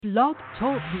Blog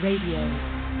Talk Radio.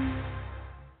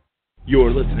 You're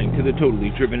listening to the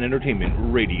Totally Driven Entertainment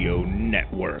Radio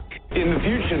Network. In the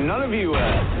future, none of you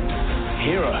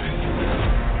heroes.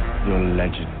 The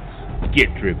legends.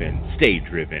 Get driven. Stay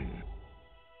driven.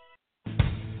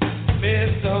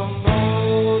 Mr.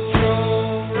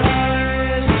 MOJO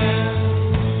rising.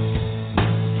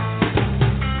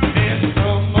 Mr.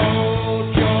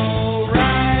 MOJO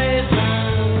rising.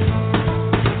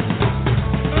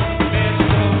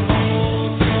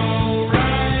 Mr. MOJO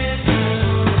rising.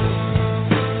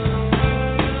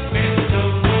 Mr.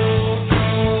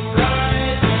 MOJO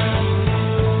rising.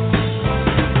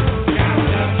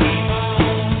 Gotta keep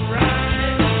on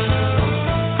rising.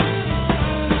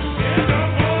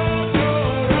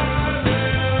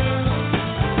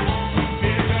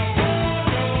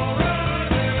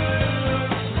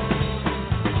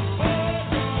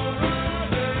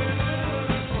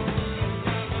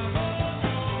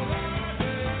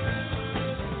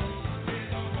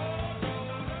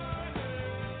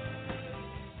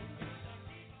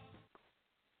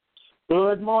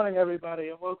 Good morning, everybody,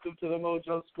 and welcome to the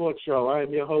MOJO Sports Show. I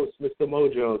am your host, Mr.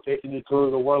 MOJO, taking you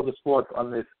through the world of sports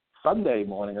on this Sunday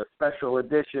morning, a special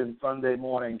edition Sunday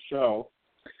morning show.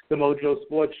 The MOJO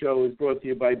Sports Show is brought to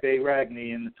you by Bay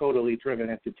Ragney and the Totally Driven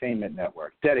Entertainment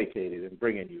Network, dedicated in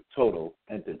bringing you total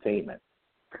entertainment.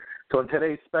 So in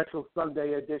today's special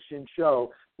Sunday edition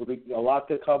show, we'll be a lot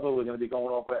to cover. We're going to be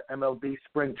going over MLB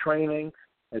spring training.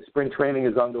 As spring training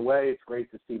is underway, it's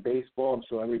great to see baseball. I'm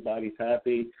sure everybody's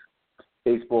happy.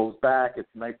 Baseball's back. It's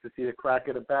nice to see the crack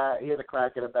of the bat, hear the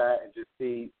crack of the bat, and just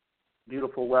see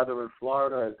beautiful weather in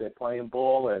Florida as they're playing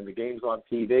ball and the games on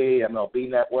TV, MLB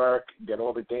Network, get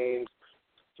all the games.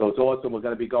 So it's awesome. We're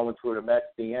going to be going through the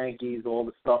Mets, the Yankees, all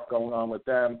the stuff going on with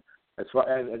them, as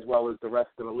well as the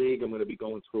rest of the league. I'm going to be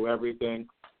going through everything.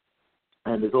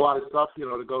 And there's a lot of stuff,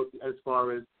 to go as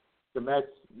far as the Mets,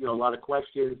 a lot of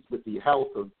questions with the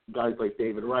health of guys like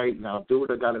David Wright. Now,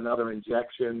 Duda got another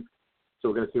injection. So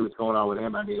we're going to see what's going on with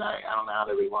him. I mean, I don't know how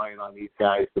they're relying on these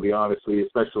guys, to be honest with you,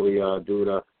 especially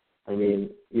Duda. I mean,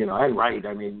 and Wright.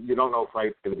 I mean, you don't know if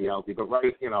Wright's going to be healthy, but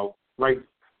Wright, Wright's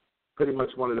pretty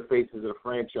much one of the faces of the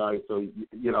franchise. So,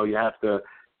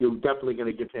 you're definitely going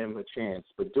to give him a chance.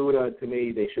 But Duda, to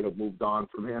me, they should have moved on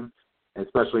from him, and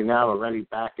especially now already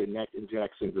back and neck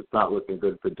injections. It's not looking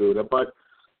good for Duda. But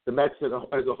the Mets as a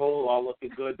whole are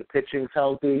looking good. The pitching's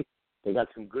healthy. They got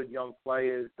some good young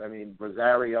players. I mean,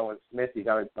 Rosario and Smith, you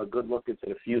got a good look into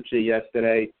the future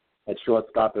yesterday at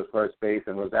shortstop at first base,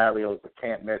 and Rosario is a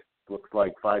can't-miss, looks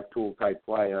like 5-tool type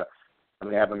player. I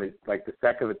mean, they have him as like the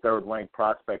second or third ranked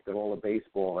prospect in all of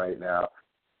baseball right now.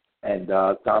 And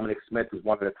Dominic Smith is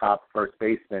one of the top top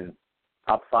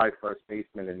 5 first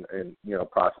basemen in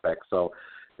prospects. So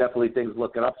definitely things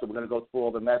looking up. So we're going to go through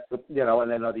all the Mets, and then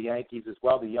the Yankees as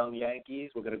well, the young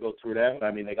Yankees. We're going to go through them. I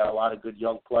mean, they got a lot of good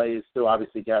young players too.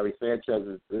 Obviously, Gary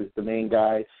Sanchez is the main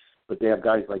guy, but they have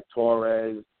guys like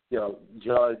Torres,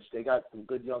 Judge. They got some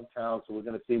good young talent. So we're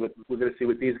going to see what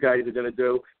these guys are going to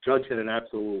do. Judge hit an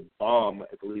absolute bomb,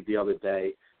 I believe, the other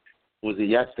day. Was it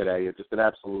yesterday? It's just an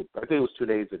absolute. I think it was 2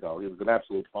 days ago. It was an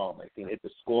absolute bomb. I think it hit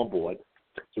the scoreboard.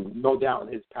 So no doubt in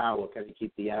his power. Can he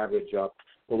keep the average up?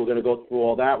 But we're going to go through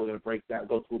all that. We're going to break that,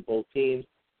 go through both teams.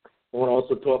 I want to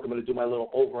also talk. I'm going to do my little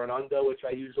over and under, which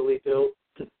I usually do.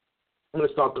 I'm going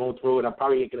to start going through it. I'm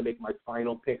probably ain't going to make my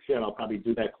final picture, and I'll probably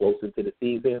do that closer to the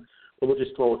season. But we'll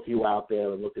just throw a few out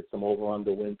there and look at some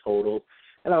over-under win totals.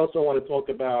 And I also want to talk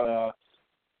about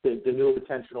the new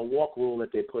intentional walk rule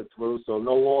that they put through. So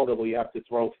no longer will you have to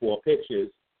throw 4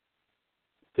 pitches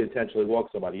to intentionally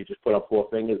walk somebody. You just put up 4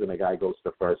 fingers, and the guy goes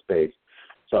to first base.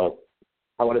 So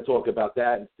I want to talk about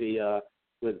that and see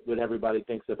what everybody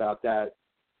thinks about that.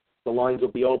 The lines will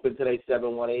be open today,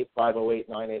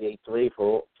 718-508-9883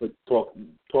 for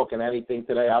talking anything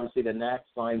today. Obviously, the Nats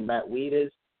signed Matt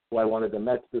Wieters, who I wanted the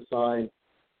Mets to sign.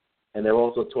 And they're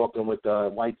also talking with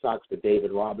the White Sox for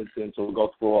David Robinson, so we'll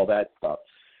go through all that stuff.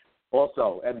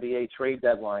 Also, NBA trade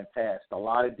deadline passed. A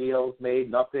lot of deals made,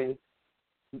 none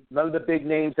of the big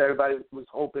names everybody was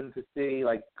hoping to see,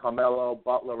 like Carmelo,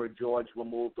 Butler, or George, were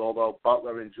moved, although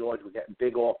Butler and George were getting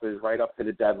big offers right up to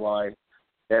the deadline.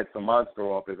 They had some monster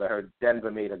offers. I heard Denver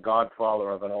made a godfather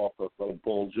of an offer for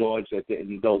Paul George that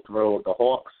didn't go through. The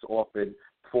Hawks offered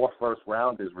 4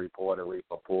 first-rounders reportedly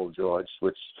for Paul George,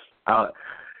 which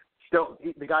still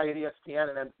the guy at ESPN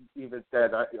and then even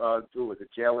said, was it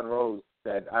Jalen Rose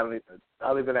said, I don't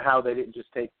even know how they didn't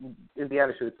just take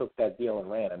Indiana should have took that deal and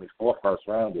ran. I mean, 4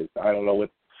 first-rounders. I don't know what.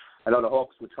 I know the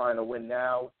Hawks were trying to win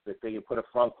now. If they could put a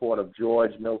front court of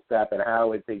George, Millsap, and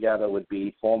Howard together would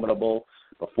be formidable.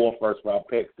 But 4 first-round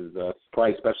picks is a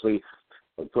surprise, especially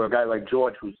for a guy like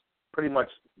George, who's pretty much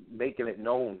making it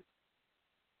known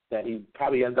that he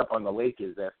probably ends up on the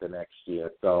Lakers after next year.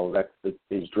 So that's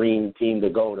his dream team to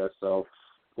go to. So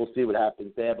we'll see what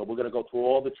happens there. But we're going to go through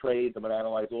all the trades. I'm going to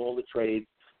analyze all the trades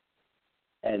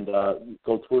and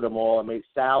go through them all. I mean,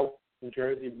 Sal in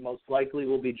Jersey most likely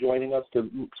will be joining us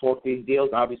to talk these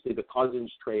deals. Obviously, the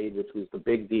Cousins trade, which was the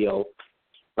big deal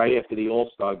right after the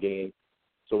All-Star game.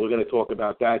 So we're going to talk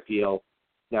about that deal.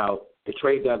 Now, the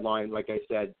trade deadline, like I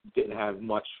said, didn't have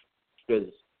much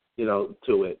to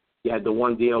it. You had the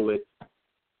one deal with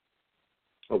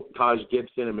Taj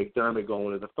Gibson and McDermott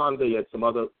going to the Thunder. You had some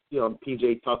other,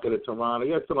 P.J. Tucker to Toronto.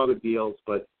 You had some other deals,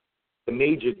 but the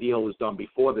major deal was done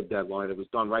before the deadline. It was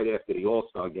done right after the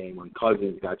All-Star game when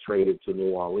Cousins got traded to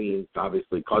New Orleans.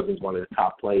 Obviously, Cousins one of the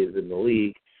top players in the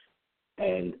league,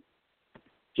 and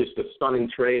just a stunning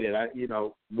trade. And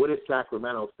what is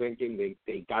Sacramento thinking?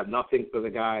 They got nothing for the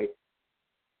guy.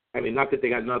 I mean, not that they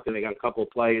got nothing. They got a couple of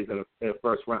players in a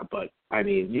first round, but I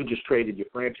mean, you just traded your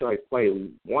franchise player who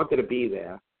wanted to be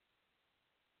there.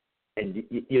 And,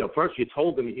 first you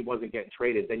told him he wasn't getting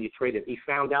traded. Then you traded. He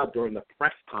found out during the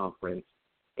press conference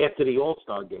after the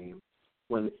All-Star game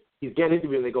when he's getting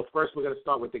interviewed and they go, first we're going to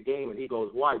start with the game. And he goes,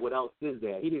 why? What else is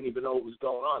there? He didn't even know what was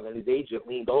going on. And his agent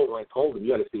leaned over and told him,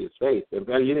 you got to see his face. If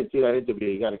you didn't see that interview,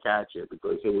 you got to catch it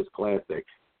because it was classic.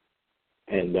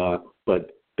 And,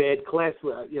 but bad class,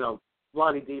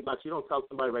 Lonnie D, but you don't tell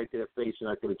somebody right to their face you're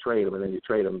not going to trade them, and then you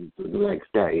trade them the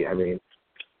next day. I mean,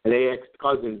 and they asked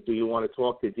Cousins, do you want to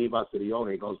talk to Divas or the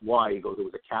owner? He goes, why? He goes, it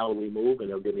was a cowardly move, and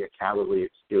they'll give me a cowardly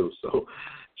excuse. So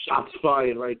shots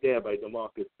fired right there by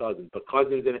DeMarcus Cousins. But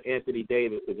Cousins and Anthony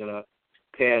Davis are going to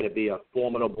pair to be a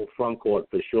formidable front court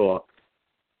for sure.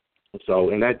 So,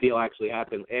 and that deal actually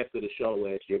happened after the show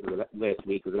last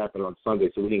week, because it happened on Sunday,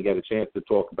 so we didn't get a chance to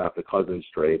talk about the Cousins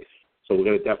trade. So we're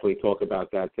going to definitely talk about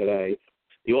that today.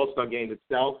 The All-Star game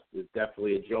itself is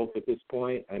definitely a joke at this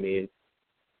point. I mean,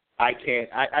 I can't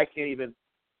even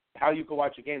 – how you can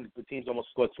watch a game the team's almost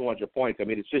scored 200 points. I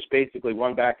mean, it's just basically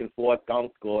run back and forth,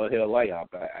 dunk, score, hit a layup,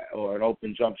 or an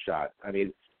open jump shot. I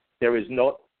mean, there is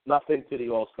nothing to the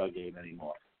All-Star game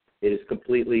anymore. It is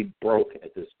completely broke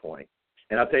at this point.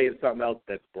 And I'll tell you something else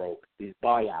that's broke, these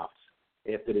buyouts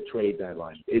after the trade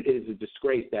deadline. It is a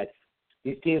disgrace that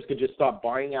these teams could just start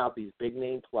buying out these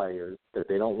big-name players that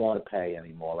they don't want to pay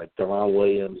anymore, like Deron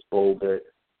Williams, Bogert,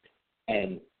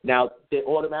 and now they're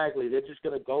just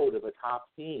going to go to the top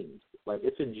teams. Like,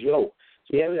 it's a joke.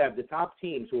 So you have the top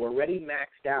teams who are already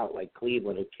maxed out, like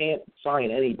Cleveland, who can't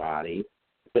sign anybody,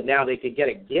 but now they could get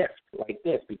a gift like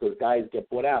this because guys get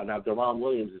bought out. Now Deron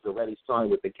Williams is already signed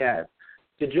with the Cavs.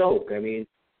 It's a joke. I mean,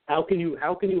 how can you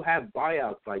have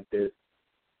buyouts like this?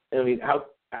 I mean,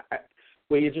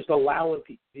 where you're just allowing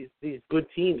these good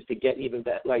teams to get even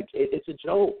that. Like, it's a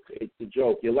joke. It's a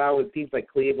joke. You're allowing teams like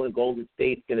Cleveland, Golden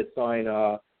State's going to sign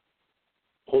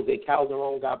Jose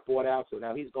Calderon got bought out, so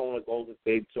now he's going to Golden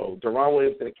State. So Deron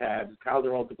Williams to the Cavs,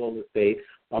 Calderon to Golden State.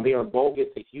 I'm hearing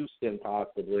Bogut to Houston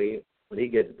possibly when he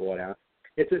gets bought out.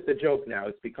 It's just a joke now.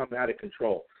 It's become out of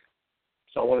control.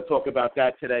 So I want to talk about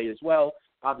that today as well.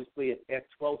 Obviously, at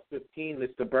 12:15,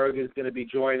 Mr. Berger is going to be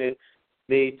joining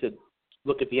me to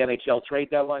look at the NHL trade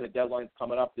deadline. The deadline's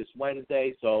coming up this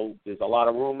Wednesday, so there's a lot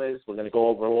of rumors. We're going to go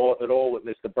over it all with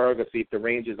Mr. Berger, see if the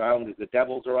Rangers, Islanders, the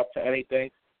Devils are up to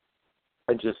anything,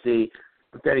 and just see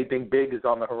if anything big is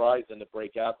on the horizon to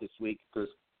break out this week. Because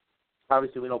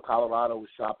obviously we know Colorado was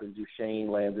shopping Duchesne,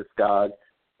 Landeskog,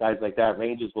 guys like that.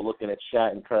 Rangers were looking at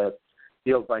Shattenkirk,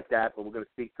 deals like that. But we're going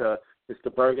to speak to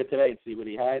Mr. Berger today and see what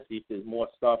he has, see if there's more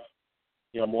stuff,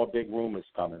 more big rumors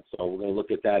coming. So we're going to look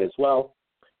at that as well.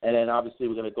 And then, obviously,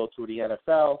 we're going to go through the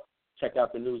NFL, check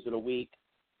out the news of the week.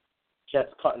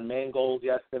 Jets cutting Mangold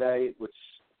yesterday, which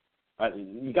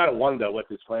you got to wonder what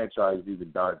this franchise even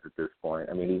does at this point.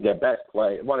 I mean, he's their best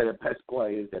player, one of their best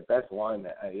players, their best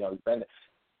lineman. You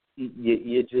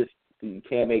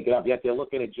can't make it up. Yet they're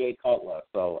looking at Jay Cutler.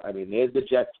 So, I mean, there's the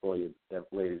Jets for you,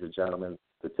 ladies and gentlemen.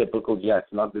 The typical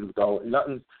Jets. Nothing's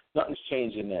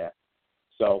changing there.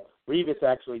 So Revis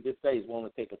actually did say he's willing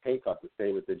to take a pay cut to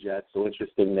stay with the Jets. So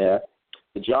interesting there.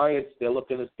 The Giants, they're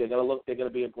going to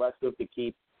be aggressive to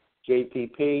keep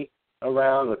JPP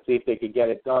around. Let's see if they could get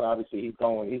it done. Obviously,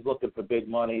 he's looking for big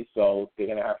money, so they're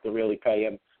going to have to really pay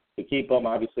him to keep him.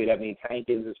 Obviously, that means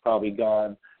Hankins is probably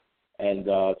gone. And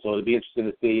so it'll be interesting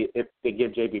to see if they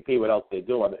give JPP what else they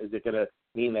do. Is it going to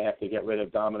mean they have to get rid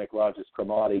of Dominic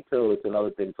Rogers-Cromartie too? It's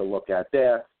another thing to look at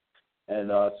there. And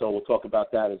so we'll talk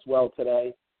about that as well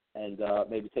today, and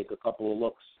maybe take a couple of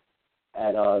looks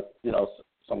at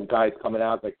some guys coming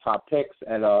out like top picks,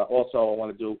 and also I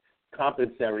want to do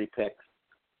compensatory picks,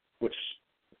 which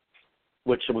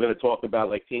which we're going to talk about,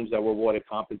 like teams that were awarded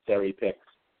compensatory picks.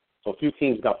 So a few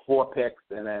teams got 4 picks,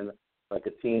 and then like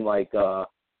a team like a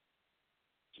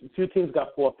few teams got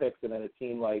 4 picks, and then a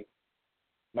team like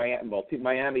Miami. Well,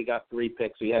 Miami got 3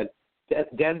 picks. So you had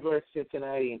Denver,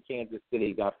 Cincinnati, and Kansas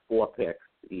City got 4 picks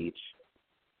each,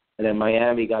 and then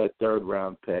Miami got a 3rd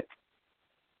round pick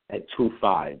and 2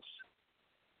 5s.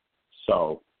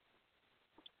 So,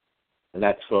 and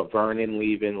that's for Vernon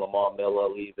leaving, Lamar Miller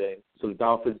leaving. So the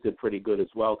Dolphins did pretty good as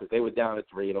well because they were down at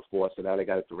 3 and a 4, so now they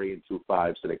got a 3 and 2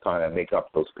 5, so they kind of make up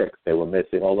those picks they were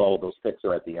missing. Although those picks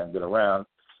are at the end of the round,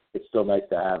 it's still nice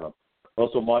to have them.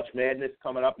 Also, March Madness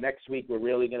coming up next week. We're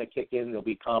really going to kick in. There'll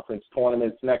be conference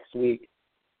tournaments next week.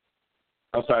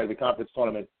 I'm sorry, the conference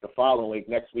tournament the following week.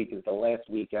 Next week is the last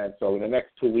weekend. So in the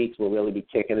next 2 weeks, we'll really be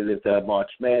kicking it into March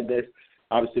Madness.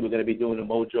 Obviously, we're going to be doing the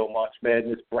MOJO March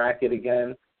Madness bracket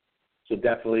again. So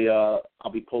definitely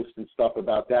I'll be posting stuff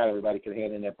about that. Everybody can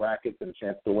hand in their brackets and a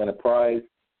chance to win a prize.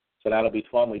 So that'll be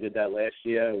fun. We did that last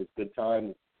year. It was a good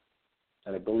time.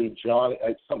 And I believe Johnny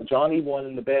won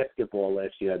in the basketball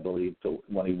last year, I believe, so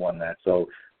when he won that. So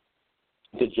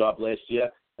good job last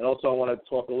year. And also I want to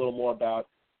talk a little more about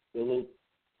the little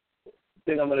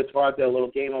thing I'm going to throw out there, a little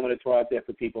game I'm going to throw out there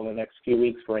for people in the next few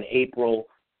weeks for in April,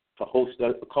 to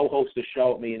co-host a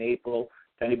show with me in April.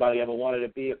 If anybody ever wanted to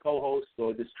be a co-host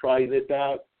or just try this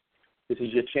out, this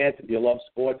is your chance if you love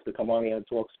sports to come on here and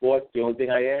talk sports. The only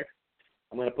thing I ask,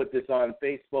 I'm going to put this on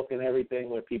Facebook and everything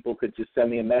where people could just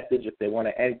send me a message if they want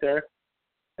to enter.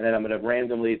 And then I'm going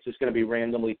to it's just going to be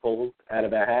randomly pulled out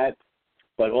of a hat.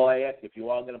 But all I ask, if you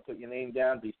are going to put your name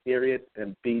down, be serious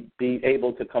and be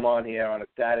able to come on here on a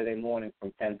Saturday morning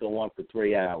from 10 to 1 for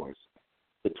 3 hours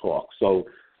to talk. So,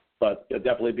 but it'll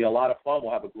definitely be a lot of fun.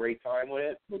 We'll have a great time with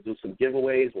it. We'll do some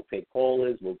giveaways. We'll take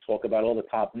callers. We'll talk about all the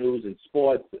top news in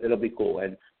sports. It'll be cool.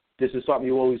 And this is something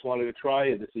you always wanted to try,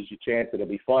 and this is your chance. It'll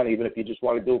be fun. Even if you just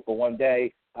want to do it for one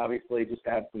day, obviously, just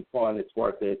to have some fun, it's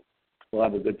worth it. We'll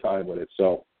have a good time with it.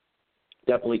 So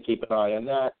definitely keep an eye on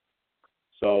that.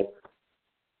 So,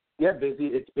 yeah, busy.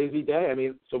 It's a busy day. I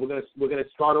mean, so we're gonna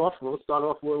start off. We'll start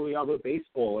off where we are with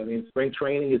baseball. I mean, spring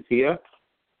training is here,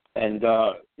 and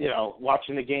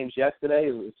watching the games yesterday,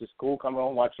 it was just cool coming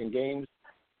home watching games,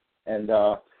 and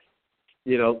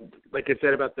like I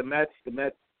said about the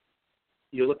Mets,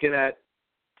 you're looking at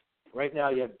right now.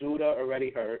 You have Duda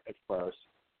already hurt at first,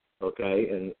 okay,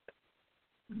 and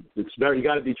you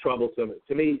got to be troublesome.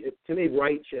 To me,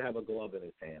 Wright should have a glove in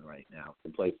his hand right now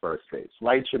to play first base.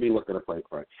 Wright should be looking to play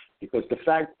first because the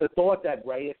thought that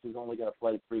Reyes is only going to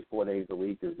play 3-4 days a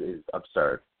week is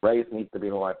absurd. Reyes needs to be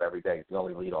in the lineup every day. He's the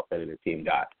only leadoff hitter the team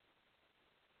got.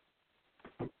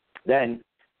 Then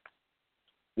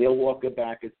Neil Walker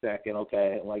back at second.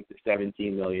 Okay, I like the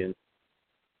 $17 million.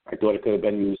 I thought it could have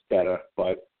been used better,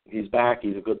 but he's back.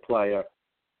 He's a good player.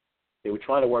 They were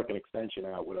trying to work an extension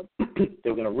out with him.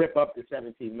 They were going to rip up the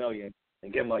 $17 million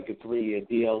and give him like a 3-year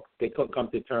deal. They couldn't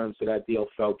come to terms, so that deal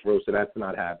fell through. So that's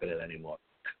not happening anymore.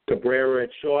 Cabrera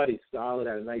at short, he's solid.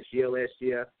 Had a nice year last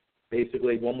year.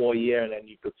 Basically, one more year, and then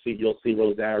you'll see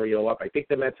Rosario up. I think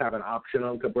the Mets have an option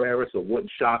on Cabrera, so it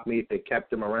wouldn't shock me if they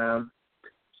kept him around.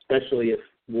 Especially if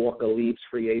Walker leaves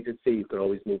free agency, you could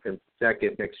always move him to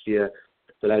second next year.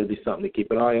 So that would be something to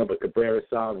keep an eye on. But Cabrera's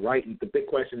solid. Wright, the big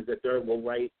question is at third. Will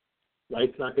Wright's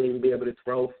not going to even be able to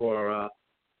throw for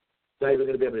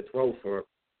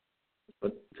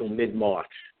until mid-March.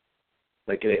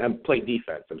 I'm playing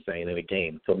defense, I'm saying, in a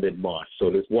game until mid-March. So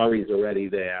there's worries already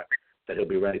there that he'll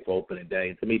be ready for opening day.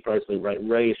 And to me personally,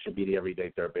 Ray should be the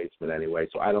everyday third baseman anyway.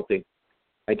 So I think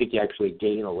you actually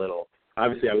gain a little.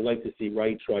 Obviously, I would like to see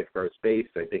Wright try first base.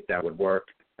 I think that would work.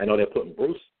 I know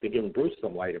they're giving Bruce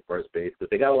some light at first base because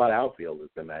they got a lot of outfielders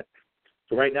in that.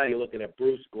 So right now you're looking at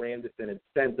Bruce, Granderson, and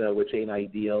center, which ain't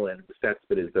ideal, and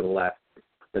Cespedes is to the left.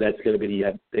 So that's going to be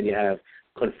then you have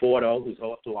Conforto, who's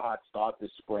off to a hot start this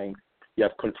spring. You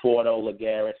have Conforto,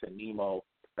 Lagares, and Nemo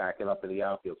backing up in the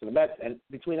outfield. So the Mets, and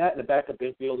between that and the backup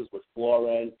infielders with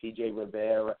Flores, P.J.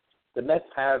 Rivera, the Mets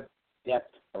have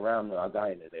depth around the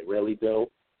guy in there. They really do.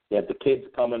 They have the kids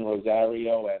coming,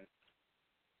 Rosario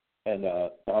and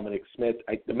Dominic Smith.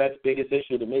 The Mets' biggest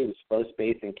issue to me was first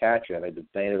base and catcher, and I've been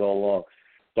saying it all along.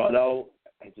 Darno,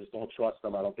 I just don't trust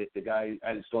him. I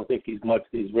just don't think he's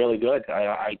really good.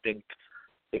 I think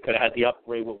they could have had the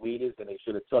upgrade with Weeders, and they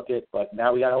should have took it. But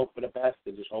now we got to hope for the best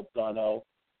and just hope Darno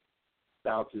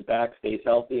bounces back, stays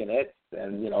healthy, and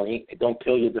don't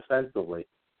kill you defensively.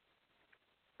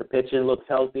 The pitching looks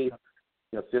healthy.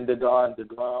 Syndergaard,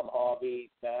 DeGrom, Harvey,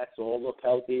 Matz all look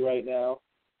healthy right now.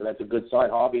 So that's a good sign.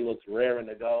 Harvey looks raring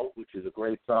to go, which is a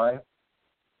great sign.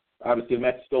 Obviously, the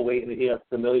Mets still waiting to hear if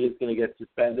Familia's going to get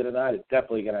suspended or not. It's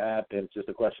definitely going to happen. It's just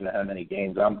a question of how many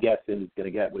games. I'm guessing he's going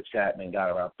to get what Chapman got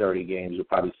around 30 games. You'll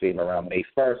probably see him around May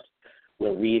 1st,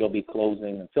 where Reed will be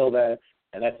closing until then.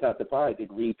 And that's not the problem. I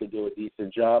think Reed could do a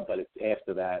decent job, but it's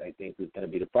after that I think is going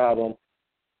to be the problem.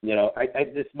 You know,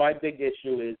 my big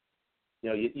issue is, you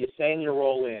know, you're saying you're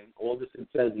all in. Alderson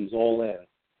says he's all in.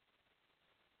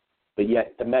 But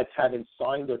yet the Mets haven't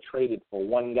signed or traded for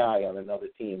one guy on another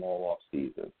team all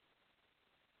offseason.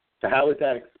 So how is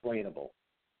that explainable?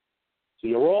 So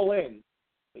you're all in,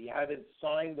 but you haven't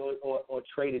signed or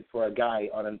traded for a guy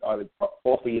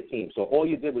off of your team. So all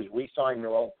you did was re-sign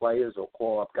your own players or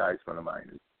call up guys from the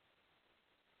minors.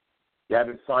 You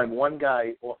haven't signed one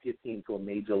guy off your team to a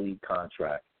major league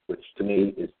contract, which to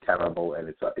me is terrible, and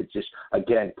it just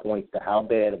again points to how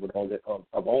bad of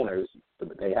owners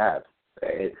they have.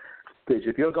 Because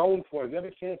if you're going for it, if you have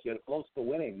a chance, you're close to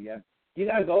winning. You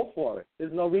got to go for it.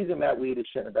 There's no reason Matt Wieters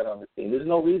shouldn't have been on the team. There's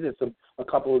no reason a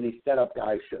couple of these setup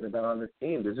guys shouldn't have been on the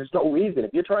team. There's just no reason.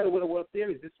 If you're trying to win a World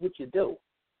Series, this is what you do.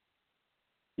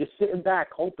 You're sitting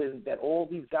back hoping that all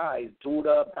these guys,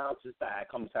 Duda bounces back,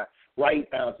 comes back,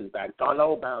 Wright bounces back,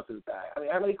 Darno bounces back. I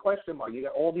mean, how many question marks? You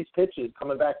got all these pitchers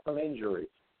coming back from injury.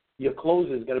 Your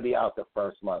closer is going to be out the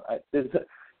first month.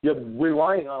 You're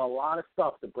relying on a lot of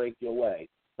stuff to break your way.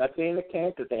 Not saying they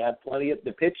can't, because they have plenty of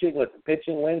the pitching. If the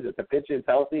pitching wins, if the pitching's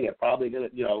healthy, they're probably going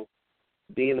to,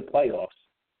 be in the playoffs.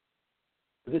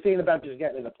 But this ain't about just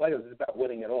getting in the playoffs. It's about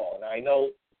winning it all. And I know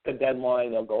the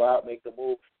deadline, they'll go out, make the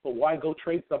move. But why go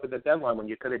trade stuff at the deadline when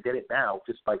you could have did it now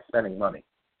just by spending money?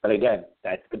 But again,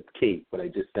 that's the key, what I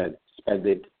just said,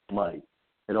 spending money.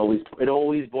 It always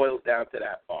boils down to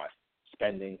that part,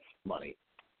 spending money.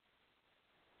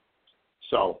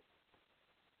 So,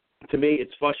 to me,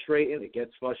 it's frustrating. It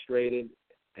gets frustrated.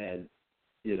 And,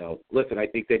 listen, I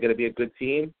think they're going to be a good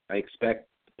team. I expect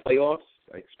playoffs.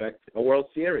 I expect a World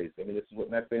Series. I mean, this is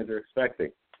what Mets fans are expecting.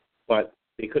 But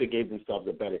they could have gave themselves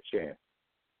a better chance.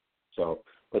 So,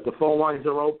 but the phone lines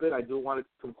are open. I do want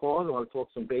some calls. I want to talk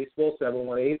some baseball,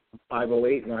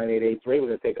 718-508-9883. We're going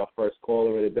to take our first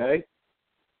caller of the day.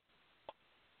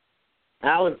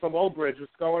 Alan from Old Bridge,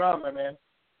 what's going on, my man?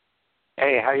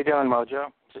 Hey, how you doing,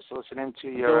 Mojo? Just listening to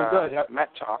your Met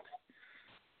talk.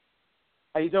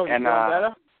 How you doing? You feeling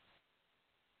better?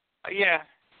 Yeah,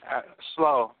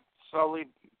 slowly,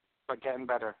 but getting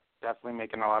better. Definitely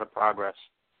making a lot of progress.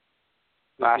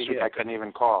 Last week I couldn't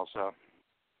even call, so.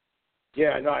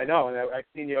 Yeah, no, I know. And I've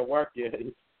seen you at work.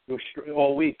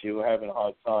 All week you were having a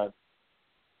hard time.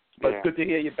 But It's good to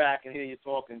hear you back and hear you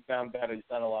talk and sound better. You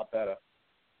sound a lot better.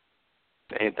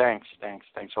 Hey, thanks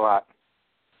a lot.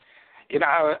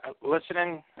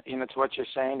 Listening, to what you're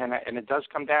saying, and it does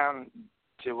come down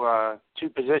to two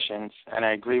positions, and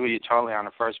I agree with you totally on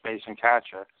the first base and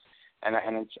catcher. And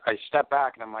I step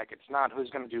back and I'm like, it's not who's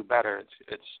going to do better,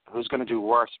 it's who's going to do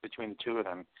worse between the two of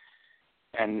them.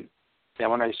 And then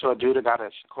when I saw Duda got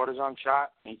a cortisone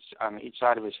shot on each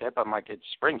side of his hip, I'm like, it's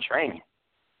spring training.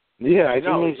 Yeah, I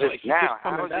know. He needs it now.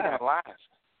 How is he going to last?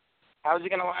 How is he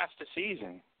going to last the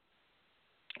season?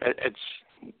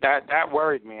 That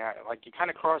worried me. You kind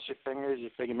of cross your fingers.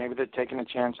 You figure maybe they're taking a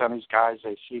chance on these guys.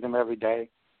 They see them every day.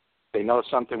 They know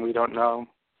something we don't know.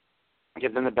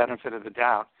 Give them the benefit of the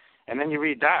doubt. And then you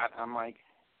read that. I'm like,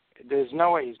 there's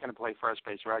no way he's going to play first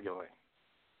base regularly.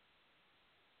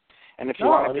 And if you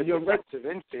want to get defensive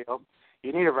infield,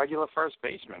 you need a regular first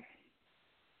baseman.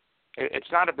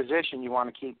 It's not a position you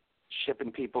want to keep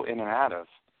shipping people in and out of.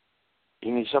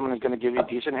 You need someone who's going to give you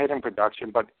decent hitting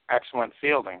production, but excellent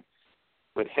fielding.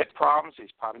 With hit problems,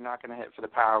 he's probably not going to hit for the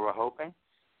power we're hoping,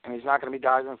 and he's not going to be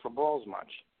diving for balls much.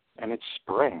 And it's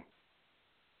spring.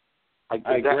 I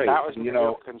agree. That was the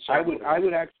real concern. I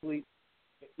would actually,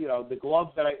 the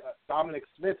gloves that Dominic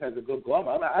Smith has a good glove.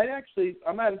 I'm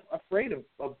not afraid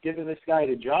of giving this guy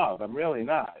the job. I'm really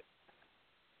not.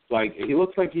 He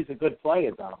looks like he's a good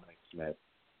player, Dominic Smith.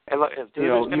 Hey, look, if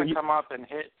Duda's going to come up and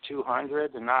hit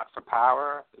 200 and not for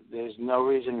power, there's no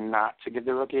reason not to give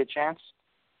the rookie a chance.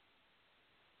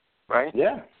 Right?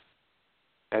 Yeah.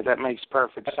 That makes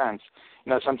perfect sense.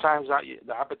 Sometimes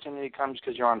the opportunity comes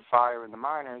because you're on fire in the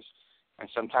minors, and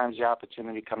sometimes the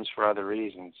opportunity comes for other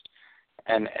reasons.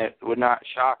 And it would not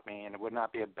shock me, and it would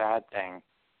not be a bad thing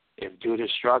if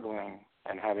Duda's struggling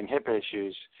and having hip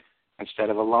issues, instead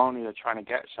of alone you're trying to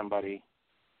get somebody,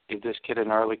 give this kid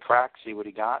an early crack, see what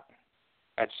he got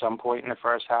at some point in the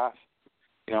first half.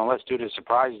 Unless Duda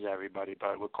surprises everybody,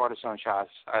 but with cortisone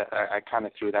shots, I kind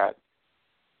of threw that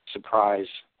surprise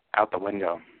out the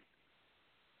window.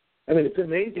 I mean, it's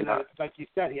amazing. Like you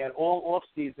said, he had all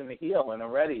off-season to heal, and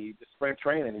already the spring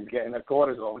training, he's getting a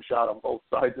cortisone shot on both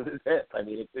sides of his hip. I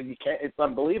mean, it's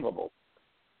unbelievable.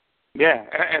 Yeah,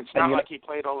 and it's not like he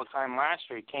played all the time last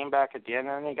year. He came back at the end,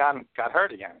 and then he got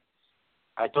hurt again.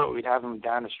 I thought we'd have him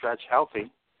down the stretch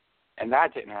healthy, and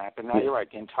that didn't happen. Now, you're right,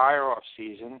 the entire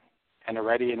off-season, and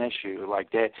already an issue. Like,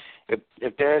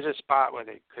 if there's a spot where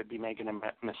they could be making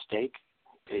a mistake,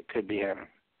 it could be him.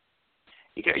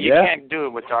 You can't do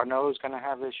it with Darno, who's going to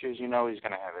have issues. You know he's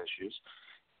going to have issues.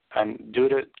 And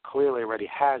Duda clearly already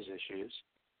has issues.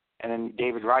 And then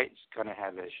David Wright's going to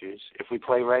have issues. If we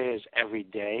play Reyes every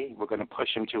day, we're going to push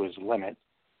him to his limit.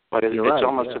 But it's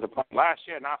almost to the point. Last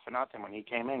year, not for nothing, when he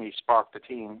came in, he sparked the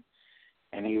team.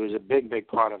 And he was a big, big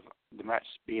part of the Mets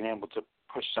being able to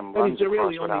push some runs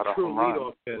across without a home run.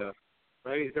 Leadoff hitter,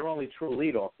 right? He's their only true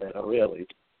leadoff hitter, really.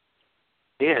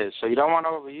 He is, so you don't want to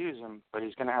overuse him, but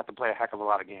he's going to have to play a heck of a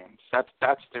lot of games. That's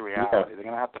the reality. Yeah. They're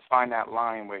going to have to find that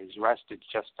line where he's rested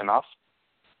just enough,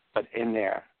 but in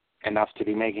there enough to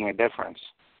be making a difference.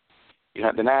 You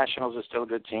know, the Nationals are still a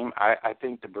good team. I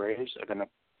think the Braves are going to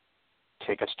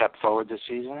take a step forward this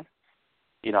season,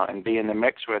 you know, and be in the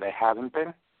mix where they haven't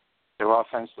been. Their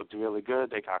offense looked really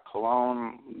good. They got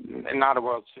Cologne, not a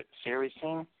World Series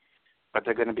team, but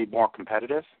they're going to be more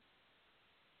competitive.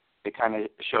 They kind of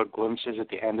showed glimpses at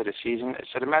the end of the season.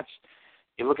 So the Mets,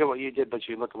 you look at what you did, but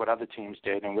you look at what other teams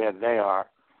did and where they are,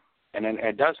 and then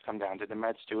it does come down to the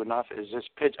Mets do enough. Is this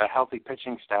a healthy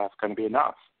pitching staff going to be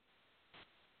enough?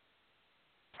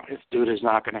 If Duda's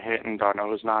not going to hit and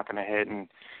Darno's not going to hit and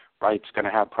Wright's going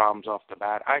to have problems off the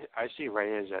bat, I see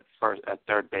Reyes at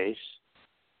third base,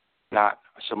 not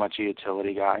so much a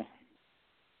utility guy.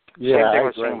 Yeah, Same thing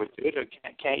we're seeing with Duda.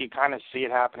 Can't you kind of see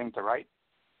it happening to Wright?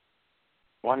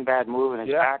 One bad move and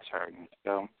his back's hurting.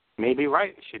 So maybe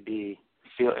Wright should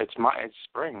it's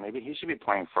spring. Maybe he should be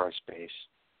playing first base.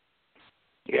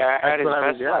 Yeah, at his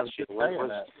best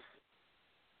was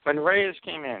when Reyes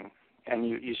came in and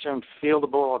you saw him feel the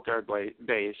ball at third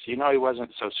base. You know he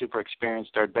wasn't so super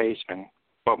experienced third baseman,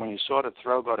 but when you saw the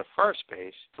throw go to first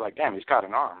base, it's like, damn, he's got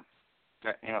an arm.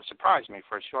 That, surprised me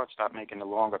for a shortstop making the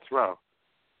longer throw.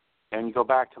 And you go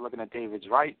back to looking at David's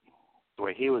Wright, the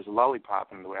way he was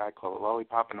lollipopping, the way I call it,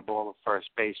 lollipopping the ball at first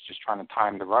base, just trying to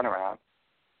time the runner out.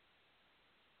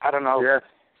 I don't know if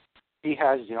he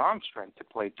has the arm strength to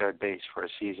play third base for a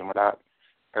season without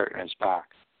hurting his back.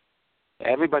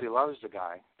 Everybody loves the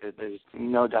guy. There's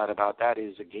no doubt about that.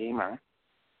 He's a gamer,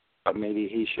 but maybe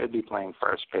he should be playing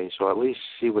first base, or at least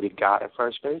see what he got at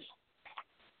first base.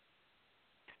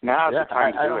 Now's the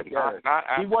time to do it.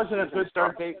 He wasn't a good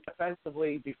third base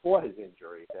defensively before his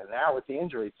injury, and now with the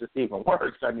injury, it's just even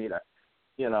worse. I mean,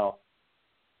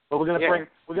 But we're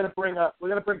gonna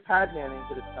bring Padman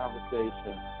into this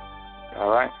conversation. All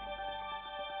right.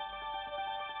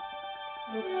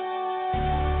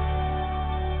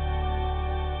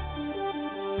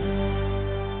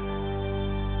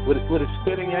 With a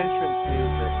spitting entrance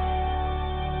music.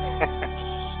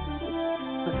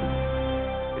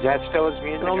 Is that still his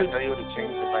music? I thought you would have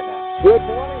changed it by now. Good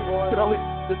morning, boys.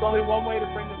 There's only one way to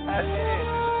bring the Padman in. It's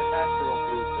the natural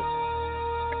music.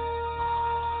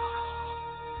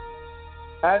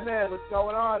 Padman, what's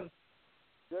going on?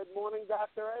 Good morning,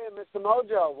 Dr. A and Mr.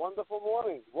 Mojo. Wonderful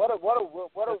morning. What a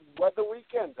weather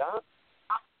weekend, huh?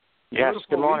 Yes,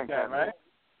 good morning, weekend, right?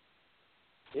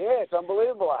 Yeah, it's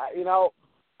unbelievable.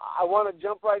 I want to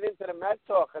jump right into the Met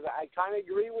talk because I kind of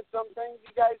agree with some things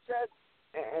you guys said,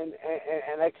 and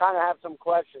I kind of have some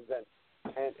questions.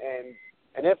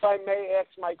 And if I may ask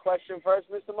my question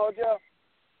first, Mr. Mojo?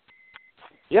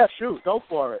 Yeah, shoot, go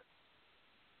for it.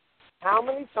 How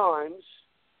many times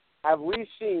have we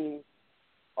seen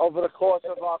over the course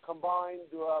of our combined,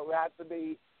 we have to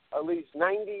be at least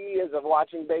 90 years of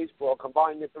watching baseball,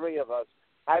 combined the three of us,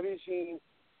 have you seen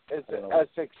a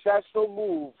successful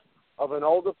move of an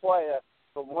older player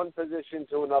from one position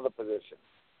to another position?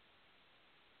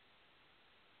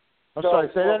 I'm sorry,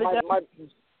 say that again?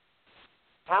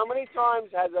 How many times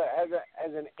has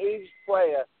an aged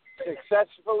player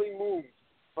successfully moved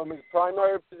from his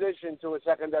primary position to a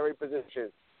secondary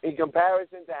position in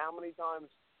comparison to how many times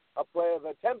a player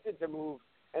has attempted to move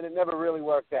and it never really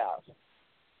worked out?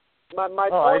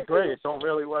 I agree. It don't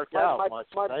really work out much.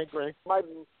 I agree.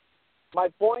 My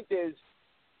point is,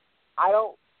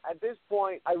 at this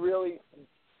point, I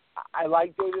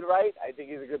like David Wright. I think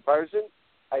he's a good person.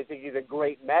 I think he's a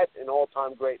great Met, an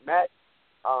all-time great Met.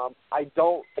 I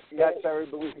don't necessarily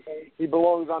believe he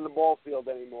belongs on the ball field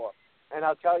anymore. And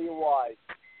I'll tell you why.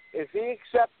 If he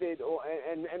accepted,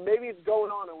 and maybe it's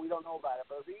going on and we don't know about it,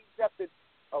 but if he accepted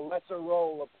a lesser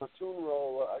role, a platoon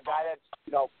role, a guy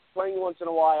that's, playing once in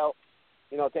a while,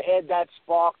 to add that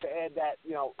spark, to add that,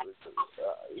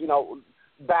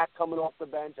 back coming off the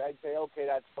bench, I'd say, okay,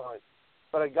 that's fine.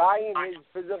 But a guy in his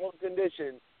physical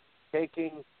condition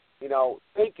taking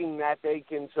that they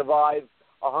can survive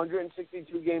a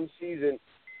 162-game season,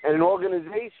 and an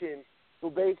organization who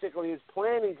basically is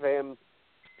planning for him,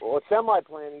 or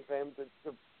semi-planning for him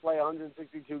to play a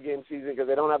 162-game season because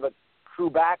they don't have a true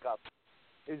backup,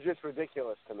 is just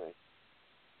ridiculous to me.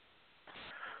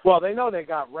 Well, they know they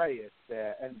got Reyes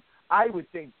there, and I would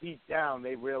think deep down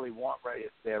they really want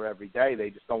Reyes there every day. They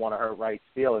just don't want to hurt Wright's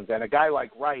feelings. And a guy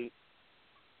like Wright,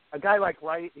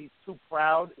 he's too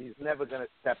proud. He's never going to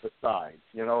step aside.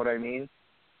 You know what I mean?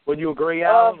 Would you agree,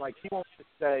 Alan? He won't just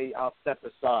say, I'll step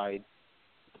aside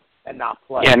and not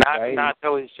play. Yeah, right? not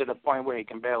till he's to the point where he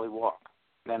can barely walk.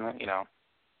 Then,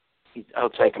 he'll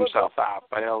take himself out,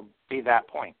 but it'll be that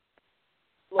point.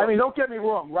 I mean, don't get me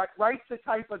wrong. Wright's the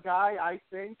type of guy, I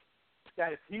think,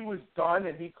 that if he was done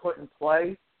and he couldn't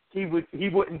play, he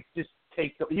wouldn't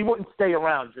stay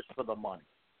around just for the money.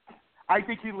 I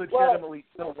think he legitimately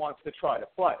still wants to try to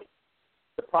play.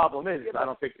 The problem is, I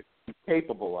don't think he's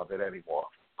capable of it anymore.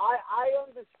 I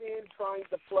understand trying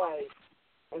to play,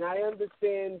 and I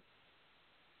understand,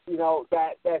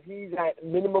 that he's at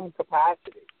minimum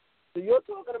capacity. So you're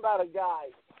talking about a guy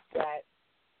that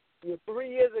 3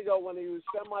 years ago when he was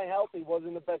semi-healthy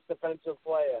wasn't the best defensive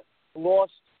player,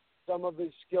 lost some of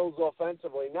his skills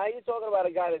offensively. Now you're talking about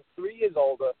a guy that's 3 years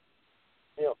older,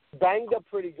 banged up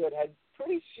pretty good, had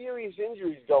pretty serious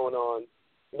injuries going on.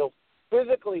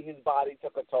 Physically his body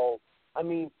took a toll. I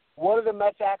mean, what are the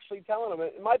Mets actually telling him?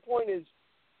 And my point is,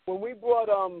 when we brought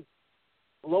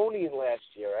Loney in last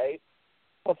year, right,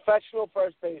 professional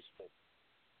first baseman,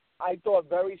 I thought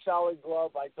very solid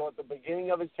glove. I thought the beginning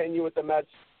of his tenure with the Mets,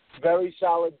 very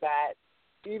solid bat.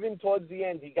 Even towards the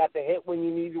end, he got the hit when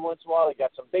you needed once in a while. He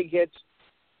got some big hits.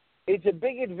 It's a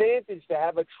big advantage to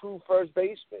have a true first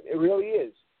baseman. It really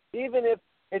is. Even if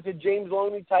it's a James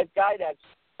Loney type guy that's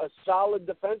a solid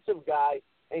defensive guy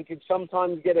and can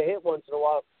sometimes get a hit once in a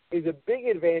while, is a big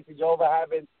advantage over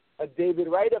having a David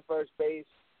Wright at first base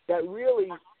that really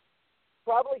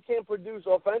probably can't produce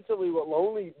offensively what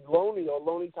Loney or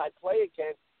Loney type player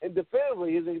can, and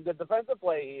defensively is the defensive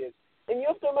player he is. And you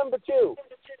have to remember too,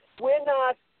 we're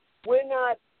not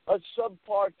a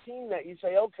subpar team that you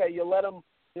say, okay, you let them,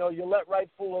 you let Wright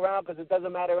fool around because it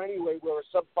doesn't matter anyway. We're a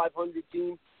sub 500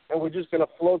 team and we're just going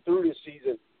to flow through this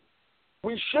season.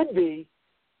 We should be,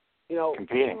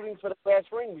 shooting for the last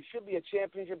ring. We should be a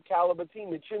championship caliber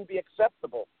team. It shouldn't be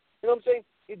acceptable. You know what I'm saying?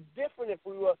 It's different if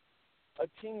we were a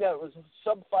team that was a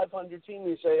sub 500 team.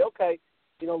 You say, okay,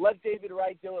 let David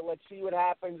Wright do it. Let's see what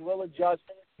happens. We'll adjust.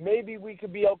 Maybe we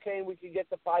could be okay and we could get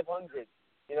to 500.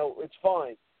 It's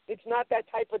fine. It's not that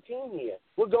type of team here.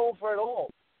 We're going for it all.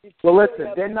 Well,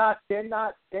 listen, they're not going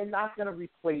to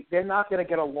replace. They're not going to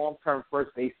get a long-term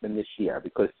first baseman this year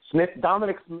because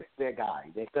Dominic Smith's their guy.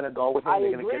 They're going to go with him.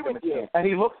 They're going to give him a chance, and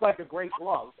he looks like a great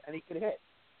glove, and he can hit.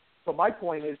 So my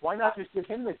point is, why not just give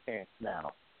him the chance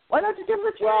now? Why not just give him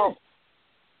the chance?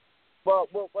 Well,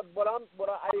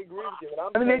 I agree with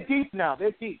you. They're deep now.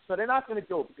 They're deep, so they're not going to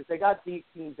do it because they got deep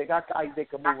teams. They got guys they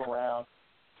can move around.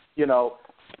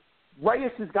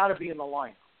 Reyes has got to be in the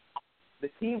lineup. The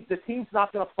team's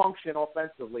not going to function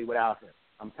offensively without him.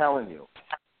 I'm telling you,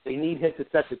 they need him to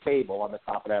set the table on the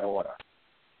top of that order.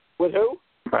 With who?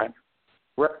 Right.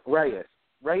 Reyes.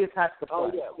 Reyes has to play.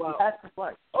 Oh yeah, well, he has to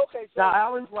play. Okay. So now,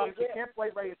 Alan's right. You can't play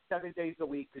Reyes 7 days a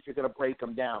week because you're going to break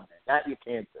him down. That you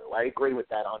can't do. I agree with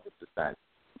that 100%.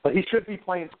 But he should be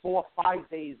playing 4 or 5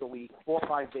 days a week, 4 or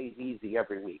 5 days easy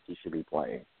every week. He should be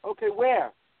playing. Okay,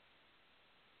 where?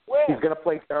 Where? He's going to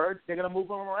play third. They're going to move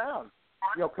him around.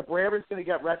 Cabrera's going to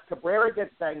get rest. Cabrera gets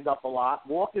banged up a lot.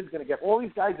 Walker's going to get – all these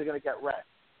guys are going to get rest.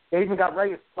 They even got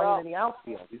Reyes playing in the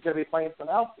outfield. He's going to be playing some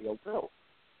outfield, too.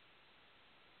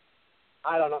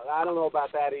 I don't know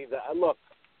about that either. Look,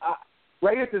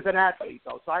 Reyes is an athlete,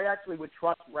 though, so I actually would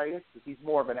trust Reyes because he's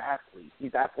more of an athlete.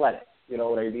 He's athletic. You know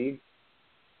what I mean?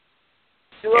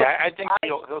 Yeah, I think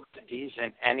he's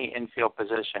in any infield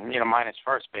position, minus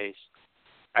first base.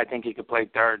 I think he could play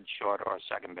third, short, or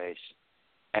second base.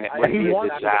 And it wouldn't be a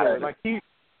disaster.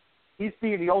 He's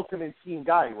being the ultimate team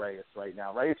guy, Reyes, right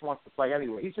now. Reyes wants to play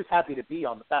anywhere. He's just happy to be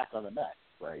on the Mets,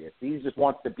 Reyes. He just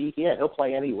wants to be here. He'll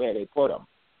play anywhere they put him.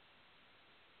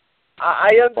 I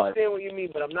understand what you mean,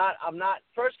 but I'm not.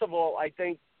 First of all, I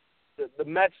think the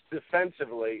Mets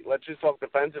defensively, let's just talk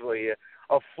defensively here,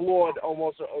 are flawed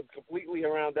almost completely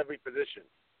around every position.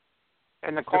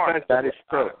 And the corner. That is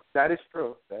true. That is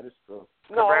true.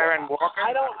 No, Cabrera and Walker?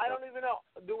 I don't even know.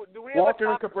 Do we have Walker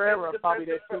a and top Cabrera are 10 probably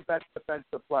their defensive- two best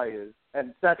defensive players,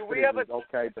 and Sexton we have is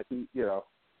okay, but he's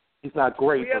not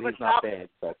great, have but a he's not top- bad.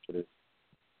 Sexton.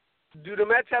 Do the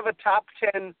Mets have a top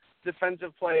 10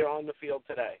 defensive player on the field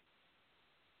today?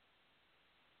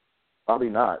 Probably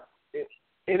not.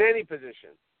 In any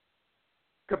position.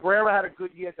 Cabrera had a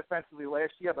good year defensively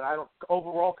last year, but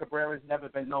overall Cabrera's never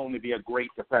been known to be a great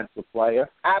defensive player.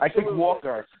 Absolutely.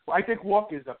 I think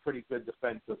Walker's a pretty good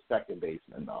defensive second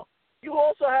baseman, though. You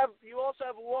also have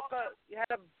Walker. He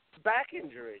had a back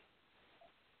injury.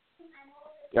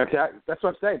 Okay, that's what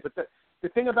I'm saying. But the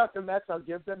thing about the Mets, I'll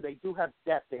give them, they do have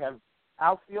depth. They have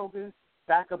outfielders,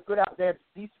 they have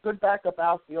these good backup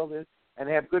outfielders, and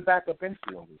they have good backup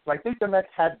infielders. So I think the Mets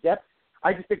have depth.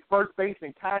 I just think first base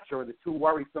and catcher are the two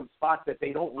worrisome spots that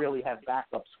they don't really have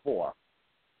backups for.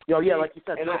 Like you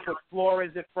said, put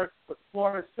Flores at first. Put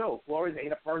Flores too. Flores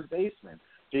ain't a first baseman,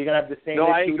 so you're gonna have the same issue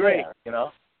I agree. there.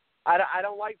 I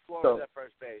don't like Flores at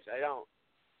first base. I don't.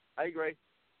 I agree.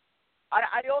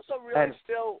 I also really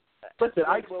still listen.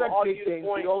 I expect will big things.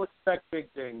 We all expect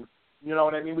big things. You know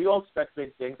what I mean? We all expect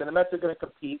big things, and the Mets are going to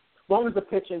compete. As long as the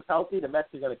pitching's healthy, the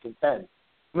Mets are going to contend.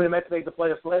 I mean, the Mets made the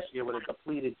playoffs last year with a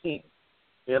depleted team.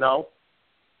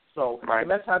 So right. The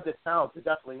Mets have the talent to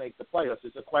definitely make the playoffs.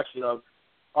 It's a question of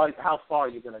how far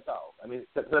you're going to go. I mean,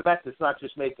 the Mets is not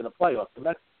just making the playoffs. The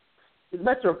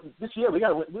Mets are this year.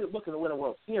 We're looking to win a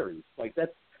World Series. Like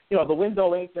that's the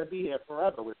window ain't going to be here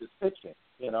forever with this pitching.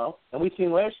 And we've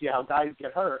seen last year how guys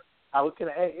get hurt. How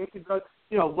it can go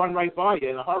run right by you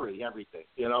in a hurry. Everything.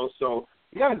 So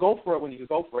you got to go for it when you can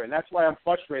go for it. And that's why I'm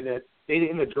frustrated that they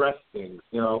didn't address things.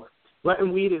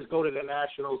 Letting Weeders go to the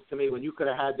Nationals to me when you could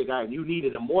have had the guy and you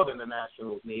needed him more than the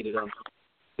Nationals needed him.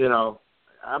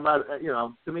 I'm not.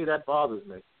 To me that bothers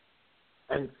me.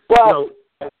 And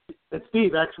and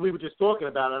Steve, actually, we were just talking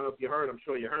about it. I don't know if you heard. I'm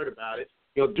sure you heard about it.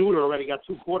 Duda already got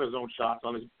 2 cortisone shots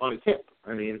on his hip.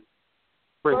 I mean,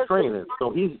 spring training. So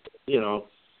he's.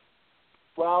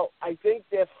 Well, I think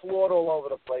they're flawed all over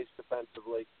the place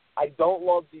defensively. I don't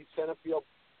love the center field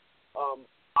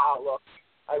outlook.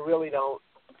 I really don't.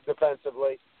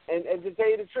 Defensively, and to tell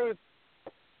you the truth,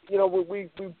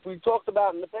 we talked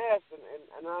about in the past, and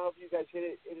I don't know if you guys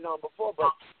hit it on before, but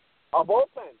our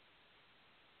bullpen.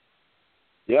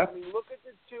 Yeah. I mean, look at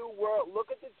the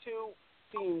two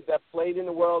teams that played in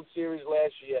the World Series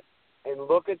last year, and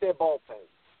look at their bullpens,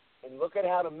 and look at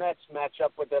how the Mets match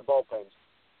up with their bullpens.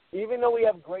 Even though we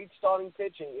have great starting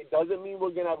pitching, it doesn't mean we're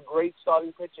going to have great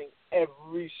starting pitching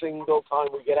every single time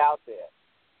we get out there.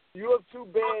 You have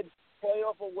 2 bad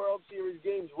playoff or World Series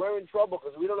games, we're in trouble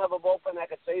because we don't have a bullpen that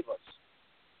could save us.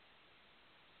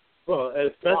 Well,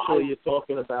 especially you're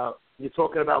talking about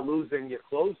losing your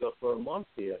closer for a month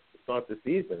here to start the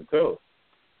season too.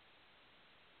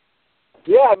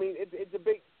 Yeah, I mean it's a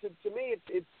big to me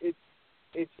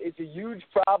it's a huge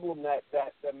problem that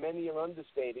many are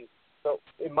understating. So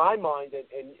in my mind,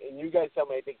 and you guys tell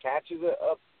me, I think catch is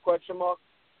a question mark.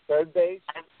 Third base,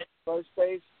 first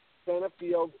base, center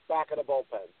field, back of the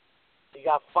bullpen. You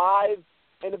got 5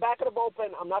 in the back of the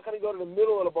bullpen. I'm not going to go to the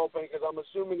middle of the bullpen because I'm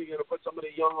assuming you're going to put some of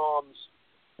the young arms,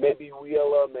 maybe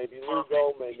Wheeler, maybe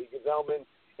Lugo, maybe Gazelman,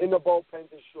 in the bullpen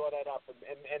to shore that up,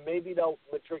 and maybe they'll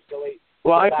matriculate.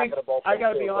 Well, the I back think of the bullpen I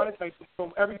got to be too, honest.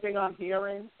 From everything I'm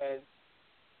hearing and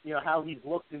how he's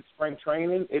looked in spring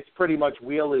training, it's pretty much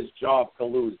Wheeler's job to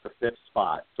lose the 5th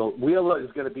spot. So Wheeler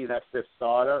is going to be that 5th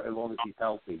starter as long as he's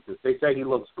healthy. Because they say he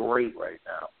looks great right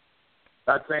now.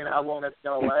 Not saying how long that's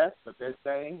going to last, but they're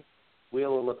saying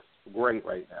Wheeler looks great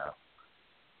right now.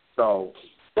 So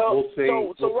we'll see.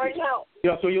 So right now,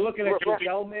 so you're looking at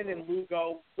Gazelman and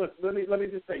Lugo. Look, let me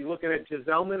just say, you're looking at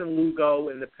Gazelman and Lugo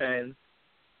in the pen,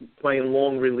 playing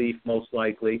long relief most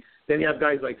likely. Then you have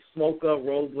guys like Smoka,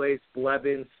 Robles,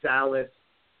 Blevins, Salas,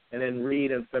 and then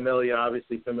Reed and Familia.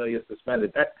 Obviously, Familia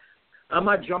suspended. I'm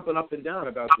not jumping up and down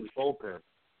about this bullpen.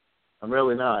 I'm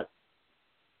really not.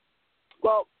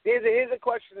 well, here's a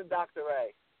question to Dr.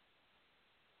 A.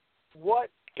 What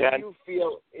do you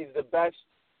feel is the best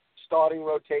starting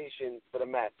rotation for the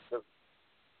Mets, the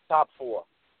top 4?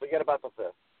 Forget about the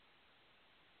 5th.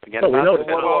 Forget we about know the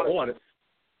the top 4. The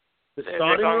They're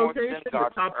starting going with rotation, the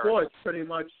Syndergaard top first. 4 is pretty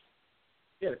much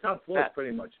the top 4 is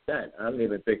pretty much set. I don't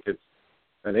even think it's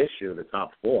an issue, the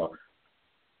top 4.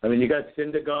 I mean, you got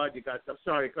Syndergaard, I'm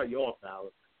sorry to cut you off,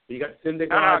 Alex. You got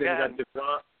Syndergaard, and you got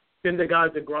DeGrom.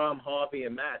 Syndergaard, DeGrom, Harvey,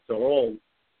 and Matz are all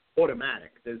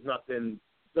automatic. There's nothing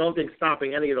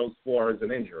stopping any of those 4 as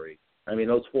an injury. I mean,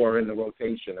 those 4 are in the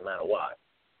rotation no matter what.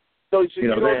 So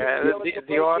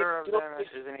the order of them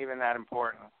isn't even that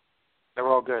important. They're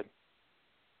all good.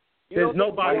 There's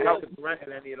nobody that can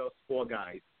threaten any of those four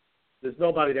guys. There's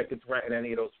nobody that can threaten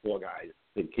any of those four guys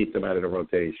to keep them out of the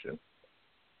rotation.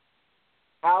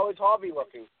 How is Harvey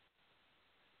looking?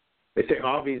 They say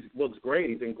Harvey looks great.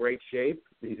 He's in great shape.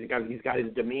 He's got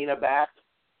his demeanor back.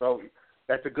 So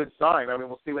that's a good sign. I mean,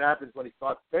 we'll see what happens when he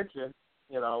starts pitching,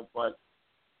 but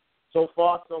so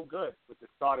far so good with the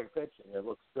starting pitching. It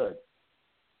looks good.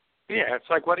 Yeah, it's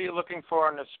like, what are you looking for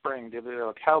in the spring? Did they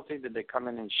look healthy? Did they come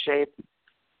in shape?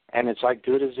 And it's like,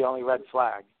 dude is the only red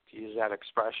flag, to use that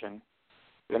expression.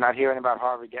 We're not hearing about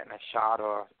Harvey getting a shot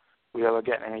or Wheeler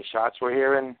getting any shots. We're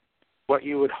hearing what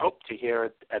you would hope to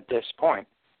hear at this point,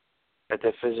 that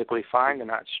they're physically fine, they're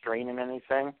not straining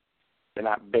anything, they're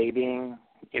not babying,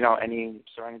 any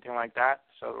or anything like that.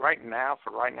 So right now,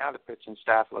 the pitching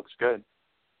staff looks good.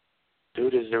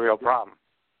 Dude is the real problem.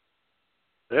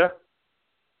 Yeah.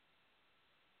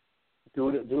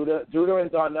 Duda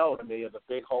and Darnell, to me, are the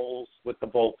big holes with the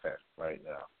bullpen right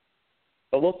now.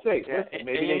 But we'll see. Yeah, Listen,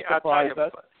 maybe they surprise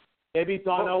us. Maybe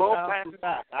Darnell bounces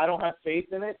back. I don't have faith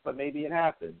in it, but maybe it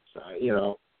happens.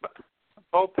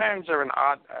 Bullpens are an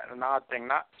odd thing.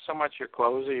 Not so much your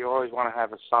closer. You always want to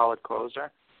have a solid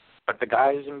closer. But the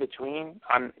guys in between,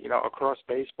 across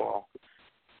baseball,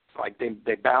 like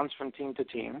they bounce from team to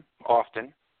team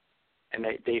often, and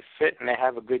they fit and they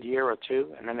have a good year or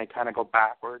two, and then they kind of go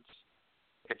backwards.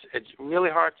 It's really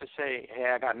hard to say,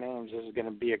 hey, I got names, this is going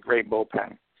to be a great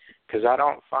bullpen, because I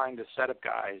don't find the setup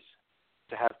guys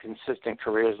to have consistent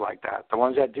careers like that. The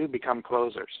ones that do become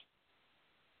closers,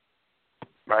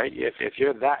 right? If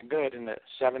you're that good in the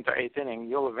 7th or 8th inning,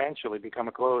 you'll eventually become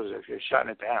a closer if you're shutting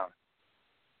it down.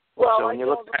 Well, so when you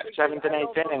look at 7th and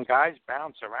 8th inning, guys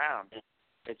bounce around.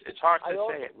 It's hard to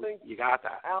say it. You got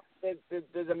that.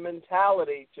 There's a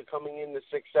mentality to coming in the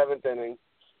 6th, 7th inning,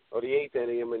 or the 8th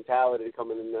inning, a mentality to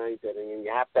come in the 9th inning, and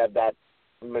you have to have that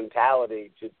mentality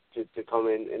to come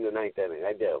in the 9th inning.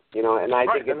 I do, and I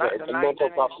think it's a mental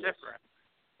toughness.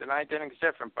 The 9th inning's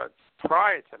different, but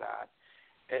prior to that,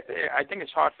 I think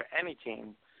it's hard for any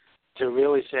team to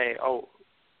really say, oh,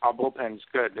 our bullpen's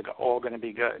good. They're all going to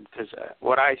be good. Because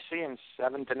what I see in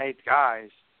 7th and 8th guys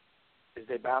is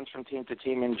they bounce from team to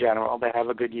team in general. They have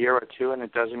a good year or two, and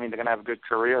it doesn't mean they're going to have a good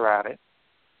career at it.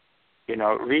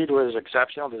 Reed was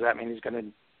exceptional. Does that mean he's going to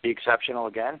be exceptional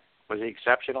again? Was he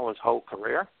exceptional his whole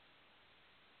career?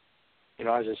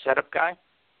 As a setup guy?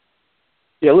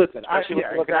 Yeah, listen.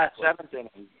 Look at that 7th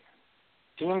inning.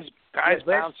 Guys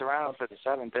bounce around for the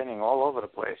 7th inning all over the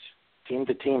place, team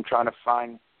to team, trying to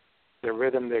find their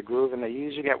rhythm, their groove, and they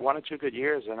usually get 1 or 2 good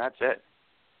years, and that's it.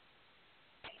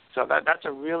 So that's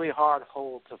a really hard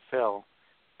hole to fill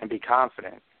and be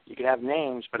confident. You can have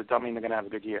names, but it don't mean they're going to have a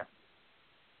good year.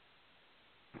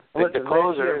 Listen, the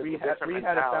closer we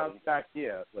had a bounce back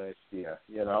year last year,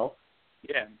 Yeah.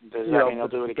 Does that mean he'll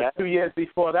do it again? 2 years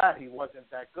before that, he wasn't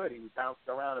that good. He bounced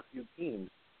around a few teams.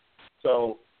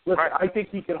 So, listen, right. I think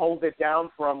he can hold it down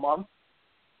for a month.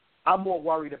 I'm more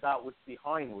worried about what's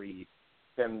behind Reed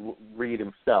than Reed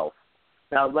himself.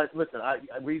 Now, listen,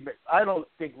 I don't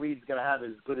think Reed's going to have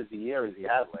as good as a year as he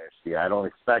had last year. I don't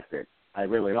expect it. I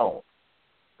really don't.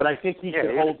 But I think he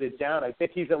can hold it down. I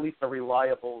think he's at least a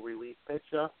reliable relief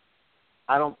pitcher.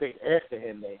 I don't think after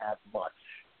him they have much.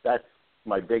 That's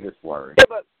my biggest worry.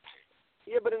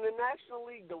 Yeah, but in the National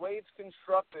League, the way it's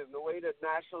constructed, the way that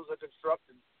Nationals are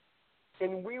constructed,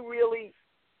 can we really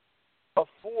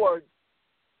afford,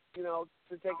 to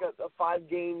take a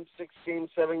 5-game, 6-game,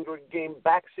 7-game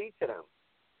backseat to them?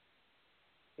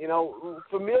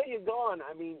 Familia gone.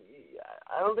 I mean,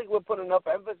 I don't think we're putting enough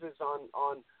emphasis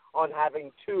on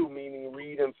having 2, meaning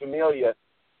Reed and Familia,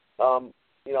 8th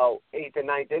and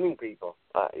 9th inning people.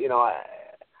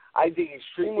 I think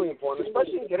extremely important,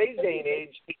 especially in today's day and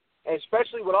age, and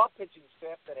especially with our pitching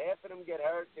staff, that half of them get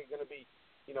hurt. They're going to be,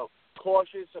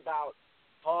 cautious about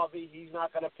Harvey. He's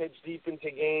not going to pitch deep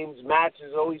into games. Match,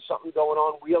 there's always something going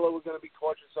on. Wheeler was going to be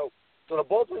cautious. So the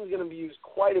bullpen is going to be used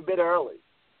quite a bit early.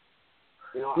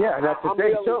 And that's the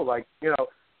thing, too. Like,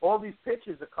 all these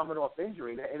pitchers are coming off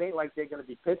injury. It ain't like they're going to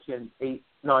be pitching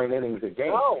 8-9 innings a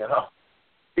game, No.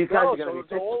 These guys are going to be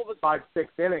pitching 5-6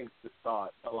 innings to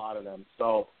start, a lot of them.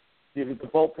 So the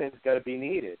bullpen's going to be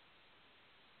needed.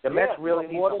 The Mets really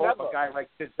need to hope a guy like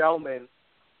Giselman.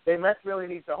 The Mets really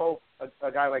need to hope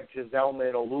a guy like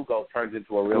Giselman or Lugo turns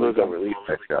into a really good relief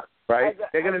pitcher, right?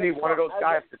 They're going to need one of those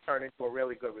guys to turn into a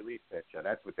really good relief pitcher.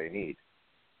 That's what they need.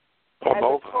 As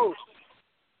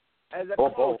a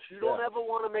coach, you don't ever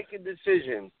want to make a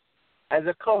decision. As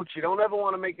a coach, you don't ever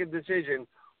want to make a decision.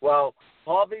 Well,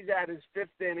 Harvey's at his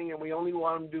 5th inning, and we only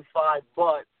want him to do 5,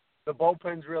 but the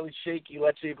bullpen's really shaky.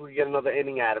 Let's see if we can get another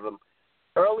inning out of him.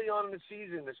 early on in the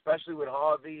season, especially with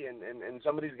Harvey and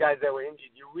some of these guys that were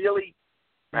injured, you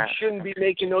shouldn't be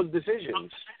making those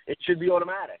decisions. It should be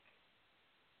automatic.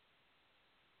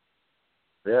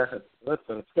 Yeah,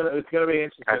 listen, it's gonna be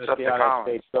interesting to see how that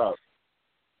shapes up.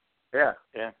 Yeah.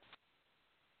 Yeah.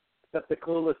 Except the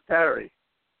coolest Terry.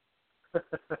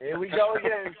 Here we go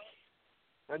again.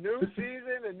 A new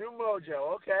season, a new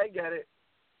mojo. Okay, get it.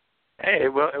 Hey,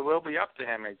 it will be up to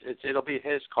him. It'll be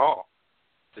his call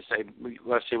to say,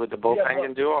 let's see what the bullpen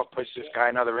can do. I'll push this guy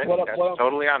another inning. That's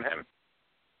totally on him.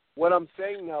 What I'm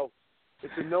saying, though,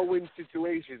 it's a no-win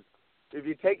situation. If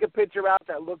you take a pitcher out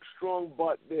that looks strong,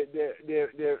 but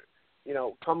they're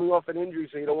coming off an injury,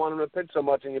 so you don't want him to pitch so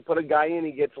much, and you put a guy in,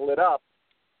 he gets lit up,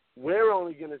 we're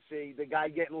only going to see the guy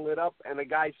getting lit up and a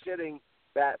guy sitting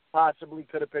that possibly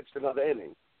could have pitched another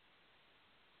inning.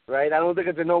 Right? I don't think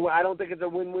it's a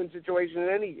win-win situation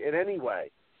in any way.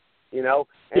 And I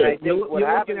think you're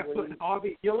looking at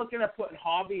putting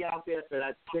Harvey out there for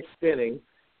that sixth inning,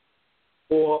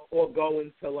 or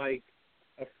going to like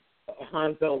a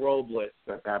Hansel Robles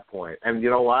at that point. And you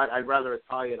know what? I'd rather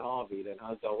Italian Harvey than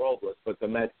Hansel Robles, but the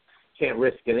Mets can't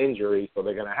risk an injury, so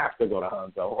they're going to have to go to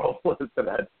Hansel Robles to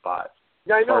that spot.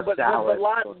 Yeah, I know, but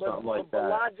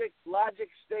logic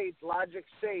states,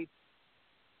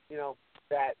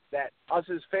 that us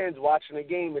as fans watching the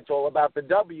game, it's all about the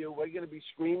W. We're going to be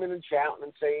screaming and shouting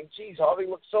and saying, geez, Harvey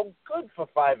looks so good for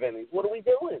 5 innings. What are we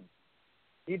doing?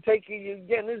 You're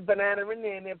getting this banana in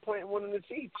there and they're planting one in the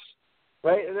seats,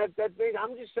 right? And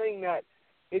I'm just saying that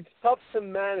it's tough to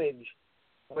manage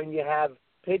when you have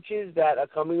pitches that are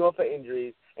coming off of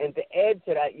injuries, and to add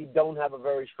to that, you don't have a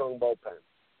very strong bullpen.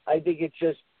 I think it's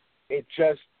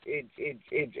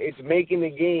making the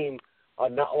game a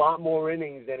lot more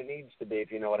innings than it needs to be,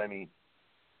 if you know what I mean.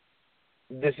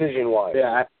 Decision-wise.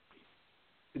 Yeah.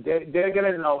 They're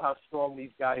going to know how strong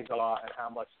these guys are and how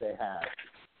much they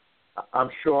have. I'm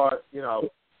sure,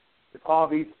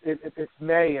 if it's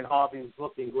May and Harvey's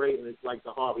looking great and it's like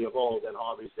the Harvey of old, then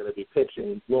Harvey's going to be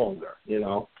pitching longer,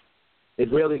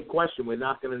 It's really a question. We're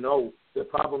not going to know. The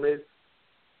problem is,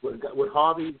 with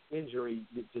Harvey's injury,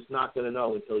 you're just not going to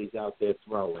know until he's out there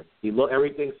throwing.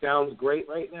 Everything sounds great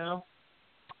right now,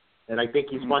 and I think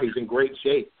he's in great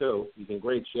shape, too. He's in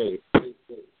great shape.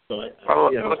 So,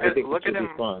 I think look at him.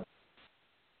 Fun.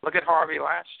 Look at Harvey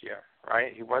last year,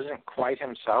 right? He wasn't quite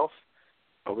himself,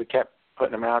 but we kept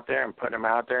putting him out there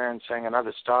and saying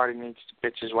another start, he needs to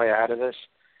pitch his way out of this.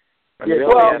 But there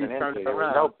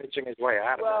was no pitching his way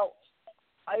out of it. Well,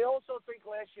 I also think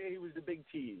last year he was the big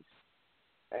tease.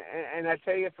 And I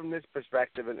tell you from this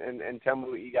perspective, and tell me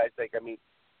what you guys think. I mean,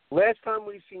 last time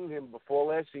we seen him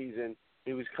before last season,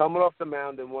 he was coming off the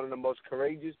mound in one of the most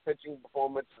courageous pitching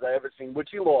performances I ever seen, which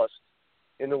he lost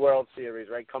in the World Series,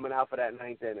 right, coming out for that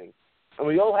 9th inning. And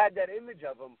we all had that image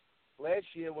of him last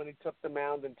year when he took the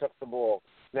mound and took the ball.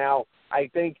 Now, I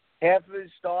think half of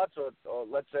his starts, or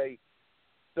let's say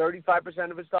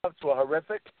 35% of his starts, were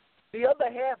horrific. The other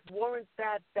half weren't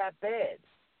that bad.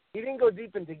 He didn't go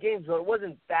deep into games, but it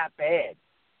wasn't that bad.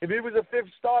 If he was a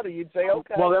 5th starter, you'd say,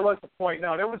 okay. Well, there was a point.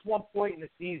 No, there was one point in the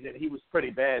season he was pretty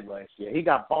bad last year. He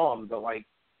got bombed to like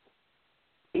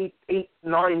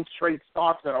 9 straight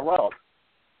starts in a row.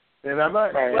 Remember?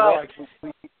 Right.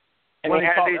 And he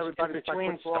had these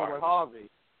in-between starts. With Harvey.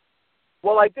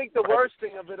 Well, I think the worst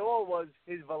thing of it all was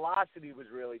his velocity was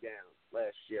really down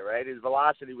last year, right? His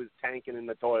velocity was tanking in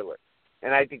the toilet.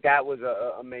 And I think that was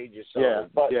a major sign. Yeah,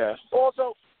 but yeah.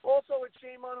 Also, it's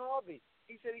shame on Harvey.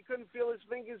 He said he couldn't feel his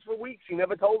fingers for weeks. He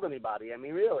never told anybody. I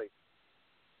mean, really.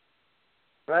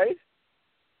 Right?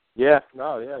 Yeah.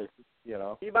 No, yeah.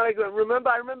 He might have,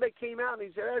 I remember it came out and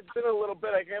he said, it's been a little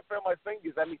bit. I can't feel my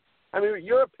fingers. I mean,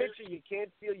 you're a pitcher. You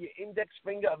can't feel your index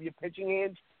finger of your pitching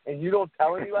hands, and you don't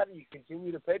tell anybody. You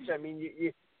continue to pitch. I mean,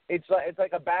 it's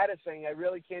like a batter saying, I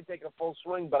really can't take a full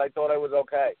swing, but I thought I was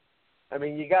okay. I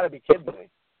mean, you got to be kidding me,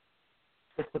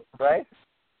 right?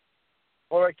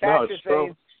 Or a catcher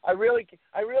saying, I really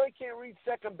can't reach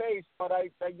second base, but I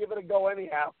give it a go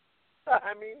anyhow.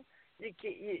 I mean,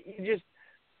 you just,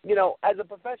 as a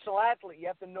professional athlete, you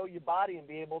have to know your body and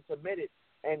be able to admit it.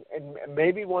 And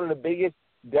maybe one of the biggest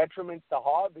detriments to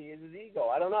Harvey is his ego.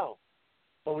 I don't know,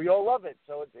 but we all love it.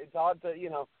 So it's hard to,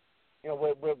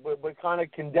 we're kind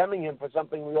of condemning him for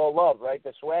something we all love, right?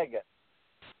 The swagger.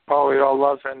 Oh, we all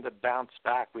love him to bounce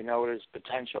back. We know what his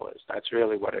potential is. That's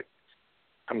really what it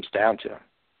comes down to.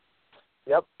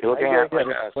 Yep. You're looking at like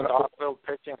a soft-filled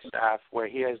pitching staff where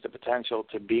he has the potential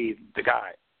to be the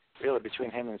guy, really,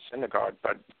 between him and Syndergaard.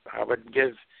 But I would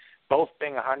give both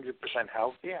being 100%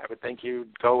 healthy, I would think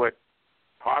you'd go with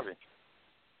Harvey.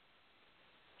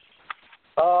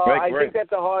 I think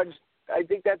that's a hard I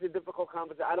think that's a difficult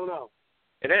conversation. I don't know.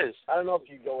 It is. I don't know if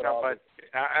you go with No, but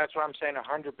that's what I'm saying.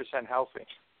 100% healthy.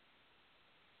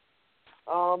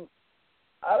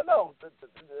 I don't know. The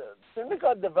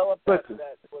Syndergaard developed that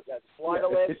slider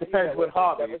last year. It depends with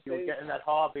Harvey. If you were getting that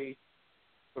Harvey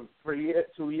from 3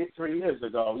 years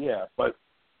ago, yeah. But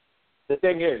the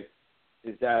thing is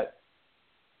that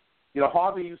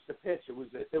Harvey used to pitch.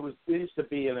 It used to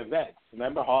be an event.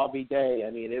 Remember Harvey Day?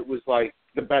 I mean, it was like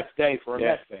the best day for a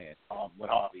Mets fan when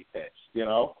Harvey pitched. You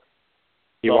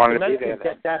wanted to be there.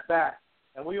 Get that back,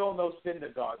 and we all know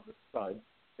Syndergaard's the stud.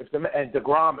 And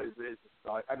DeGrom is the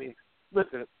stud. I mean,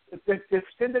 listen, if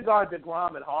Syndergaard,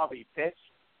 DeGrom, and Harvey pitch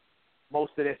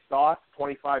most of their starts,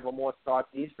 25 or more starts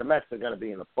each, the Mets are going to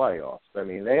be in the playoffs. I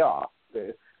mean, they are.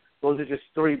 Those are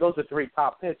three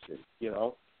top pitchers.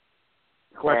 The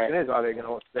question is, are they going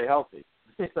to stay healthy?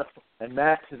 And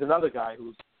Max is another guy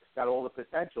who's got all the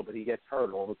potential, but he gets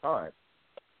hurt all the time.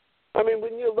 I mean,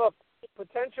 when you look,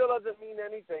 potential doesn't mean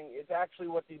anything. It's actually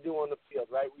what you do on the field,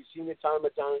 right? We've seen it time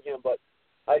and time again, but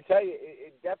I tell you,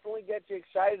 it definitely gets you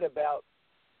excited about,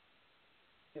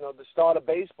 the start of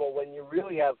baseball when you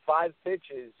really have 5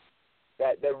 pitches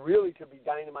that really could be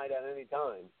dynamite at any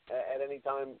time. At any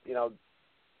time,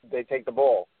 they take the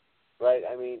ball, right?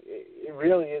 I mean, it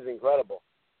really is incredible.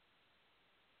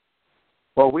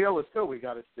 Well, Wheeler too, we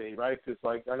got to see, right?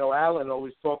 Because I know Alan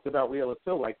always talked about Wheeler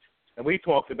too, and we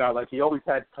talked about he always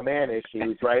had command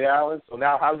issues, right, Alan? So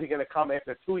now how's he going to come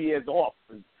after 2 years off?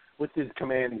 What's his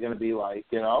command going to be like?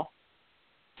 Yeah,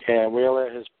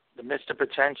 Wheeler is the Mr.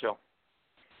 Potential.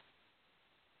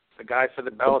 The guy for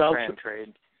the Beltran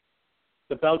trade.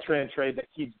 The Beltran trade that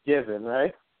keeps giving,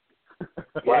 right?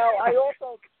 Well, I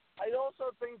also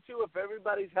think too, if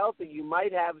everybody's healthy, you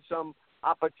might have some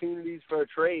opportunities for a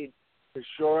trade to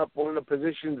shore up one of the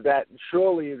positions that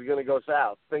surely is going to go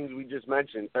south. Things we just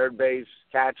mentioned: third base,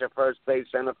 catcher, first base,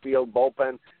 center field,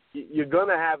 bullpen. You're going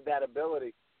to have that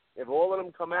ability. If all of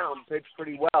them come out and pitch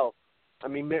pretty well, I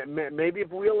mean, maybe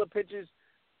if Wheeler pitches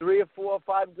 3 or 4 or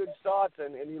 5 good starts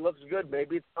and he looks good,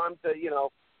 maybe it's time to,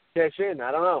 cash in.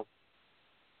 I don't know.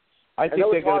 I think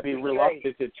they're going to be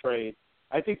reluctant to trade.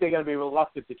 I think they're going to be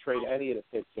reluctant to trade any of the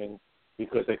pitching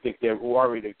because I think they're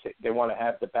worried. They want to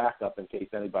have the backup in case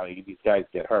these guys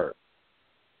get hurt.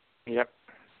 Yep.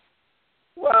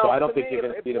 Well, so I don't think you're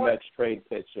going to see the Mets trade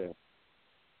pitching.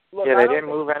 Look, they didn't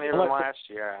move any of them last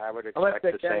year. I would expect the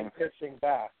same. Unless they're getting pitching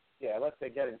back. Yeah, unless they're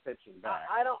getting pitching back.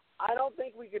 I don't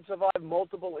think we could survive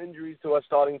multiple injuries to our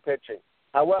starting pitching.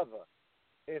 However,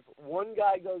 if one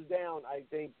guy goes down, I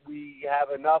think we have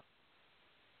enough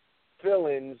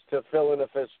fill-ins to fill in a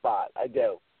 5th spot. I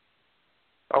do.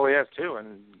 Oh, we have 2,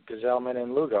 and Gazelman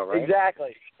and Lugo, right?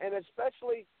 Exactly, and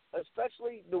especially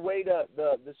the way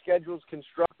the schedule's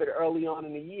constructed early on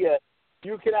in the year,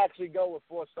 you could actually go with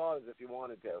 4 starters if you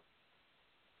wanted to.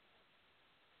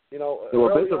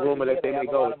 There's a rumor that they may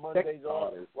go with 6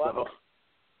 starters.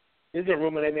 There's a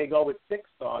rumor they may go with 6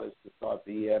 starters to start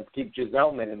the year and keep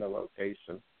Gazelman in the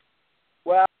rotation.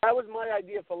 Well, that was my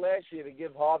idea for last year, to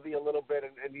give Harvey a little bit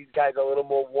and these guys a little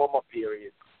more warm-up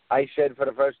period. I said for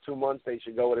the first 2 months they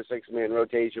should go with a 6-man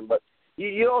rotation, but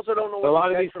you also don't know what a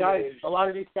lot of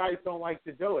these guys don't like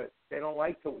to do it. They don't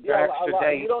like to.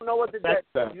 You don't know what the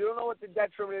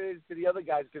detriment is to the other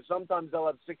guys because sometimes they'll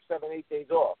have 6, 7, 8 days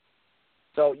off.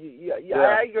 So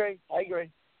I agree.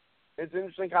 It's an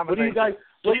interesting conversation.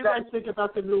 What do you guys think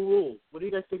about the new rule? What do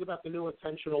you guys think about the new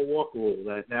intentional walk rule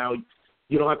that now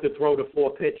you don't have to throw the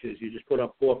 4 pitches? You just put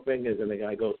up 4 fingers and the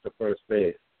guy goes to first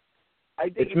base. I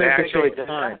think it's meant to save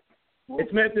time.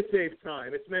 It's meant to save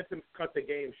time. It's meant to cut the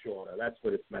game shorter. That's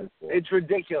what it's meant for. It's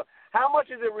ridiculous. How much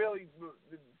is it really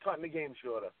cutting the game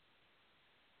shorter?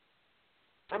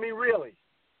 I mean, really?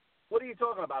 What are you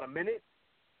talking about? A minute?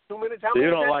 2 minutes? How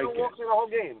many walks in the whole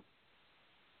game?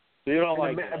 So you don't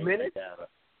like a minute?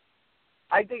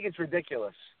 I think it's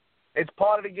ridiculous. It's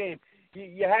part of the game.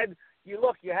 You had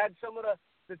some of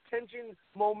the tension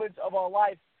moments of our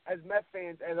life as Met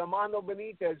fans, as Armando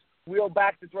Benitez wheeled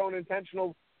back to throw an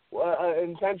intentional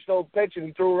pitch and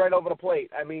he threw it right over the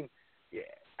plate. I mean,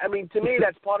 to me,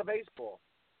 that's part of baseball.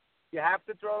 You have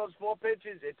to throw those 4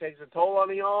 pitches. It takes a toll on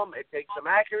the arm. It takes some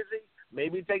accuracy.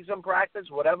 Maybe it takes some practice,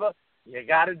 whatever. You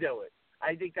got to do it.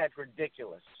 I think that's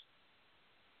ridiculous.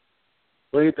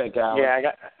 What do you think, Alan? I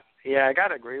got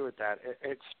to agree with that.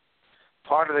 It's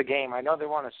part of the game. I know they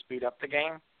want to speed up the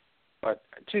game, but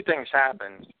 2 things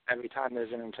happen every time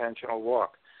there's an intentional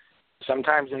walk.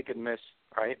 Sometimes they could miss,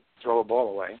 right, throw a ball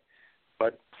away.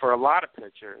 But for a lot of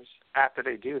pitchers, after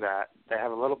they do that, they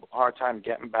have a little hard time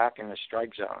getting back in the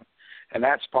strike zone. And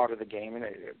that's part of the game, and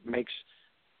it makes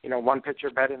one pitcher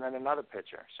better than another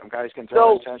pitcher. Some guys can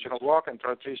throw an intentional walk and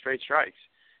throw 2 straight strikes.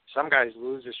 Some guys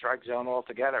lose the strike zone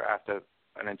altogether after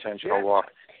an intentional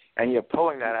walk, and you're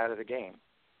pulling that out of the game.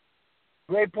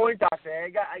 Great point, Doctor. I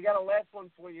got a last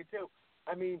one for you too.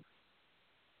 I mean,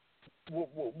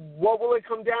 what will it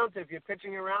come down to if you're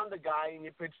pitching around the guy and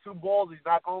you pitch 2 balls, he's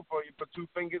not going for it, you put 2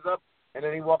 fingers up, and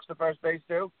then he walks to first base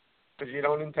too, because you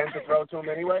don't intend to throw to him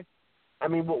anyway? I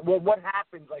mean, what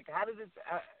happens? Like, how does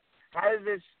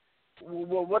this?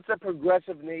 What's the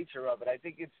progressive nature of it? I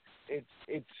think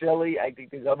it's silly. I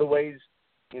think there's other ways,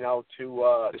 to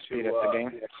speed up the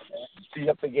game. Speed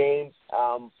up the games.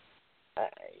 Well,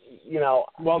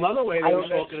 another way they were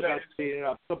talking about speeding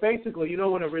up. So basically,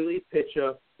 when a relief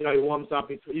pitcher, he warms up,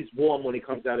 he's warm when he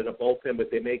comes out of the bullpen, but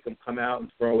they make him come out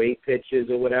and throw 8 pitches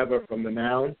or whatever from the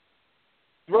mound.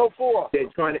 Throw 4. They're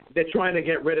trying to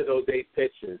get rid of those 8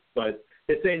 pitches, but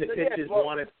they're saying the pitchers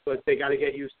want it, but they got to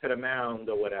get used to the mound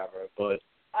or whatever. But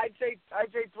I'd say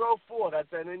throw 4.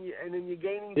 That's and then you're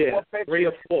gaining 4 pitches. 3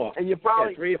 or 4. And you're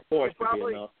probably 3 or 4 should be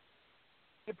enough.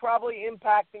 You're probably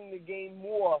impacting the game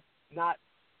more, not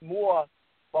more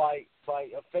by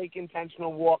a fake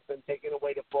intentional walk than taking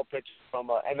away the 4 pitches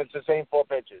and it's the same 4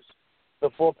 pitches, the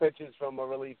 4 pitches from a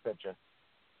relief pitcher.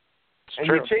 It's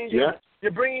true.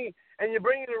 You're bringing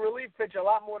a relief pitch a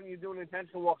lot more than you're doing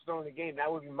intentional walks during the game.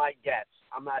 That would be my guess.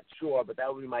 I'm not sure, but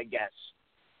that would be my guess.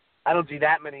 I don't see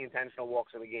that many intentional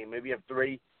walks in a game. Maybe you have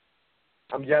 3.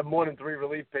 You have more than 3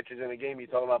 relief pitches in a game. You're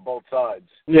talking about both sides.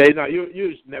 Yeah,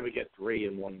 you just never get 3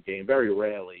 in one game. Very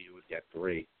rarely you would get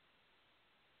 3.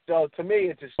 So to me,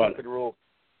 it's a stupid rule.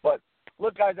 But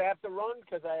look, guys, I have to run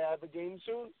because I have a game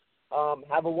soon.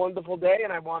 Have a wonderful day,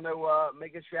 and I want to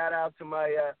make a shout out to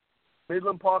my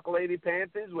Midland Park Lady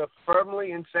Panthers. We're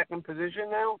firmly in second position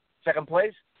now, second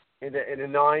place in a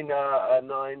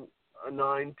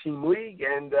 9-team league,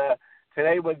 and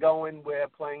today we're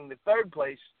playing the third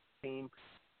place team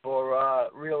for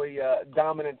really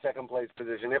dominant second place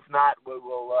position. If not,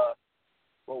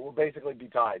 we'll basically be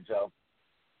tied. So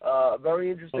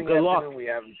very interesting afternoon we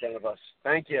have in front of us.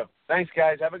 Thank you. Thanks,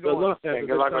 guys. Have a good one. Luck. Have a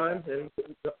good time. And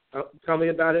tell me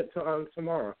about it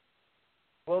tomorrow.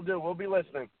 Will do. We'll be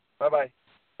listening. Bye-bye.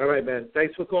 All right, man.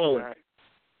 Thanks for calling. All right.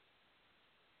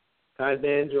 Hi,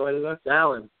 man. Joining us.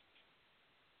 Alan.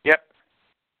 Yep.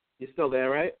 You still there,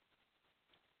 right?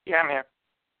 Yeah, I'm here.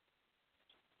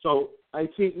 So I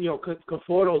see,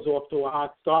 Conforto's off to a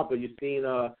hot start, but I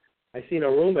seen a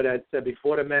rumor that said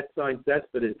before the Mets signed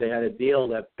Cespedes, they had a deal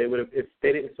that they would have, if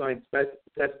they didn't sign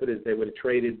Cespedes, they would have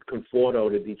traded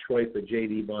Conforto to Detroit for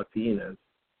J.D. Martinez.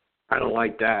 I don't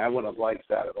like that. I wouldn't have liked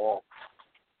that at all.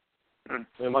 I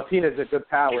mean, Martinez is a good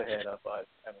power hitter, but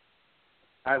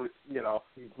I would, you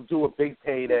do a big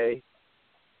payday.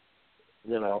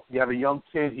 You have a young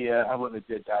kid here. I wouldn't have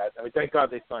did that. I mean, thank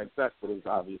God they signed Cespedes,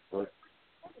 obviously.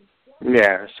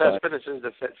 Yeah, Cespedes is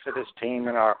the fit for this team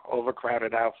in our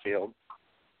overcrowded outfield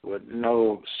with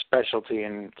no specialty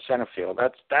in center field.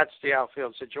 That's the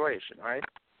outfield situation, right?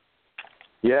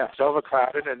 Yeah. It's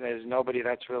overcrowded, and there's nobody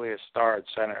that's really a star at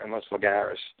center unless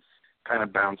Lagares kind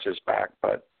of bounces back,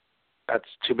 but that's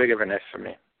too big of an if for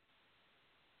me.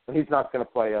 He's not going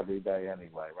to play every day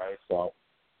anyway, right? So,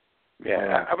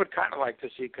 yeah, I would kind of like to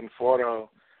see Conforto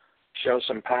show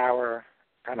some power,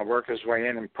 kind of work his way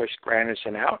in and push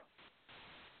Granderson out.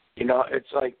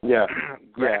 It's like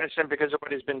Granderson, because of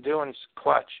what he's been doing, is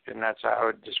clutch, and that's how I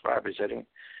would describe his hitting,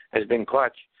 has been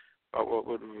clutch. But what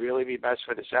would really be best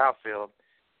for this outfield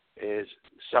is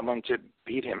someone to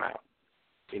beat him out,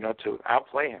 to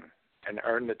outplay him and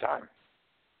earn the time.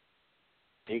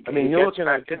 You're looking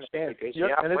at a good chance.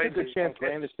 And there's a good chance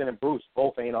Granderson and Bruce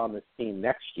both ain't on this team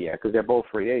next year because they're both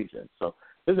free agents. So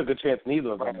there's a good chance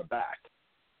neither of them are back.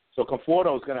 So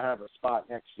Conforto is going to have a spot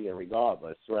next year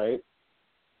regardless, right?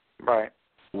 Right.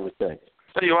 You would think.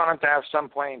 So you want him to have some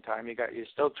playing time. You're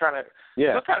still trying to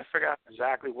figure out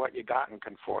exactly what you got in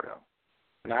Conforto.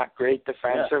 Not great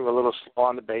defensive, a little slow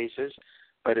on the bases,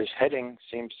 but his hitting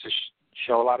seems to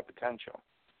show a lot of potential.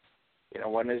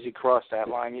 When does he cross that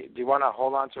line? Do you want to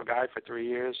hold on to a guy for 3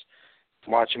 years,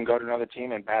 watch him go to another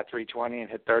team and bat .320 and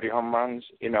hit 30 home runs,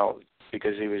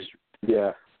 because he was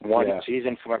one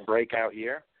season from a breakout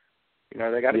year?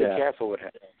 They got to be careful with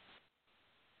him.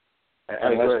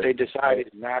 Unless they decide he's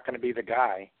not going to be the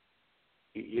guy,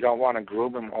 you don't want to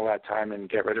groom him all that time and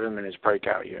get rid of him in his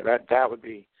breakout year. That would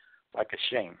be like a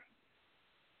shame.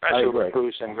 Especially with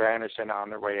Bruce and Granderson on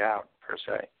their way out, per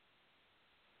se.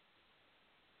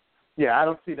 Yeah, I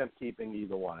don't see them keeping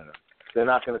either one of them. They're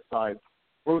not going to sign.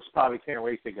 Bruce probably can't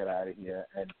wait to get out of here.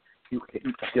 And,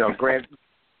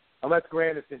 unless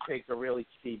Granderson takes a really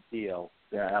cheap deal,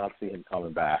 I don't see him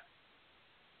coming back.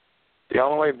 The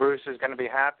only way Bruce is going to be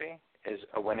happy is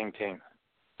a winning team.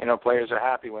 Players are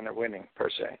happy when they're winning, per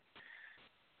se.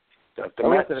 So if the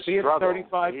Mets if he has struggle,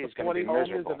 35 he's to going to 40 be homers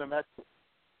miserable. and the Mets, if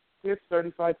he has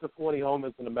 35 to 40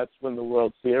 homers and the Mets win the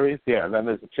World Series, yeah, then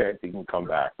there's a chance he can come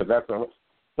back. But those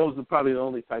are probably the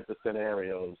only type of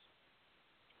scenarios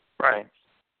Right.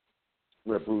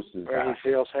 where Bruce is Where back. he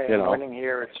feels, hey, I'm winning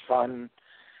here, it's fun.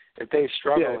 If they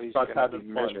struggle, he's going to be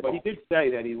miserable. But he did say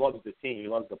that he loves the team. He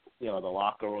loves the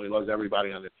locker room. He loves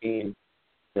everybody on the team.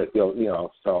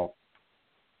 So.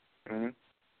 Mm-hmm.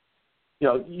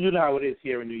 You know how it is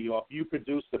here in New York. You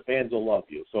produce, the fans will love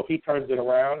you. So if he turns it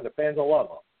around, the fans will love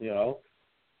him.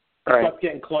 Right. Starts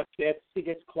getting clutch hits. He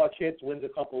gets clutch hits, wins a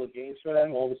couple of games for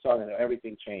them. All of a sudden,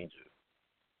 everything changes.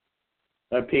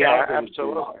 And Piazza,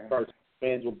 absolutely. First,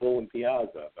 fans were booing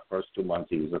Piazza the first 2 months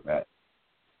he was at Met.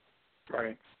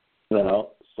 Right.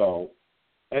 So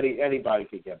anybody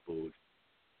could get booed.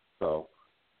 So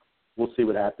we'll see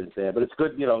what happens there. But it's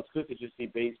good, it's good to just see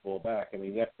baseball back. I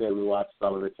mean, yesterday we watched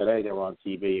some of it. Today they were on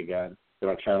TV again. They're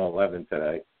on Channel 11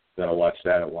 today. Then I watched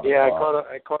that at 1 Yeah, o'clock.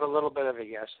 I caught a little bit of it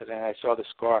yesterday, and I saw the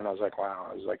score, and I was like, wow,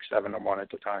 it was like 7-1 at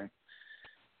the time.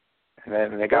 And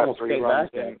then they got 3 runs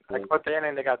in. I caught the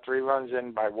inning, they got 3 runs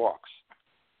in by walks.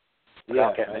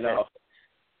 Yeah, I know.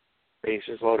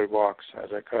 Bases loaded walks. I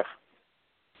was like, ugh.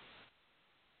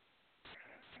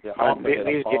 Yeah,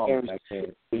 these games,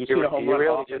 you're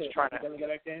really just trying to. Get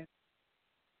that game?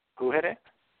 Who hit it?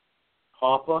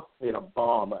 Harper hit a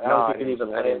bomb. I don't think it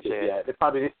even landed yet. It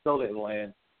probably still didn't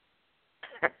land.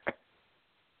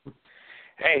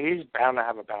 Hey, he's bound to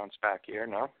have a bounce back year,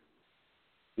 no?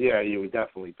 Yeah, you would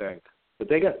definitely think. But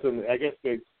they got some. I guess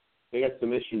they got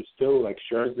some issues too. Like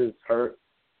Scherzer's hurt,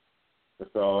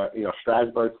 so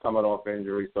Strasburg's coming off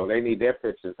injury, so they need their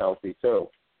pitchers healthy too.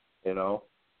 Yeah.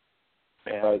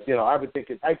 But I would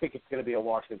think I think it's going to be a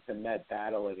Washington Met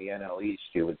battle in the NL East.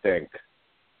 You would think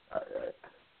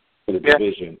for the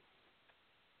division,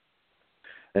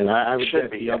 and I would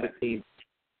think the other team.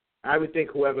 I would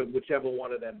think whichever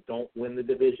one of them don't win the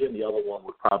division, the other one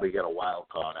would probably get a wild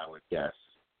card. I would guess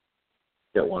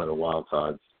get one of the wild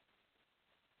cards.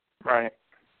 Right.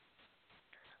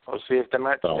 We'll see if the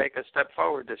Mets take a step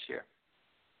forward this year.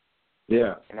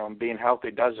 Yeah. Being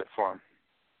healthy does it for them.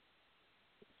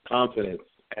 Confidence,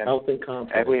 health and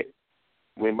confidence. And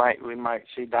we might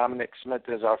see Dominic Smith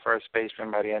as our first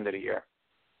baseman by the end of the year.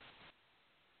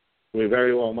 We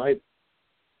very well might.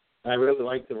 I really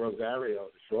like the Rosario,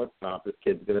 the shortstop. This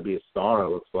kid's going to be a star. It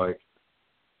looks like.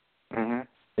 Mhm.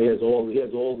 He has all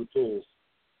the tools.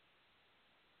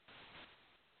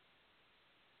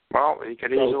 Well, he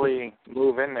could easily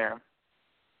move in there,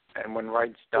 and when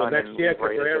Wright's done, next year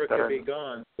Cabrera could be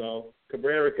gone. So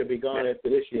Cabrera could be gone after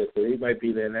this year, so he might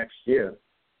be there next year,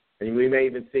 and we may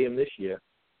even see him this year.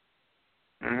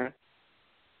 Mhm.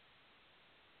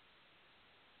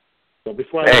 So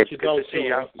before I let you go, I want to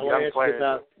ask you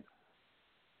about.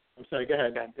 I'm sorry. Go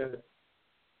ahead.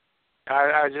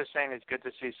 I was just saying it's good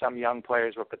to see some young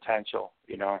players with potential,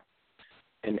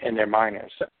 in their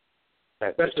minors.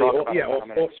 Especially,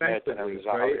 offensively,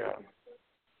 right?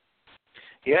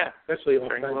 Yeah. Especially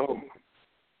offensively.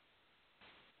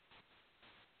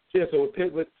 Yeah, so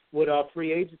with our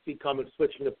free agency coming,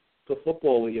 switching to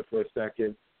football with you for a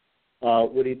second,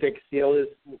 what do you think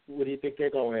Steelers? What do you think they're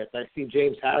going at? I see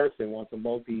James Harrison wants a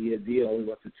multi-year deal. He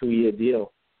wants a 2-year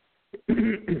deal.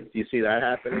 Do you see that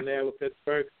happening there with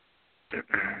Pittsburgh?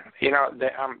 They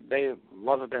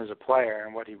love him as a player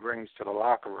and what he brings to the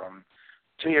locker room.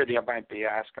 2-year deal might be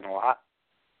asking a lot.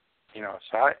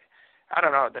 So I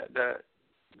don't know. The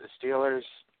Steelers,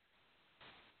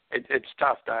 it's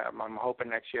tough. I'm hoping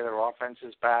next year their offense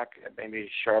is back and maybe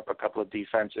shore up a couple of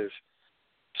defensive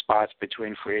spots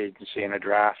between free agency and a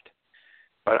draft.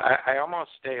 But I almost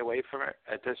stay away from it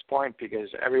at this point because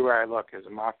everywhere I look is a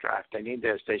mock draft. They need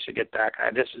this. They should get that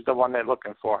guy. This is the one they're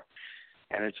looking for.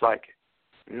 And it's like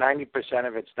 90%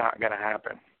 of it's not going to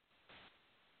happen.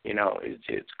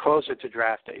 It's closer to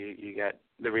draft day. You get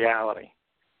the reality.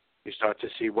 You start to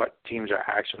see what teams are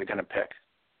actually going to pick.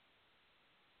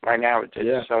 Right now, it's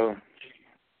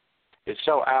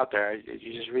so out there.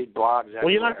 You just read blogs.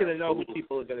 Well, you're not going to know who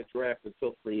people are going to draft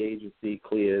until free agency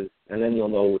clears, and then you'll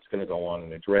know what's going to go on in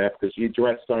the draft because you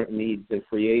address certain needs in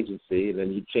free agency, and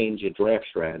then you change your draft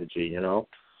strategy,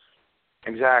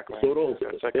 Exactly. So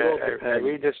it's like I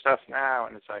read this stuff now,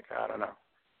 and it's like, I don't know.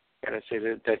 Got to see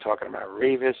that they're talking about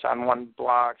Revis on one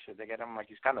blog. Should they get him? Like,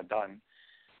 he's kind of done.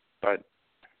 But,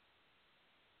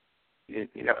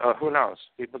 who knows?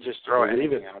 People just throw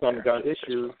anything out there. Some got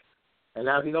issues. And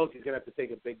now he knows he's going to have to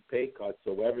take a big pay cut,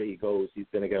 so wherever he goes, he's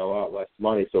going to get a lot less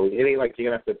money. So it ain't like you're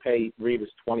going to have to pay Revis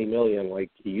 $20 million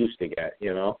like he used to get,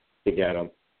 to get him.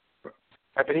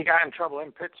 But he got in trouble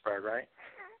in Pittsburgh, right?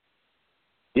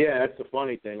 Yeah, that's the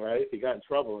funny thing, right? He got in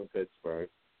trouble in Pittsburgh.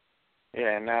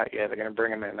 Yeah, now they're going to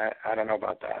bring him in. I don't know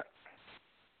about that.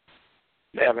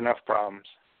 They have enough problems.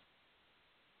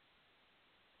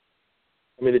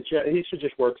 I mean, he should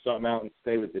just work something out and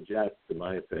stay with the Jets, in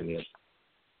my opinion.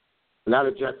 Now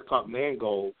the Jets cut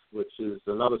Mangold, which is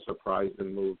another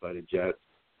surprising move by the Jets.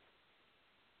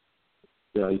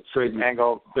 You trade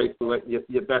Mangold to let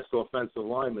your best offensive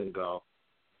lineman go.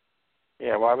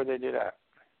 Yeah, why would they do that?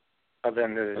 Other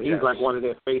than the And he's like one of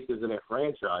their faces of their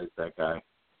franchise, that guy.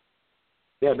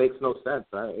 Yeah, it makes no sense.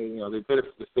 They did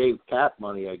it to save cap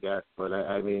money, I guess, but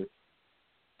I mean,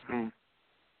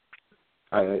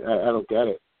 I don't get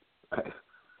it.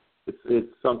 It's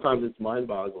sometimes it's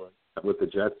mind-boggling with the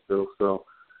Jets still. So,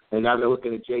 and now they're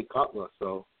looking at Jay Cutler.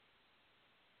 So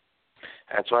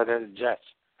that's why they're the Jets.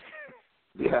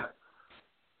 Yeah,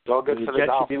 it's all good for the Jets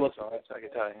Dolphins. So that's what I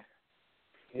can tell you.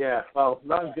 Yeah, well,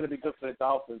 nothing's going to be good for the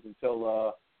Dolphins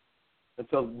until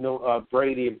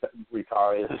Brady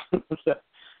retires.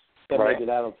 Then right. maybe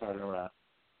that'll turn around.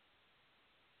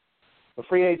 The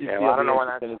free agency, I don't know when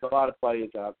there's a lot of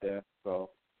players out there. So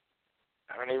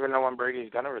I don't even know when Brady's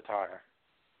going to retire.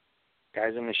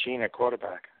 Guy's a machine at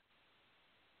quarterback.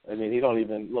 I mean, he don't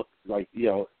even look like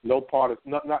no part of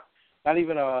not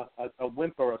even a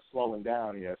whimper of slowing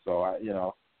down here. So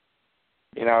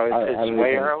it's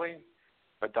way early,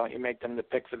 but don't you make them the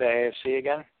pick for the AFC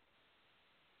again?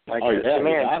 Like to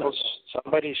me, until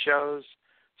somebody shows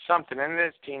something, and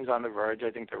this team's on the verge.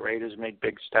 I think the Raiders made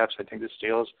big steps. I think the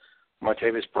Steelers,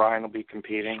 Martavis Bryant will be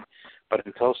competing, but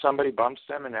until somebody bumps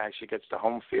them and actually gets to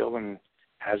home field and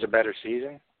has a better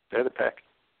season, they're the pick.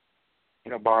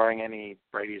 Barring any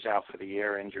Brady's out for the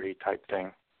year injury type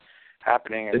thing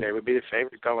happening, and they would be the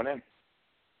favorite going in.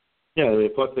 Yeah,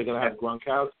 plus they're going to have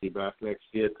Gronkowski back next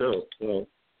year too. So,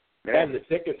 and the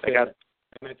tickets I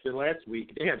mentioned last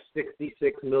week, they have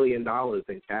 $66 million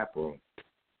in cap room,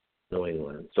 New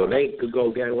England, so they could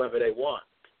go get whoever they want.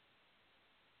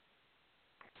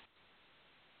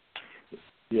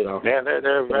 Yeah,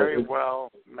 they're a very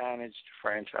well managed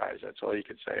franchise. That's all you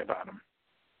could say about them.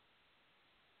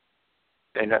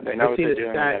 They know what they're doing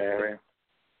in that area.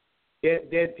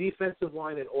 Their defensive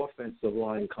line and offensive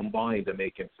line combined are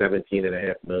making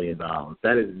 $17.5 million.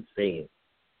 That is insane.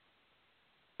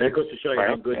 That goes to show you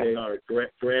how good they are at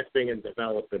drafting and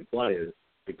developing players.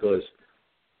 Because,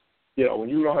 when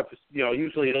you don't have to,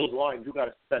 usually those lines, you got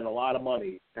to spend a lot of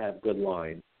money to have good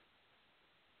lines.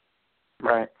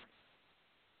 Right.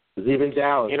 Because even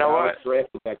Dallas, Dallas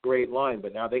drafted that great line,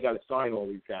 but now they got to sign all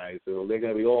these guys, so they're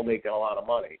going to be all making a lot of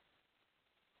money.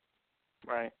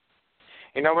 Right.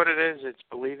 You know what it is? It's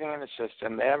believing in the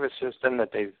system. They have a system that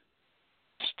they've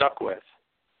stuck with.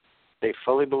 They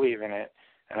fully believe in it.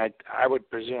 And I would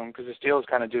presume, because the Steelers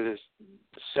kind of do this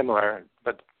similar,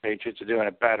 but the Patriots are doing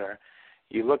it better.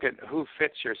 You look at who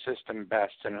fits your system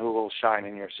best and who will shine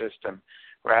in your system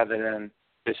rather than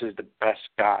this is the best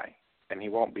guy and he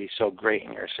won't be so great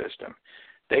in your system.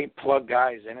 They plug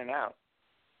guys in and out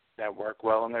that work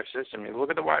well in their system. You look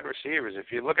at the wide receivers.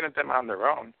 If you're looking at them on their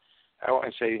own, I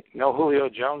want to say no Julio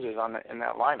Jones is in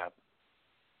that lineup,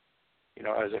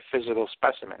 as a physical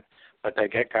specimen. But they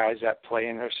get guys that play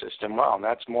in their system well, and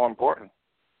that's more important.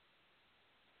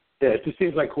 Yeah, it just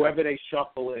seems like whoever they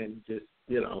shuffle in, just,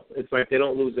 it's like they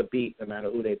don't lose a beat no matter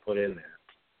who they put in there.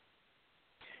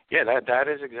 Yeah, that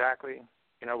is exactly,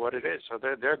 what it is. So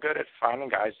they're good at finding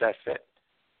guys that fit.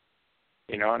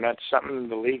 And that's something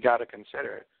the league got to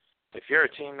consider. If you're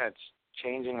a team that's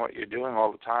changing what you're doing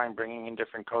all the time, bringing in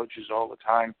different coaches all the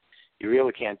time, you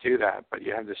really can't do that. But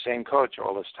you have the same coach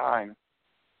all this time.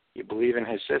 You believe in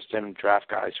his system, draft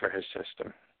guys for his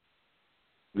system.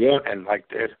 Yeah. And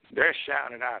they're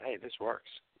shouting it out, hey, this works.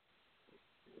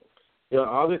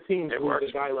 Other teams lose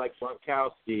a guy like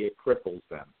Gronkowski, it cripples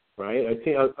them, right? I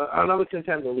think another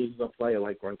contender loses a player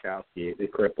like Gronkowski,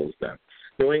 it cripples them.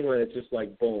 New England, it's just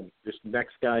like boom, just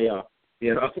next guy up.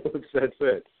 That's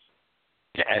it.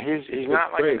 Yeah, he's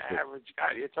not like an average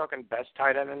guy. You're talking best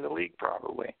tight end in the league,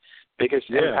 probably biggest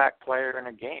impact player in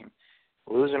a game.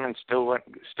 Lose him and still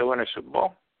win a Super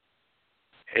Bowl.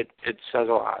 It says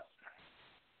a lot.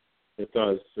 It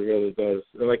does. It really does.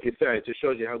 And like you said, it just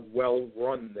shows you how well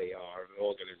run they are, the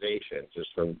organization, just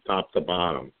from top to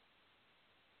bottom.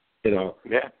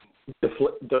 Yeah.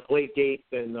 Deflate gates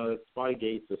and spy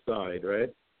gates aside,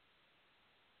 right?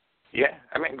 Yeah,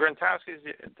 I mean, Gronkowski's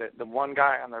the one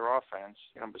guy on their offense,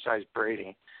 besides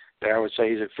Brady, I would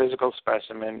say he's a physical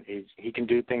specimen. He can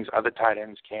do things other tight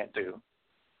ends can't do.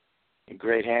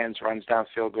 Great hands, runs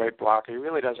downfield, great blocker. He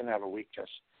really doesn't have a weakness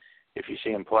if you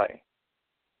see him play.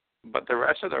 But the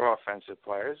rest of their offensive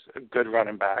players, a good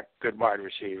running back, good wide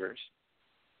receivers.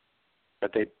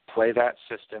 But they play that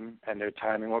system, and their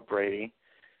timing with Brady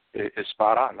is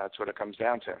spot on. That's what it comes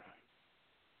down to.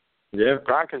 Yeah.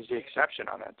 Gronk is the exception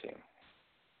on that team,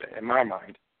 in my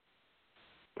mind.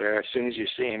 Where as soon as you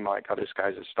see him, like, oh, this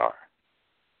guy's a star.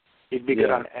 He'd be good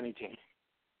on any team.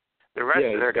 The rest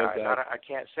of their guys, I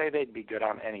can't say they'd be good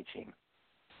on any team.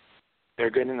 They're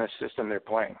good in the system they're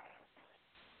playing.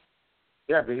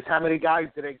 Yeah, because how many guys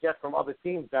did they get from other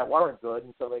teams that weren't good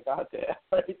until they got there,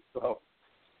 right? So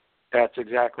that's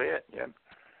exactly it, yeah.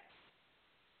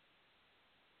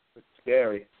 It's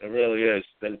scary. It really is.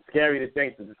 And it's scary to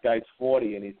think that this guy's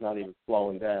 40 and he's not even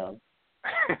slowing down.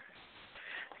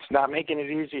 It's not making it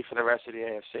easy for the rest of the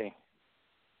AFC.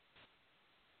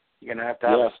 You're going to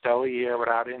have a stellar year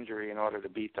without injury in order to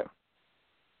beat them.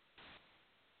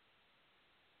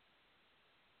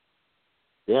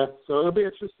 Yeah, so it'll be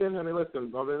interesting. I mean,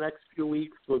 listen, over the next few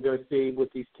weeks, we're going to see what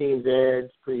these teams add,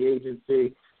 free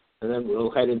agency, and then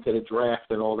we'll head into the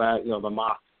draft and all that, the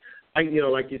mocks. Like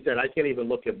you said, I can't even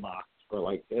look at mocks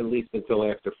for, at least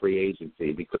until after free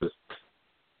agency because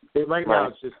right now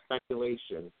it's just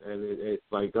speculation. And it's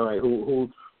like, all right,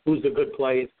 who's the good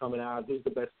players coming out? Who's the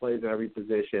best players at every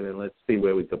position? And let's see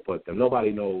where we can put them.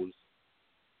 Nobody knows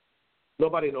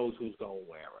who's going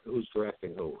where, who's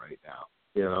drafting who right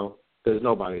now, There's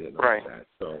nobody that knows that.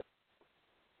 So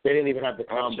they didn't even have the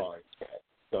combine yet.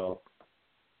 So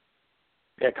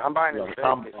combine is big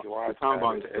if you want. The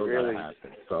combine still really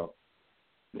happen. So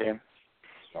yeah.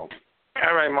 So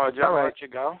all right, Mojo, I'll let you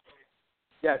go.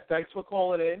 Yes, thanks for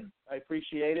calling in. I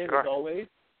appreciate it as always.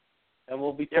 And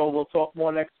we'll talk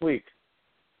more next week.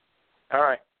 All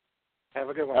right. Have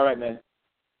a good one. All right, man.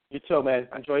 You too, man.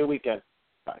 Enjoy your weekend.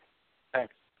 Bye.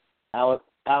 Thanks.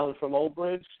 Alan from Old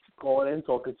Bridge calling in,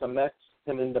 talking some Mets,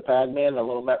 him and the Padman, a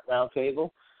little Met round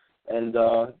table, and doing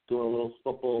a little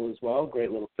football as well.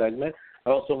 Great little segment.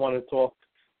 I also want to talk,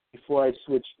 before I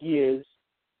switch gears,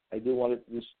 I do want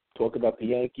to just talk about the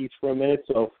Yankees for a minute.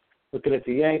 So looking at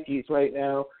the Yankees right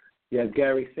now, you have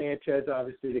Gary Sanchez,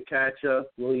 obviously the catcher.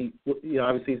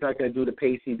 Obviously he's not going to do the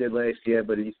pace he did last year,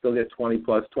 but he still gets 20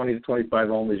 to 25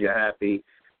 homers. You're happy.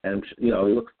 And, he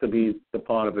looks to be the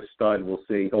part of a stud. We'll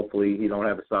see. Hopefully he don't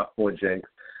have a sophomore jinx,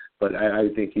 but I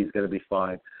think he's going to be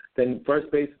fine. Then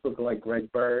first base is looking like Greg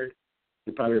Bird.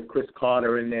 You probably have Chris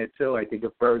Carter in there, too. I think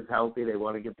if Bird's healthy, they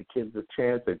want to give the kids a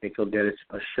chance. I think he'll get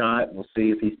a shot. We'll see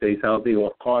if he stays healthy.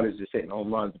 Or if Carter's just hitting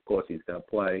home runs, of course he's going to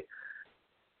play.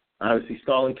 Obviously,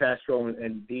 Starlin Castro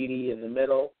and Didi in the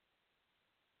middle.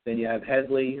 Then you have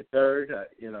Headley third.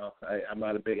 I'm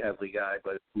not a big Headley guy,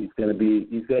 but he's going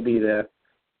to be there.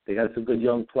 They got some good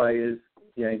young players,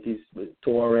 Yankees with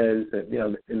Torres,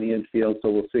 in the infield.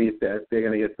 So we'll see if they're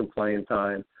going to get some playing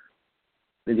time.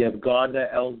 Then you have Gardner,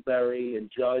 Ellsbury,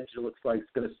 and Judge. It looks like it's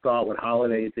going to start with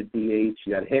Holiday at the DH.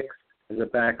 You got Hicks as a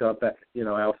backup,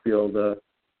 outfielder.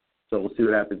 So we'll see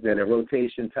what happens there. The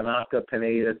rotation: Tanaka,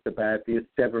 Pineda, Sabathia,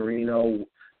 Severino.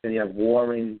 Then you have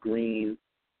Warren, Green,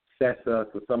 Sessa.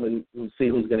 So we'll see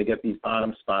who's going to get these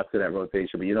bottom spots in that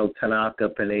rotation. But Tanaka,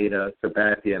 Pineda,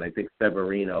 Sabathia, and I think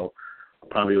Severino are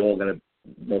probably all going to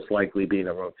most likely be in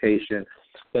a rotation.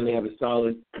 Then they have a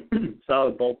solid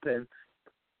bullpen.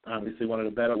 Obviously, one of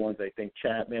the better ones, I think,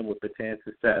 Chapman with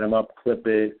Betances setting them up,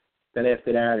 Clippard. Then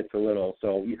after that, it's a little.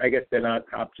 So I guess they're not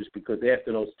top just because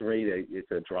after those three,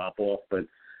 it's a drop-off. But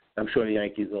I'm sure the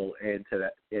Yankees will add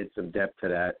some depth to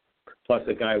that. Plus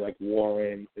a guy like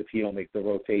Warren, if he don't make the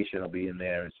rotation, will be in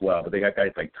there as well. But they got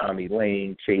guys like Tommy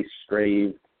Lane, Chase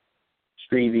Streve,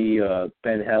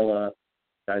 Ben Hella,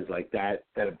 guys like that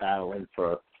are battling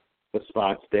for the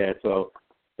spots there. So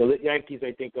the Yankees,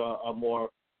 I think, are more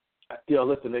 –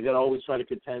 listen, they're going to always try to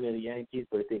contend in the Yankees,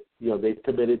 but I think, they've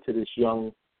committed to this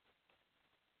young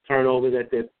turnover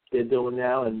that they're doing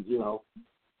now, and,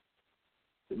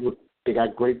 they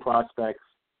got great prospects.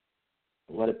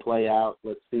 Let it play out.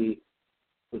 Let's see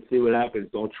what happens.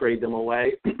 Don't trade them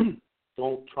away.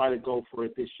 Don't try to go for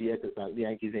it this year because the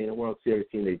Yankees ain't a World Series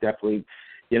team.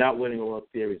 You're not winning a World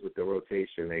Series with the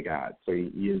rotation they got. So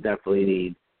you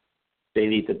definitely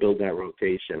need to build that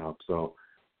rotation up. So,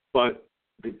 but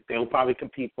they'll probably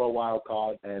compete for a wild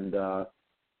card, and I'm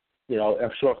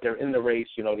sure if they're in the race,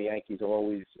 the Yankees are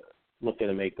always looking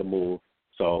to make a move.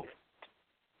 So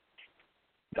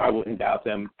I wouldn't doubt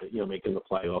them, making the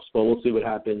playoffs. But we'll see what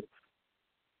happens.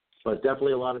 But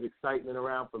definitely a lot of excitement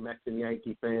around for Mets and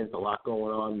Yankee fans. A lot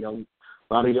going on.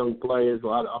 A lot of young players. A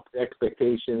lot of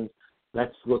expectations.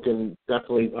 Mets looking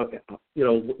definitely,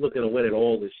 looking to win it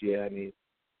all this year. I mean,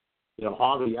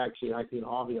 Harvey, actually, I seen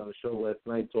Harvey on the show last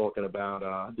night talking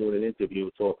about, doing an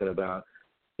interview, talking about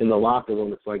in the locker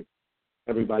room, it's like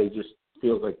everybody just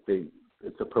feels like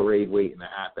it's a parade waiting to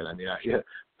happen. I mean,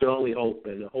 they're only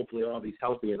hoping, hopefully Harvey's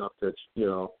healthy enough to,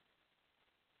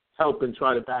 help and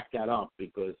try to back that up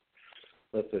because,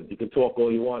 listen, you can talk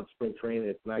all you want, spring training,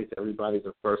 it's nice, everybody's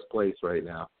in first place right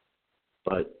now.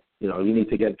 But, you need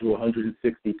to get through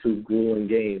 162 grueling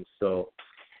games, so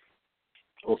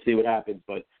we'll see what happens.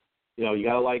 But, you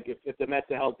got to like, if the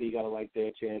Mets are healthy, you got to like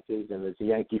their chances. And as a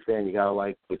Yankee fan, you got to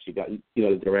like what you got,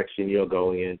 the direction you're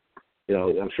going in.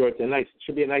 I'm sure it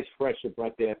should be a nice fresh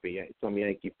breath there for some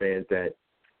Yankee fans that,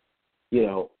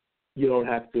 you don't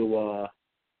have to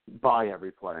buy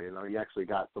every player. You actually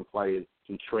got some players,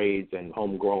 some trades and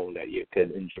homegrown that you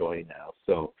could enjoy now.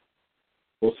 So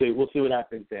we'll see what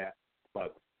happens there.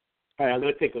 But all right, I'm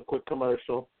going to take a quick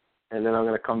commercial, and then I'm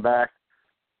going to come back.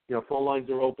 Phone lines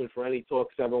are open for any talk,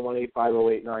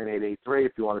 718-508-9883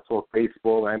 if you want to talk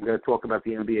baseball. I'm going to talk about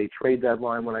the NBA trade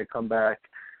deadline when I come back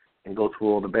and go through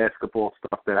all the basketball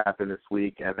stuff that happened this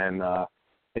week. And then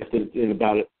in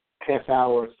about a half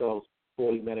hour or so,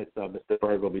 40 minutes, Mr.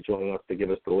 Berg will be joining us to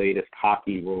give us the latest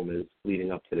hockey rumors leading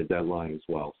up to the deadline as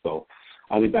well. So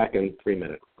I'll be back in 3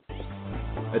 minutes.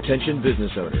 Attention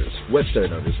business owners,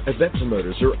 website owners, event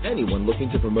promoters, or anyone looking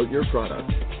to promote your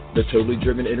product. The Totally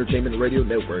Driven Entertainment Radio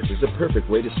Network is the perfect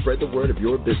way to spread the word of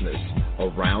your business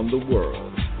around the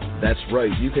world. That's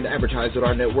right, you can advertise at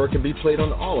our network and be played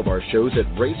on all of our shows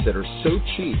at rates that are so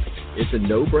cheap, it's a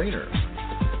no-brainer.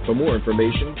 For more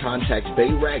information, contact Bay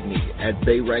Ragney at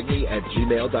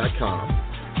bayragney@gmail.com.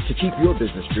 To keep your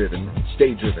business driven,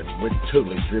 stay driven with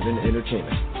Totally Driven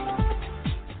Entertainment.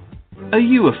 Are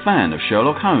you a fan of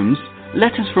Sherlock Holmes?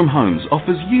 Letters from Holmes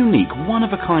offers unique,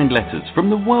 one-of-a-kind letters from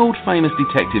the world-famous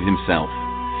detective himself.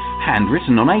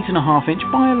 Handwritten on 8.5-inch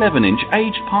by 11-inch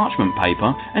aged parchment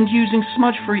paper and using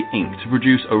smudge-free ink to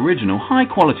produce original,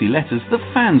 high-quality letters that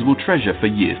fans will treasure for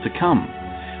years to come.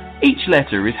 Each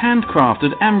letter is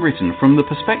handcrafted and written from the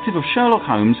perspective of Sherlock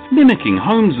Holmes, mimicking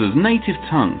Holmes's native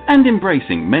tongue and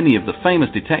embracing many of the famous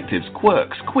detective's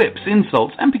quirks, quips,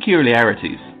 insults, and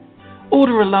peculiarities.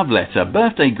 Order a love letter,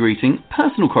 birthday greeting,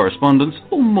 personal correspondence,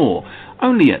 or more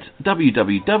only at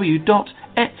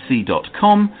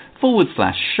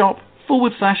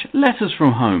www.etsy.com/shop/letters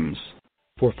from Holmes.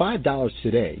 For $5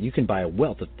 today, you can buy a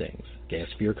wealth of things. Gas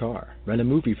for your car, rent a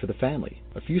movie for the family,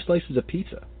 a few slices of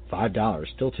pizza. $5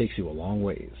 still takes you a long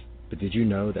ways. But did you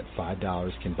know that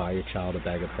 $5 can buy your child a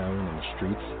bag of heroin in the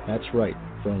streets? That's right.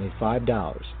 For only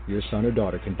 $5, your son or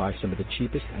daughter can buy some of the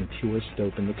cheapest and purest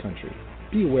dope in the country.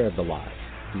 Be aware of the lies.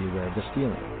 Be aware of the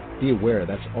stealing. Be aware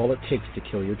that's all it takes to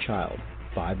kill your child.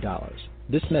 $5.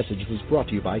 This message was brought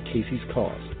to you by Casey's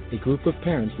Cause, a group of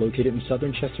parents located in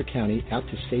southern Chester County out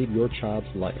to save your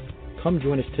child's life. Come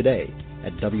join us today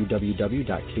at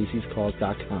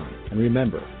www.caseyscause.com. And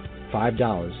remember,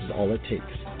 $5 is all it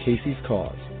takes. Casey's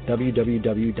Cause,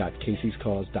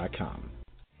 www.caseyscause.com.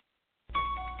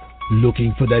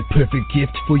 Looking for that perfect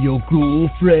gift for your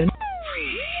girlfriend?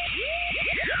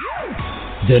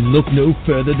 Then look no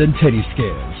further than Teddy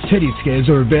Scares. Teddy Scares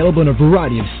are available in a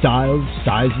variety of styles,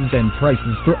 sizes, and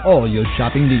prices for all your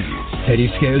shopping needs. Teddy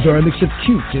Scares are a mix of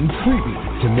cute and creepy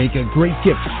to make a great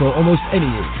gift for almost any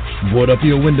age. Board up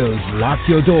your windows, lock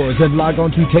your doors, and log on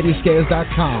to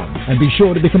TeddyScares.com. And be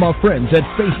sure to become our friends at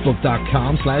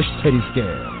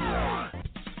Facebook.com/TeddyScares.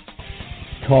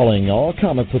 Calling all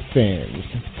comic book fans.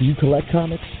 Do you collect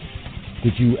comics?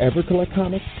 Did you ever collect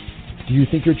comics? Do you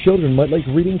think your children might like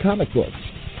reading comic books?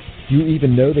 Do you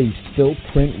even know they still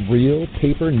print real,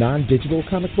 paper, non-digital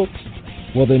comic books?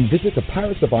 Well, then visit the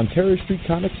Pirates of Ontario Street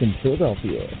Comics in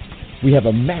Philadelphia. We have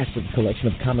a massive collection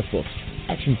of comic books,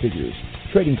 action figures,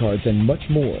 trading cards, and much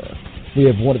more. We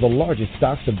have one of the largest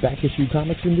stocks of back-issue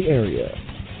comics in the area.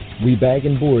 We bag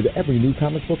and board every new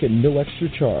comic book at no extra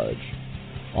charge.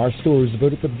 Our store is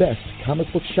voted the best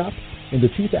comic book shop in the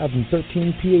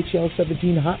 2013 PHL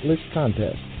 17 Hot List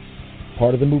contest.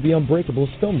 Part of the movie Unbreakable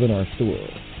is filmed in our store.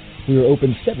 We are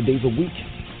open 7 days a week.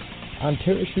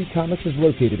 Ontario Street Comics is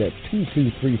located at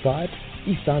 2235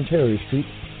 East Ontario Street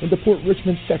in the Port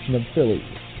Richmond section of Philly.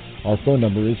 Our phone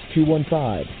number is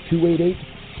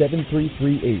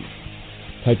 215-288-7338.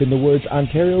 Type in the words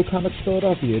Ontario Comics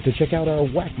Philadelphia to check out our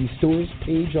Wacky Stores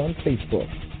page on Facebook.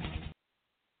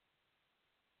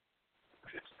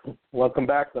 Welcome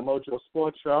back to the MOJO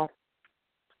Sports Show.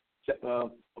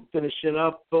 Finishing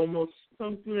up almost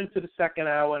into the second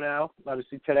hour now.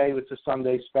 Obviously today was a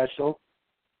Sunday special.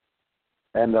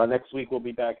 And next week we'll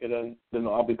be back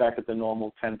I'll be back at the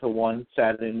normal 10 to 1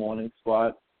 Saturday morning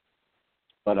slot.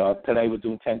 But today we're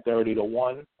doing 10:30 to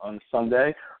 1 on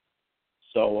Sunday.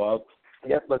 So,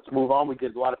 let's move on. We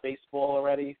did a lot of baseball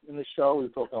already in the show. We were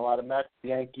talking a lot of Mets,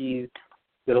 Yankees,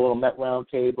 did a little Met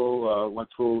roundtable, went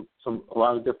through a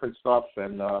lot of different stuff.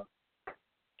 And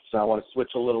so I want to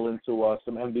switch a little into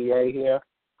some NBA here.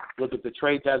 Look at the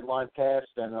trade deadline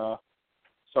passed. And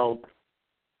so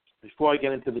before I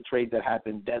get into the trade that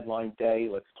happened deadline day,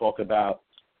 let's talk about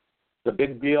the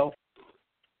big deal,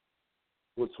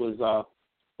 which was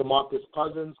DeMarcus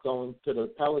Cousins going to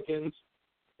the Pelicans.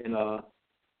 And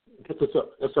it's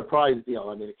a surprise deal.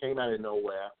 I mean, it came out of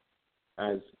nowhere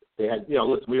as they had,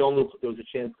 listen, we all knew there was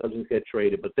a chance Cousins get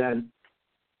traded. But then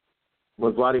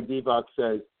when Vlade Divac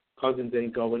says Cousins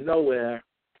ain't going nowhere,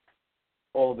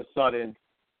 all of a sudden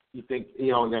you think,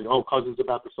 and then, Cousins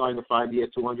about to sign a 5-year,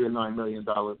 $209 million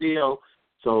deal.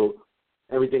 So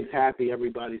everything's happy,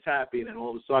 everybody's happy. And then all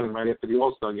of a sudden, right after the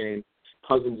All-Star game,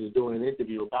 Cousins is doing an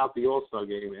interview about the All-Star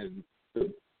game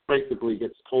and basically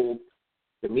gets told,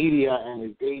 the media and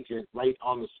his agent right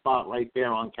on the spot, right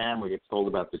there on camera, gets told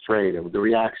about the trade. And the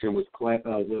reaction was classic.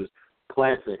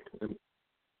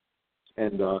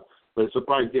 But it's a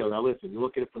surprise deal. Now, listen, you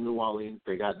look at it from New Orleans,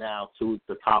 they got now two of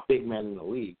the top big men in the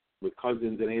league with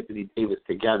Cousins and Anthony Davis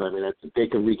together. I mean, they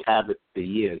can wreak havoc for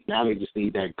years. Now they just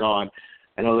need that guard.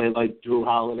 I know they like Drew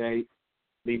Holiday.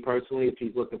 Me personally, if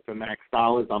he's looking for max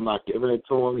dollars, I'm not giving it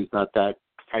to him. He's not that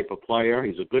type of player.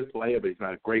 He's a good player, but he's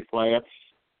not a great player.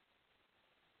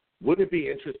 Wouldn't it be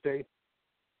interesting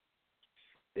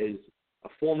is a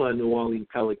former New Orleans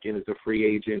Pelican is a free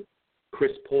agent,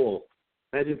 Chris Paul.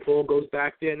 Imagine Paul goes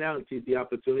back there now and sees the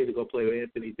opportunity to go play with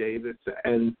Anthony Davis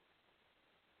and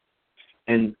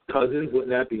Cousins. Wouldn't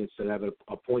that be instead of having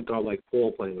a point guard like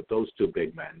Paul playing with those two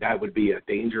big men? That would be a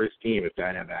dangerous team if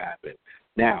that ever happened.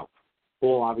 Now,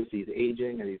 Paul obviously is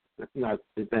aging and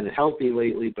he's been healthy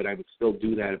lately, but I would still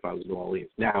do that if I was New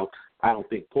Orleans. Now, I don't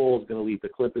think Paul's going to leave the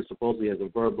Clippers. Supposedly has a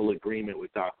verbal agreement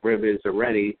with Doc Rivers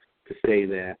already to stay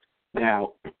there.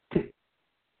 Now,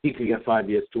 he could get 5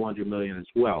 years, $200 million as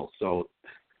well. So,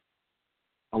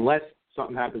 unless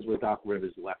something happens with Doc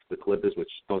Rivers left the Clippers,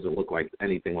 which doesn't look like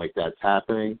anything like that's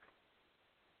happening,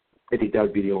 I think that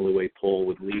would be the only way Paul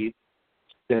would leave.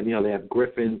 Then, they have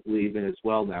Griffin leaving as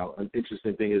well now. An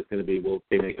interesting thing is going to be, will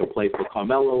they make a play for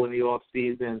Carmelo in the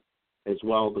offseason as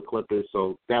well, the Clippers?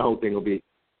 So that whole thing will be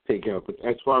taken care of. But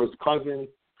as far as Cousins,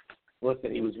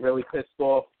 listen, he was really pissed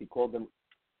off. He called them,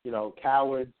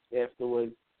 cowards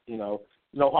afterwards.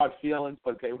 No hard feelings,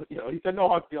 but he said no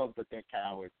hard feelings, but they're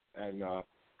cowards. And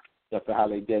that's how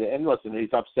they did it. And listen, he's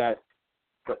upset,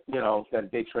 but, that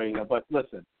they traded him. But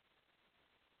listen,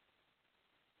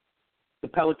 the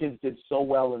Pelicans did so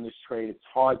well in this trade.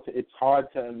 It's hard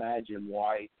to imagine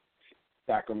why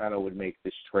Sacramento would make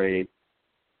this trade.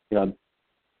 And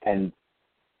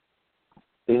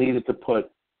they needed to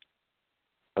put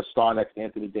a star next to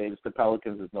Anthony Davis. The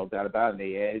Pelicans, there's no doubt about it. And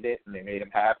they added it, and they made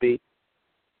him happy.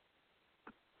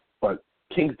 But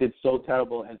Kings did so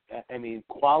terrible. And, I mean,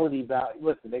 quality value.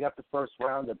 Listen, they got the first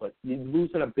rounder, but you're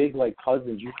losing a big like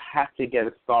Cousins. You have to get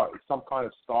a star, some kind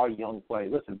of star young player.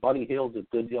 Listen, Buddy Hield's a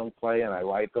good young player, and I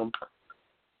like him.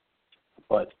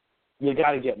 But you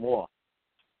got to get more.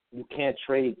 You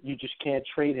just can't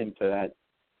trade him for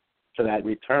that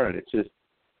return. It's just,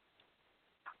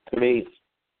 to me,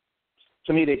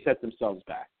 they set themselves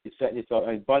back. You set yourself.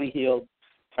 I mean, Buddy Hield,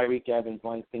 Tyreek Evans,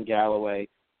 Langston Galloway,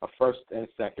 a first and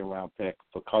second round pick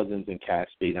for Cousins and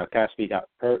Caspi. Now, Caspi got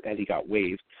hurt and he got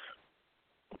waived.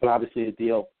 But obviously the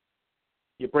deal,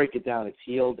 you break it down, it's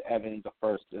Hield, Evans, a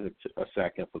first and a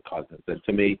second for Cousins. And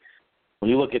to me,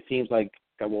 when you look at teams like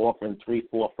that were offering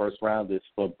 3-4 first rounders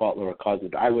for Butler or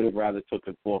Cousins, I would have rather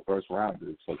taken 4 first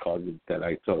rounders for Cousins than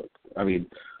I took. I mean,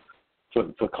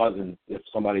 for Cousins, if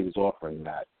somebody was offering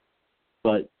that.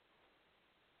 But,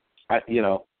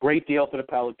 great deal for the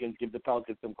Pelicans. Give the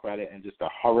Pelicans some credit, and just a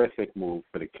horrific move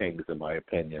for the Kings, in my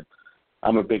opinion.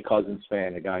 I'm a big Cousins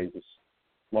fan. The guy's just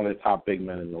one of the top big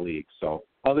men in the league. So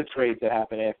other trades that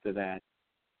happened after that.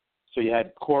 So you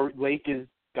had Lakers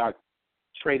got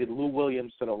traded Lou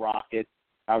Williams to the Rockets.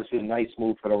 Obviously a nice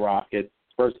move for the Rockets.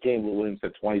 First game, Lou Williams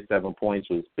had 27 points,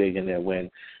 was big in their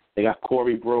win. They got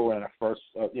Corey Brewer and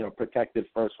a protected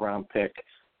first-round pick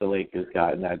the Lakers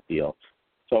got in that deal.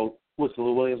 So, listen,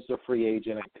 Lou Williams is a free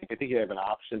agent. I think they have an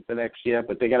option for next year,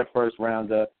 but they got a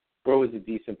first-rounder. Brewer's a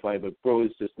decent player, but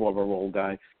Brewer's just more of a role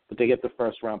guy. But they get the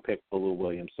first-round pick for Lou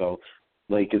Williams. So,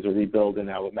 Lakers are rebuilding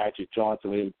now with Magic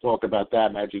Johnson. We talk about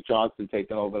that. Magic Johnson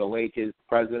taking over the Lakers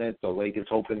president. So, Lakers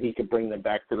hoping he can bring them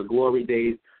back to the glory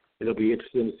days. It'll be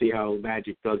interesting to see how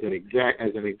Magic does it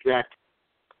as an exec.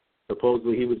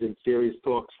 Supposedly he was in serious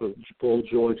talks with Paul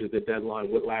George at the deadline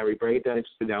with Larry Bird. That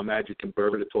interested now Magic and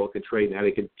Berger to talk and trade. Now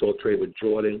they can talk trade with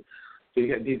Jordan. So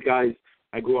you got these guys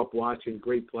I grew up watching,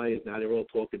 great players. Now they're all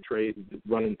talking trade,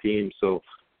 running teams. So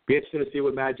be interesting to see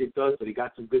what Magic does. But he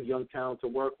got some good young talent to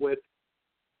work with.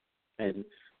 And,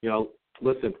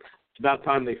 listen, it's about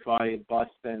time they fired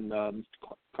Bust and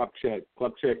Klubchek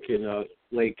in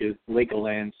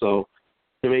Lakerland. So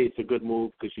to me, it's a good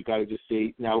move because you got to just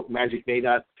see. Now, Magic may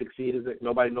not succeed as it.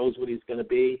 Nobody knows what he's going to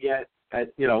be yet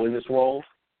in this role.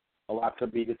 A lot to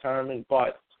be determined,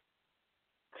 but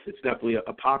it's definitely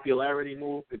a popularity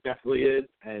move. It definitely is.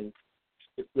 And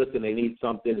listen, they need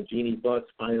something. Jeannie Buss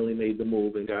finally made the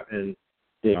move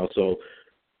so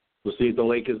we'll see if the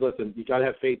Lakers. Listen, you got to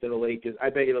have faith in the Lakers. I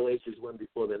bet you the Lakers win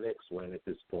before the Knicks win at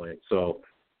this point. So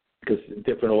because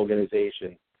different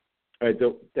organization. All right,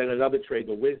 then another trade,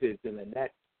 the Wizards and the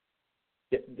Nets.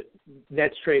 The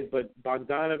Nets trade, but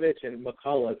Bogdanovich and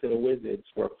McCullough to the Wizards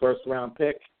for a first-round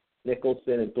pick,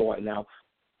 Nicholson and Thornton. Now,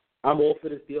 I'm all for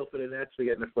this deal for the Nets for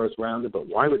getting a first-rounder, but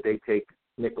why would they take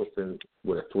Nicholson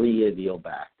with a 3-year deal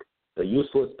back? A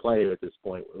useless player at this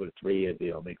point with a 3-year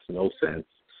deal makes no sense.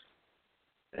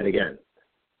 And again,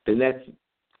 the Nets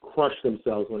crushed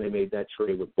themselves when they made that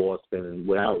trade with Boston and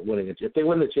without winning it. If they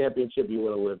win the championship, you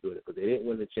would have lived with it, but they didn't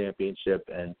win the championship,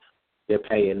 and they're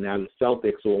paying. Now the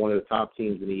Celtics, who are one of the top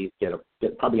teams in the East,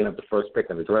 probably going to have the first pick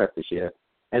in the draft this year,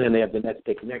 and then they have the Nets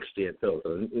pick next year too.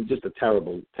 So it's just a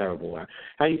terrible, terrible line.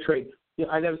 How you trade?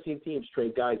 I've never seen teams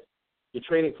trade guys. You're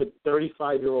trading for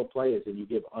 35-year-old players, and you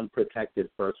give unprotected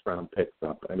first-round picks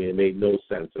up. I mean, it made no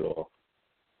sense at all.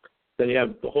 Then you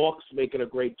have the Hawks making a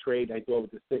great trade. I thought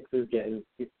with the Sixers getting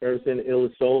Ersan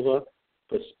Ilyasova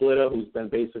for Splitter, who's been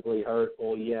basically hurt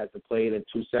all year, had to play it in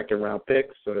 2 second-round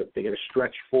picks, so that they get a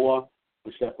stretch 4,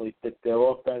 which definitely fit their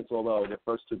offense. Although their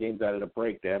first 2 games out of the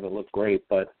break, they haven't looked great,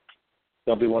 but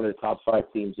they'll be one of the top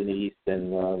 5 teams in the East,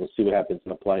 and we'll see what happens in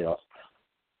the playoffs.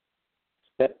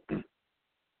 That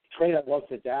trade I love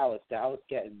for Dallas. Dallas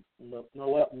getting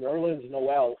Nerlens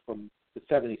Noel from the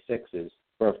 76ers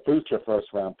for a future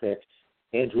first-round pick,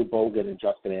 Andrew Bogut and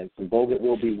Justin Anderson. Bogut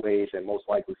will be waived and most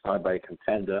likely signed by a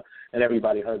contender, and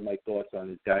everybody heard my thoughts on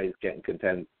these guys going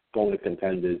to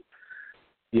contenders.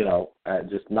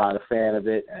 Just not a fan of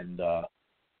it, and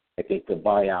I think the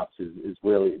buyouts is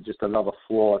really just another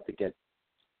flaw to get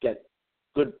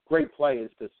great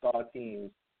players to star teams,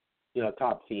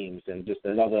 top teams, and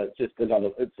it's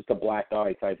just a black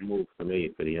eye type move for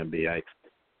me for the NBA.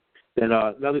 Then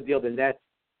another deal, the Nets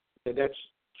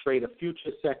trade a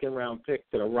future second-round pick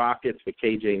to the Rockets for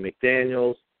KJ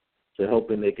McDaniels. So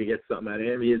hoping they could get something out of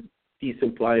him. He's a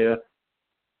decent player.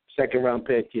 Second-round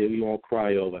pick, you won't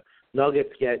cry over.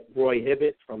 Nuggets get Roy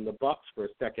Hibbert from the Bucks for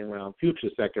a future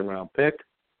second-round pick.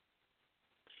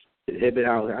 Hibbert,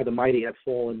 how the mighty have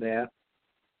fallen there.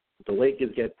 The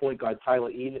Lakers get point guard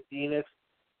Tyler Ennis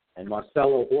and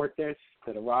Marcelo Hortis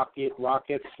to the Rockets.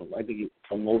 I think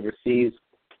from overseas.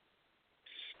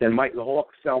 Then the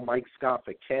Hawks sell Mike Scott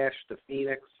for cash to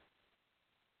Phoenix.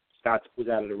 Scott was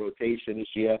out of the rotation this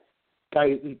year.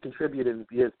 He contributed in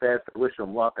years past. I wish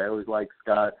him luck. I always like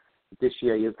Scott. This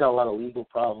year, he's got a lot of legal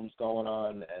problems going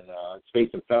on, and he's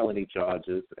facing felony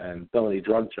charges and felony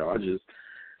drug charges.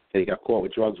 He got caught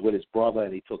with drugs with his brother,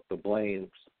 and he took the blame.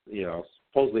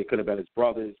 Supposedly it could have been his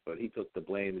brother's, but he took the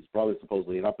blame. His brother's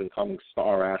supposedly an up-and-coming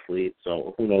star athlete,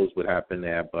 so who knows what happened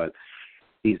there, but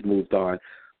he's moved on.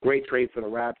 Great trade for the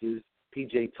Raptors.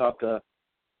 P.J. Tucker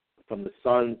from the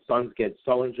Suns. Suns get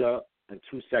Sullinger and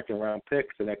 2 second-round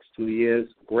picks the next 2 years.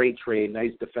 Great trade.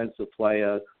 Nice defensive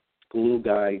player. Glue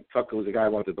guy. Tucker was a guy I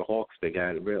wanted the Hawks to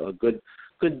get. A good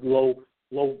low,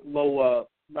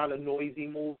 not a noisy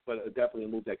move, but definitely a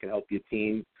move that can help your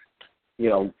team.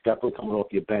 Definitely coming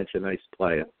off your bench, a nice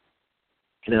player.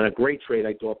 And then a great trade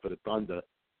I thought for the Thunder.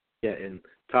 Getting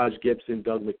Taj Gibson,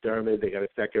 Doug McDermott. They got a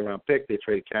second-round pick. They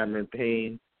traded Cameron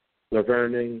Payne,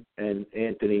 Laverning, and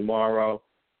Anthony Morrow.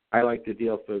 I like the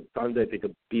deal for Thunder. I think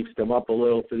it beefs them up a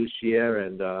little for this year,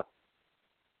 and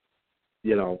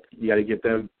you got to give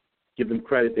them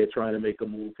credit. They're trying to make a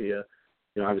move here.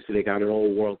 Obviously they got an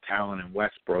old world talent in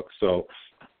Westbrook, so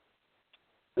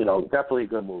definitely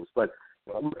good moves. But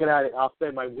looking at it, I'll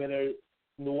say my winner,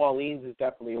 New Orleans, is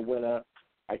definitely a winner.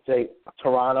 I'd say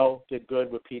Toronto did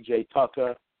good with P.J.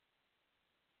 Tucker.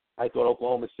 I thought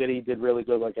Oklahoma City did really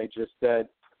good, like I just said.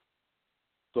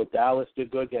 So Dallas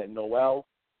did good getting Noel.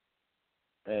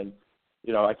 And,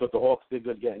 I thought the Hawks did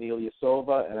good getting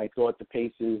Ilyasova. And I thought the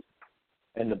Pacers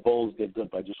and the Bulls did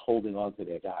good by just holding on to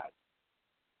their guys,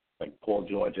 like Paul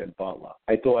George and Butler.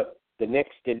 I thought the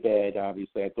Knicks did bad,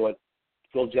 obviously. I thought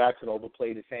Phil Jackson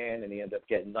overplayed his hand, and he ended up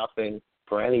getting nothing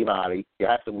for anybody. You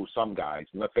have to move some guys.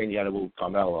 I'm not saying you had to move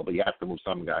Carmelo, but you have to move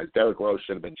some guys. Derrick Rose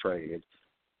should have been traded.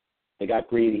 They got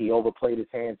greedy. He overplayed his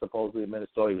hand, supposedly, in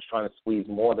Minnesota. He was trying to squeeze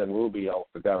more than Rubio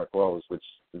for Derrick Rose, which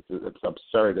is it's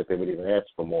absurd that they would even ask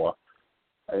for more.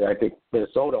 I think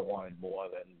Minnesota wanted more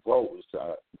than Rose.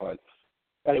 But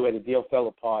anyway, the deal fell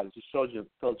apart. It just shows you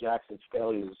Phil Jackson's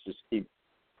failures just keep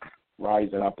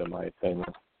rising up, in my opinion.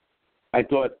 I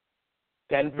thought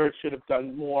Denver should have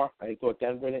done more. I thought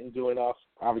Denver didn't do enough.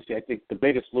 Obviously, I think the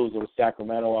biggest loser was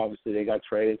Sacramento. Obviously, they got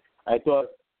traded. I thought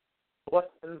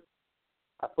Boston,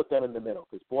 I put them in the middle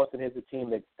because Boston has a team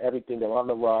that everything, they're on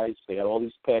the rise. They got all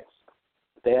these picks.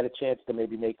 They had a chance to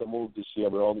maybe make a move this year,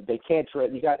 but they can't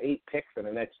trade. You got 8 picks in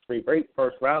the next 3, great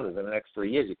first rounders in the next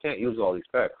 3 years. You can't use all these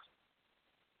picks.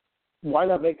 Why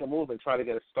not make a move and try to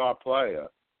get a star player?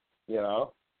 You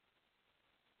know,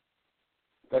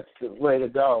 that's the way to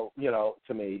go. You know,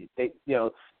 to me, they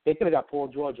could have got Paul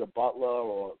George or Butler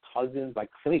or Cousins. Like,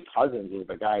 to me, Cousins was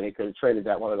the guy. They could have traded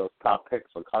that one of those top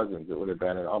picks for Cousins. It would have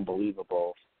been an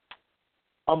unbelievable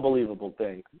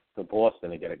thing for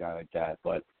Boston to get a guy like that.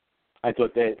 But I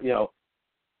thought that,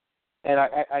 and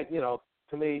I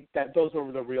to me, that those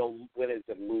were the real winners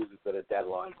and losers at the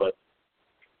deadline. But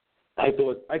I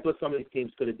thought some of these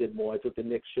teams could have did more. I thought the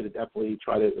Knicks should have definitely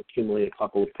tried to accumulate a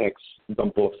couple of picks,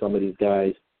 dump off some of these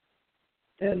guys,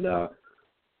 and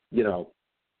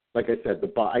like I said,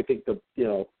 I think the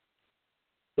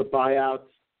buyouts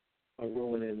are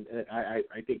ruining. And I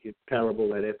think it's terrible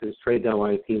that after this trade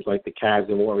deadline, teams like the Cavs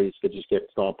and Warriors could just get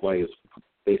star players for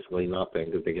basically nothing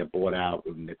because they get bought out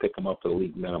and they pick them up for the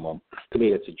league minimum. To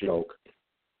me, it's a joke.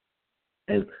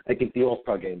 And I think the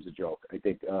All-Star game's a joke. I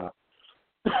think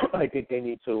they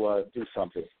need to do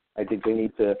something. I think they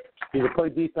need to either play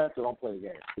defense or don't play the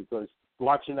game because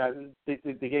watching that,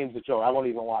 the game's a joke. I won't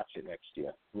even watch it next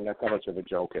year. I mean, that's how much of a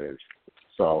joke it is.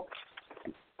 So,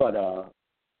 but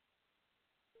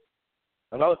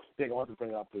another thing I want to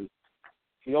bring up is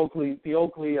the Oakley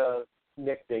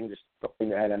Nick thing just something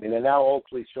that, I mean, and now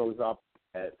Oakley shows up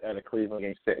at a Cleveland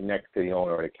game sitting next to the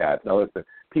owner of the Cavs. Now, listen,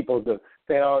 people say,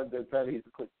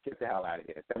 get the hell out of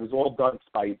here. That was all done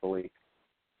spitefully.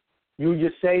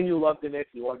 You're saying you love the Knicks,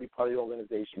 you want to be part of the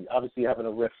organization. Obviously, you're having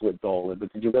a rift with Dolan,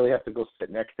 but did you really have to go sit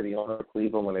next to the owner of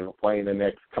Cleveland when they were playing the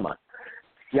Knicks? Come on.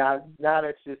 Yeah, now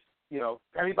that's just,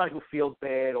 everybody who feels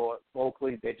bad or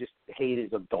Oakley, they're just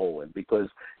haters of Dolan because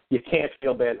you can't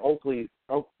feel bad.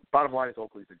 Bottom line is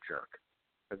Oakley's a jerk.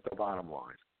 That's the bottom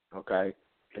line, okay?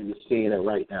 And you're seeing it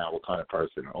right now, what kind of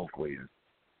person Oakley is.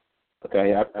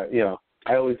 Okay, I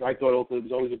thought Oakley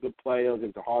was always a good player. He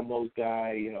was a hard-nosed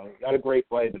guy. Not a great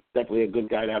player, but definitely a good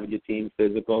guy to have in your team,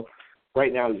 physical.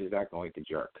 Right now, he's just acting like a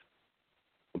jerk.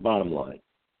 The bottom line.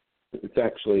 It's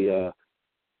actually,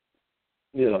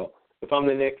 if I'm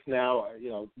the Knicks now,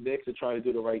 Knicks are trying to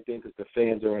do the right thing because the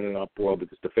fans are in an uproar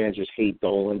because the fans just hate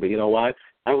Dolan. But you know what?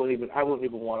 I wouldn't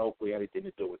even want Oakley anything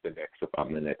to do with the Knicks if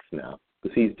I'm the Knicks now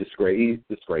because he's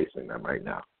disgracing them right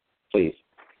now. Please.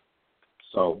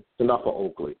 So it's enough of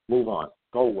Oakley. Move on.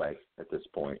 Go away at this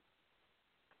point.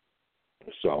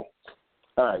 So,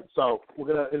 all right. So we're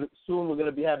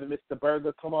gonna be having Mr.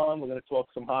 Berger come on. We're gonna talk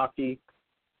some hockey,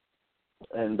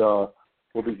 and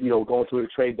we'll be going through the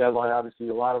trade deadline. Obviously,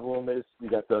 a lot of rumors. We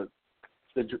got the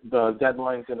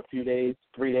deadline's in a few days,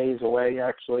 3 days away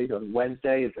actually. On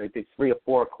Wednesday, I think 3 or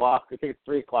 4 o'clock. I think it's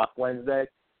 3 o'clock Wednesday.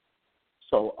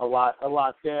 So a lot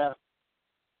there,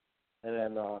 and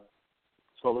then.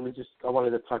 So I wanted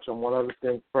to touch on one other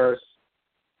thing first.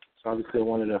 So obviously I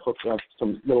wanted to hook up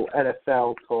some little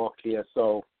NFL talk here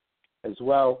as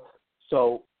well.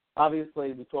 So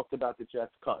obviously we talked about the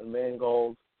Jets cutting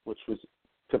Mangold, which was,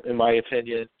 in my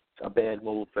opinion, a bad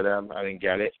move for them. I didn't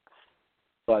get it.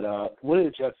 But what are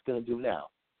the Jets going to do now?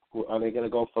 Are they going to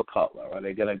go for Cutler? Are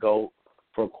they going to go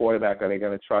for a quarterback? Are they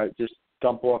going to try to just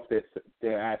dump off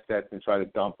their assets and try to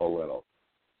dump a little?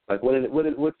 Like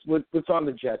what's on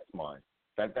the Jets' mind?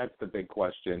 That's the big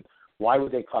question. Why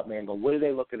would they cut Mangold? What are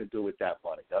they looking to do with that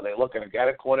money? Are they looking to get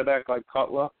a quarterback like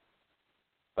Cutler?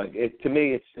 To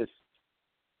me, it's just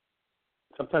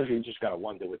sometimes you just gotta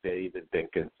wonder what they're even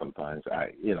thinking. Sometimes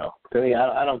to me,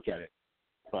 I don't get it.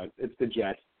 But it's the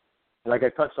Jets. And like I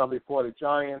touched on before, the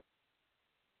Giants.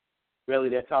 Really,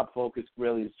 their top focus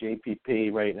really is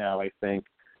JPP right now, I think.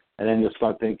 And then you'll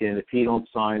start thinking if he don't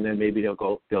sign, then maybe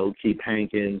they'll keep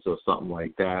Hankins or something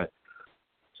like that.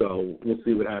 So we'll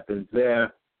see what happens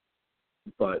there.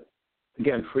 But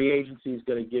again, free agency is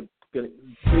going to give. Free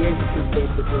agency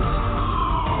basically.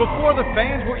 Before the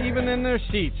fans were even in their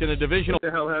seats in a divisional. What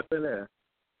the hell happened there?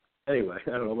 Anyway, I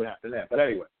don't know what happened there, but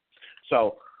anyway.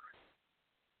 So,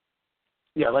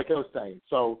 yeah, like I was saying,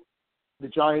 so the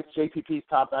Giants, JPP's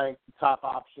top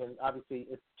option. Obviously,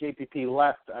 if JPP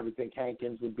left, I would think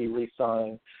Hankins would be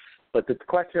re-signed. But the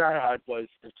question I had was,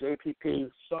 if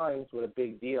JPP signs with a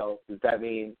big deal, does that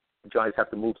mean the Giants have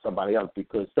to move somebody else?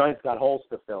 Because Giants got holes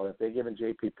to fill. If they're giving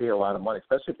JPP a lot of money,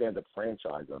 especially if they end up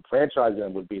franchising him. Franchising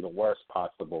him would be the worst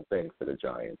possible thing for the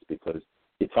Giants because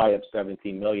you tie up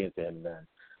 $17 million to him then,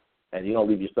 and you don't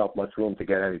leave yourself much room to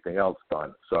get anything else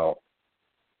done. So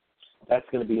that's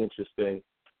going to be interesting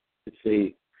to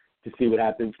see what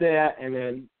happens there. And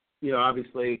then,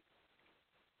 obviously,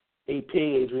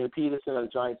 Adrian Peterson, the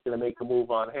Giants going to make a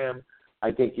move on him.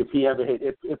 I think if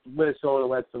Minnesota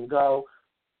lets him go,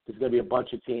 there's going to be a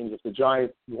bunch of teams. If the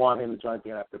Giants want him, the Giants are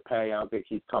going to have to pay. I don't think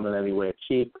he's coming anywhere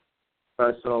cheap,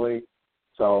 personally.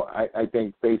 So I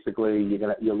think basically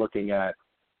you're looking at,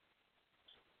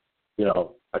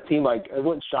 a team like, it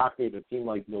wouldn't shock me if a team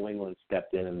like New England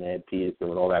stepped in and they had Peterson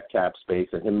with all that cap space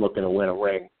and him looking to win a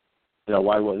ring.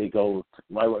 Why wouldn't he go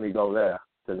there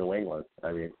to New England?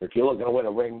 I mean, if you're looking to win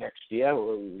a ring next year,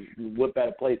 what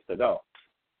better place to go?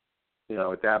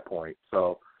 At that point.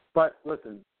 So, but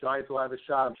listen, Giants will have a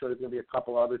shot. I'm sure there's going to be a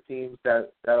couple other teams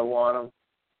that'll want him,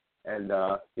 and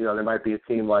there might be a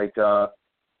team like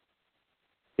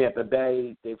Tampa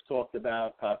Bay. They've talked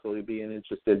about possibly being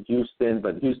interested. Houston,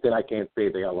 but Houston, I can't say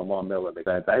they got Lamar Miller.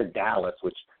 I had Dallas,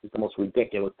 which is the most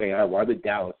ridiculous thing. Why would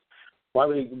Dallas? Why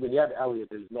would when you have Elliott?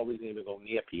 There's no reason to even go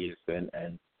near Peterson,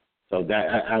 and so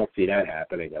that I don't see that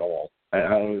happening at all.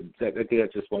 I think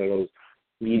that's just one of those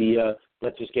media.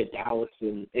 Let's just get Dallas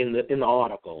in the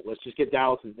article. Let's just get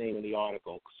Dallas's name in the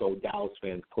article so Dallas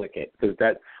fans click it, because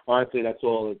honestly that's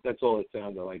all it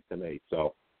sounded like to me.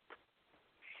 So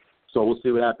we'll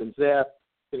see what happens there.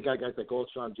 They got guys like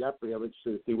Alshon Jeffrey. I'm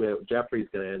interested to see where Jeffrey's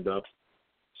going to end up.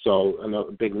 So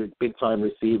another big time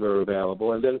receiver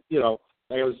available, and then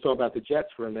I was talking about the Jets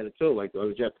for a minute too. Like, are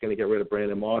the Jets going to get rid of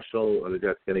Brandon Marshall? Or are the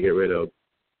Jets going to get rid of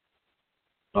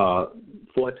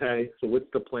Forte? So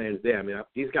what's the plans there? I mean,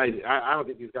 these guys, I don't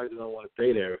think these guys don't want to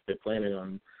stay there if they're planning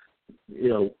on,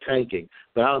 tanking.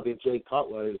 But I don't think Jay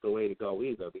Cutler is the way to go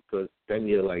either, because then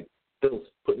you're like still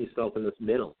putting yourself in this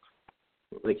middle.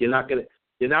 Like you're not gonna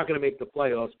make the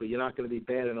playoffs, but you're not going to be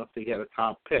bad enough to get a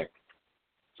top pick.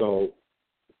 So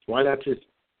why not just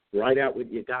write out what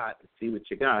you got and see what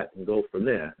you got and go from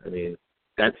there? I mean,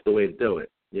 that's the way to do it,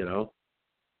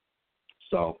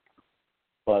 So,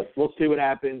 but we'll see what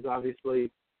happens.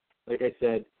 Obviously, like I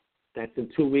said, that's in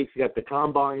 2 weeks. You got the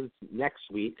combines next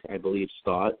week, I believe,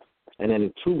 start. And then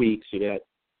in 2 weeks, you got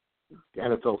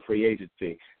NFL free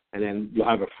agency. And then you'll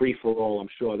have a free-for-all, I'm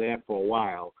sure, there for a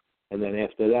while. And then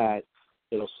after that,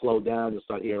 it'll slow down. You'll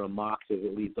start hearing mocks as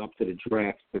it leads up to the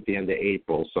draft at the end of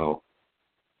April. So,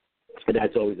 and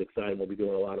that's always exciting. We'll be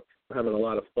doing having a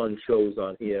lot of fun shows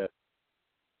on here,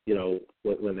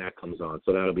 when that comes on.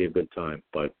 So that'll be a good time.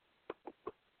 But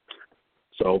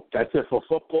so that's it for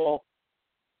football.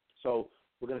 So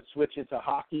we're going to switch into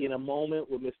hockey in a moment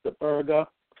with Mr. Berger.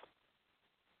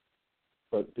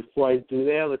 But before I do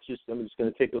that, I'm just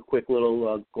going to take a quick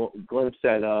little glimpse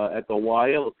at the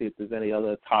wire. Let's see if there's any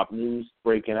other top news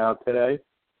breaking out today.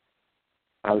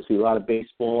 Obviously, a lot of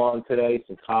baseball on today,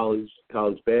 some college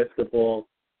basketball.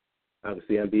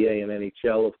 Obviously, NBA and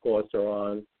NHL, of course, are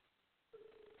on.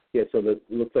 Yeah, so it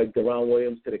looks like Deron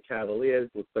Williams to the Cavaliers.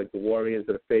 Looks like the Warriors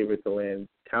are the favorite to land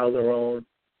Calderon.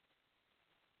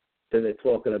 Then they're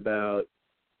talking about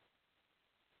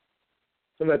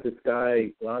this guy,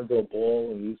 Lonzo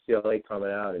Ball, in UCLA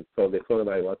coming out, and so they're talking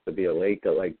about he wants to be a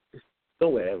Laker. Like,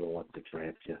 nobody ever wants to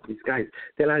draft you. These guys,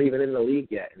 they're not even in the league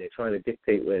yet, and they're trying to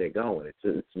dictate where they're going.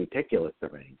 It's ridiculous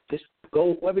already. Just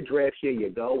go, whoever drafts you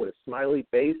go with a smiley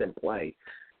face and play.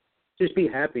 Just be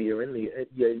happy you're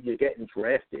getting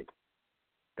drafted.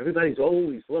 Everybody's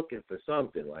always looking for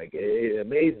something. Like, it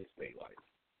amazes me. Like,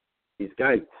 these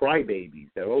guys, crybabies,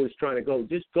 they're always trying to go.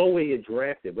 Just go where you're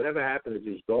drafted. Whatever happens,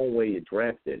 just go where you're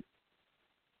drafted.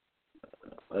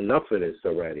 Enough of this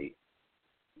already.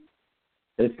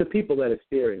 And it's the people that are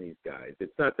steering these guys.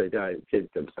 It's not the kids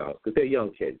themselves, because they're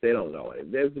young kids. They don't know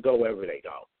it. They go wherever they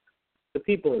go. The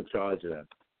people in charge of them.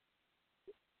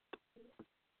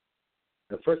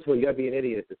 Now, first of all, you got to be an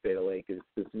idiot to say the Lakers.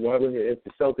 Why would if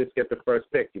the Celtics get the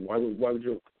first pick? Why would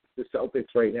you? The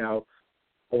Celtics right now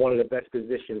are one of the best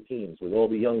positioned teams with all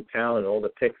the young talent, all the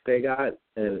picks they got,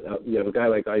 and you have a guy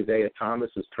like Isaiah Thomas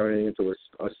who's turning into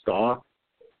a star.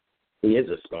 He is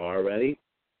a star already.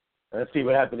 Let's see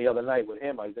what happened the other night with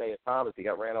him, Isaiah Thomas. He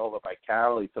got ran over by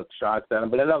Carroll. He took shots at him.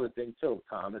 But another thing, too,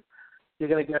 Thomas, you're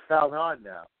going to get fouled hard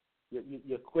now.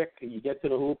 You're quick. You get to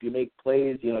the hoop. You make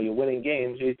plays. You're winning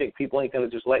games. You think people ain't going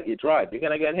to just let you drive. You're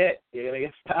going to get hit. You're going to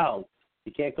get fouled.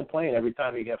 You can't complain every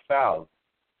time you get fouled.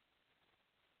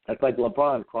 That's like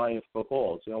LeBron crying for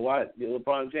calls. You know what? You're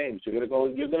LeBron James. You're going to go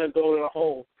to the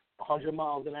hole 100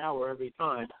 miles an hour every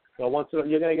time. So once you're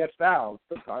going to get fouled.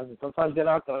 Sometimes they're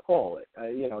not going to call it.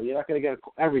 You're not going to get it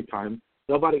every time.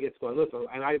 Nobody gets called. Listen,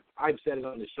 and I've said it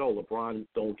on the show. LeBron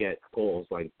don't get calls.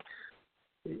 Like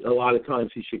a lot of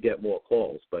times he should get more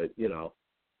calls, but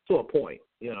to a point.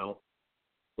 You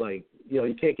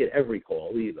can't get every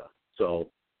call either. So,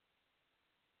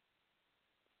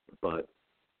 but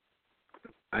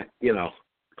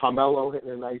Carmelo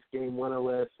hitting a nice game winner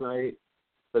last night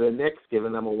for the Knicks,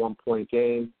 giving them a 1-point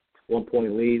game,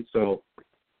 1-point lead. So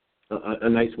a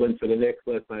nice win for the Knicks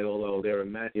last night, although they're a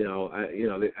mess.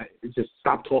 Just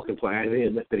stop talking play. I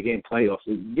mean, for the game playoffs.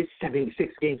 You get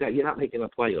 76 games out, you're not making the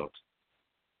playoffs.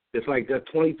 It's like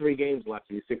 23 games left,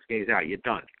 and you're 6 games out. You're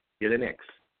done. You're the Knicks.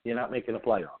 You're not making the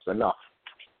playoffs. Enough.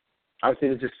 Obviously,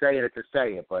 they're just saying it to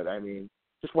say it, but I mean,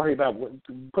 just worry about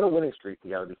put a winning streak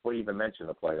together before you even mention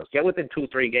the playoffs. Get within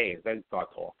 2-3 games, then start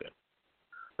talking.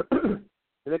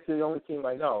 The Knicks are the only team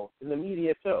I know, in the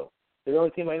media too. They're the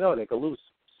only team I know that could lose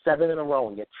 7 in a row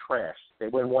and get trashed. They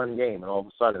win one game, and all of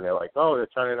a sudden they're like, oh, they're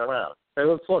turning it around. They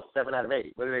lost 7 out of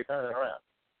 8. What are they turning around?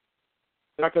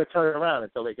 They're not going to turn it around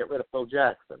until they get rid of Phil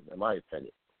Jackson, in my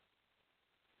opinion.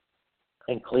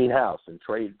 And clean house and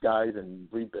trade guys and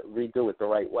redo it the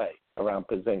right way around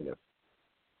Porzingis.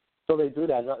 So they do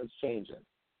that, nothing's changing.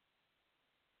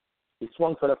 He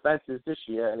swung for the fences this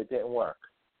year, and it didn't work.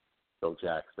 Phil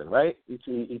Jackson, right? He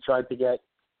signed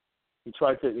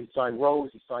Rose,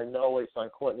 he signed Noah, he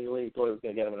signed Courtney Lee. He thought he was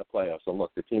going to get him in the playoffs. So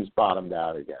look, the team's bottomed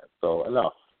out again. So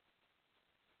enough.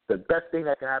 The best thing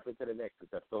that can happen to the Knicks is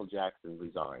that Phil Jackson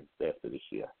resigns after this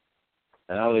year.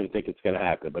 And I don't even think it's going to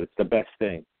happen, but it's the best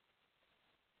thing.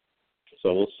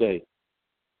 So we'll see.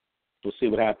 We'll see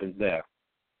what happens there.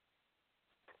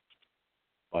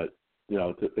 But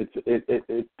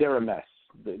they're a mess.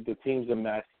 The team's a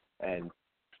mess, and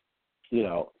you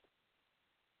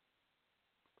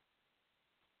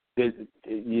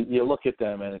look at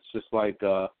them, and it's just like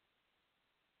there's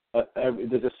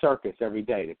a circus every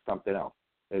day. It's something else.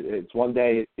 It's one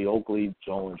day it's the Oakley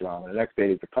Jones drama, the next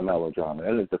day it's the Carmelo drama,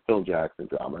 then it's the Phil Jackson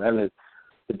drama, then it's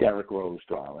the Derrick Rose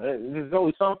drama. There's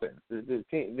always something.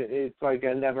 It's like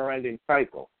a never-ending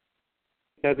cycle.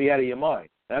 You got to be out of your mind.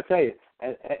 And I'll tell you,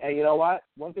 and you know what?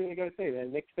 One thing I got to say, the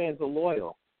Knicks fans are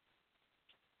loyal.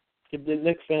 Give the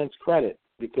Knicks fans credit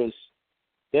because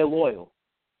they're loyal.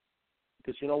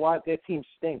 Because you know what? Their team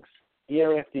stinks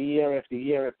year after year after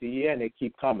year after year, and they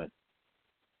keep coming.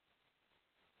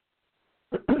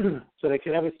 So they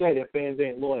can never say their fans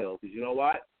ain't loyal. Because you know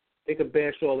what? They can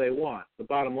bash all they want. The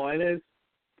bottom line is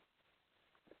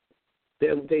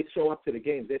they show up to the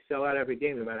games. They sell out every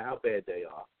game no matter how bad they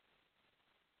are.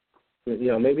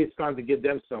 Maybe it's time to give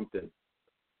them something.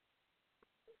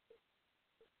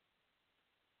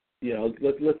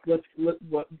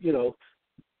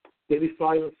 Maybe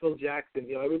firing Phil Jackson.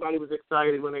 Everybody was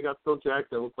excited when they got Phil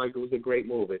Jackson. It looked like it was a great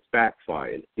move. It's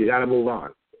backfired. You got to move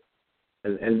on.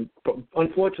 And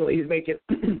unfortunately, he's making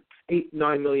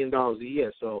 $8-9 million a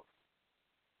year, so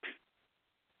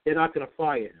they're not going to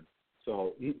fire him.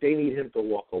 So they need him to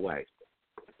walk away,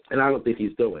 and I don't think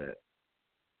he's doing it.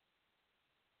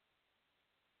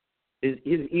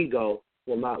 His ego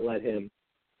will not let him.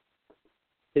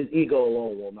 His ego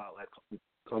alone will not let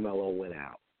Carmelo win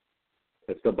out.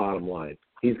 That's the bottom line.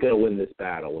 He's going to win this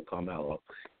battle with Carmelo.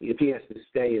 If he has to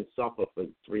stay and suffer for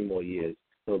 3 more years,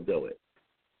 he'll do it.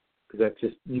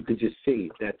 Because you could just see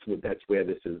that's where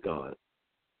this has gone.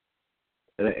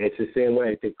 And it's the same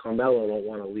way. I think Carmelo don't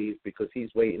want to leave because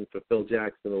he's waiting for Phil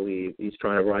Jackson to leave. He's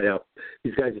trying to ride out.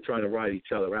 These guys are trying to ride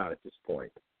each other out at this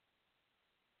point.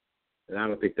 And I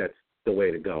don't think that's the way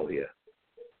to go here.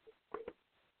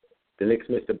 The Knicks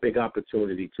missed a big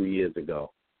opportunity 2 years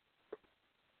ago.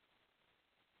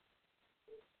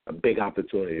 A big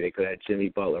opportunity. They could have had Jimmy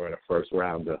Butler in a first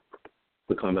rounder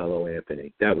with Carmelo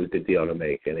Anthony. That was the deal to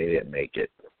make, and they didn't make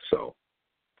it. So,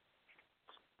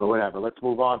 but whatever. Let's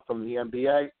move on from the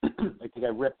NBA. I think I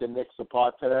ripped the Knicks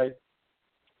apart today.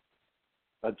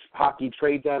 A hockey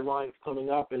trade deadline is coming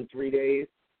up in 3 days,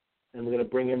 and we're going to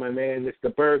bring in my man,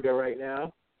 Mr. Berger, right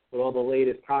now with all the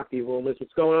latest hockey rumors.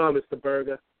 What's going on, Mr.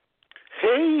 Berger?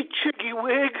 Hey, Chiggy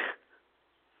Wig.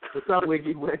 What's up,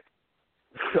 Wiggy Wig?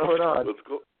 What's going on?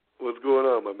 What's going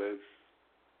on, my man?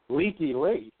 Leaky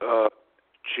Lee.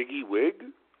 Chiggy Wig?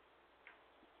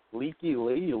 Leaky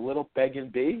Lee, you little begging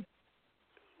bee?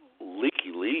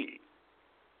 Leaky Lee.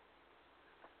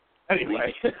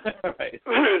 Anyway, right.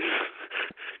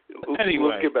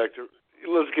 Let's get back to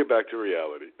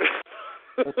reality.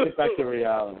 Let's get back to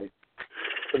reality.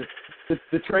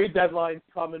 The trade deadline's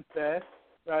coming fast,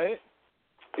 right?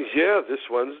 Yeah, this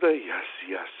Wednesday.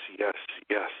 Yes.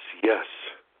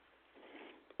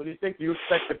 What do you think? Do you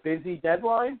expect a busy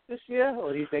deadline this year,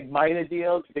 or do you think minor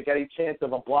deals? Do you think any chance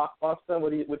of a blockbuster?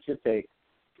 What's your take?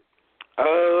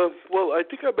 Well, I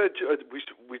think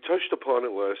we touched upon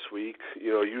it last week.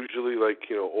 Usually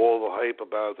all the hype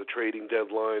about the trading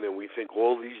deadline, and we think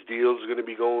all these deals are going to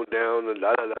be going down and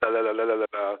la la la la la la la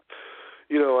la.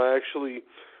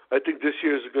 I think this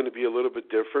year is going to be a little bit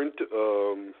different.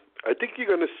 I think you're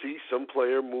going to see some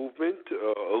player movement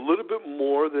a little bit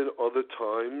more than other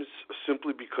times,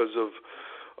 simply because of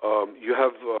you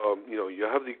have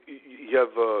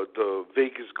the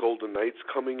Vegas Golden Knights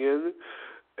coming in,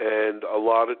 and a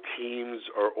lot of teams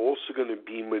are also going to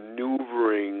be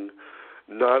maneuvering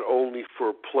not only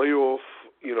for playoff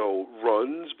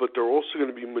runs, but they're also going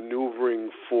to be maneuvering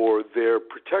for their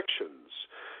protections.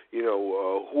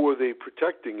 Who are they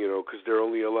protecting, because they're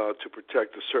only allowed to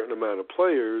protect a certain amount of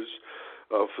players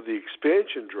for the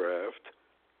expansion draft.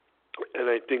 And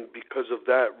I think because of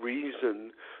that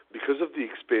reason, because of the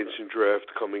expansion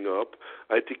draft coming up,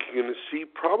 I think you're going to see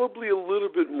probably a little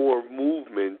bit more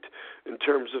movement in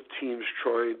terms of teams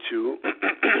trying to,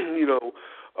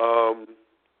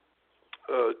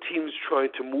 teams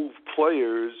trying to move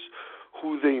players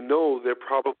who they know they're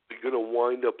probably going to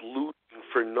wind up losing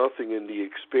for nothing in the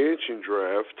expansion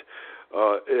draft.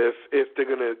 If they're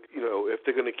going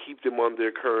to keep them on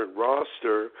their current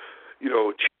roster, they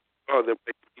might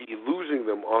be losing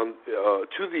them on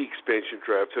to the expansion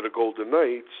draft, to the Golden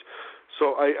Knights.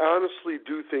 So I honestly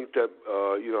do think that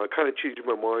I kind of changed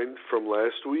my mind from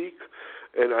last week,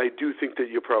 and I do think that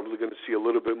you're probably going to see a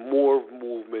little bit more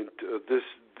movement this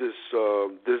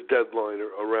deadline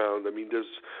around. I mean,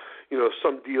 there's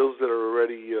some deals that are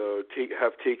already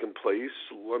have taken place.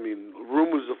 I mean,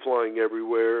 rumors are flying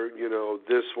everywhere.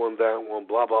 This one, that one,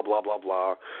 blah blah blah blah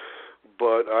blah.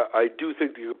 But I do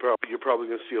think that you're probably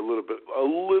going to see a little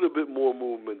bit more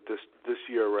movement this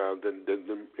year around than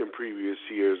in previous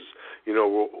years. Where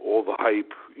all the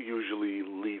hype usually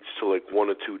leads to like one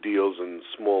or two deals and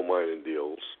small minor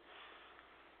deals.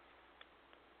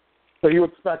 So you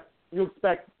expect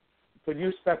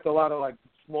a lot of like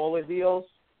smaller deals?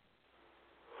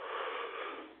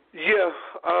 Yeah.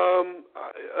 I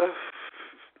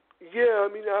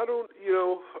mean, I don't.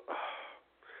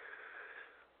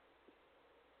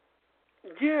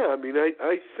 Yeah, I mean,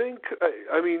 I think,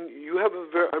 I mean, you have a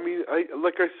very, I mean,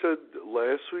 like I said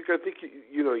last week, I think,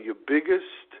 your biggest,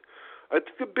 I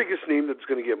think the biggest name that's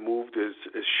going to get moved is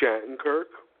Shattenkirk.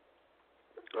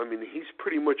 I mean, he's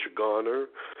pretty much a goner.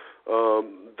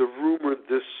 The rumor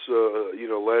this,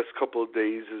 last couple of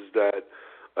days is that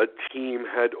a team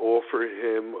had offered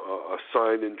him a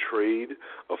sign and trade,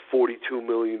 a $42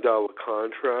 million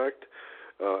contract.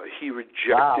 He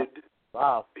rejected.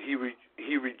 Wow. He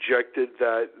rejected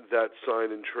that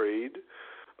sign and trade.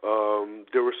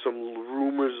 There were some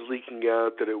rumors leaking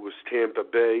out that it was Tampa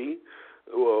Bay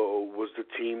was the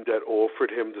team that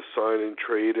offered him the sign and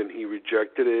trade, and he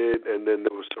rejected it. And then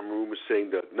there was some rumors saying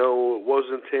that no, it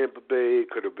wasn't Tampa Bay. It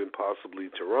could have been possibly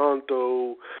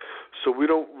Toronto. So we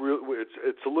don't really.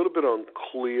 It's a little bit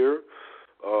unclear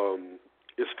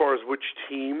as far as which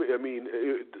team. I mean.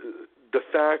 The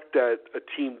fact that a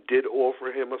team did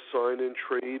offer him a sign-in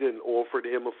trade and offered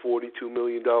him a $42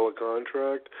 million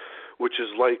contract, which is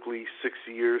likely 6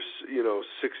 years,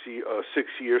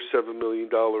 $7 million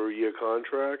a year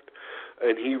contract,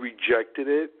 and he rejected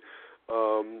it.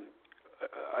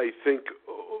 I think,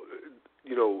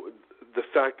 the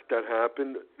fact that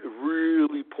happened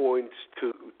really points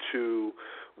to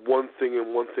one thing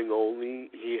and one thing only.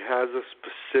 He has a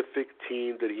specific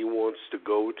team that he wants to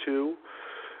go to.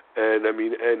 And I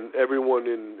mean, and everyone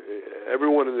and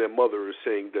their mother is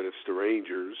saying that it's the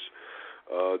Rangers.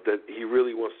 That he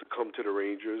really wants to come to the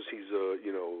Rangers. He's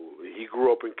he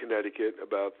grew up in Connecticut,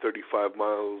 about 35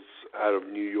 miles out of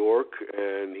New York,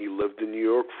 and he lived in New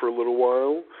York for a little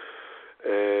while.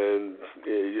 And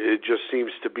it just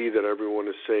seems to be that everyone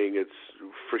is saying it's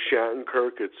for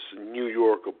Shattenkirk, it's New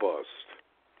York or bust.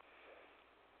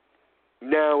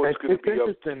 Now it's going to be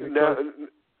up.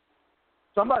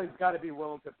 Somebody's got to be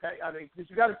willing to pay. I mean, because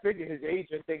you got to figure his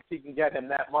agent thinks he can get him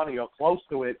that money or close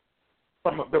to it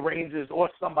from the Rangers or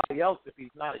somebody else if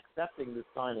he's not accepting this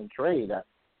sign and trade.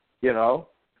 Well,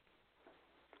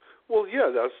 yeah,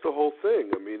 that's the whole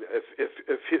thing. I mean, if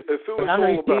it was how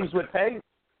many all about teams would pay?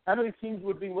 How many teams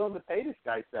would be willing to pay this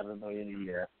guy $7 million a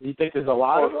year? Do you think there's a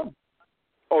lot of them?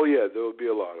 Oh yeah, there would be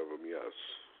a lot of them. Yes.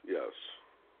 Yes.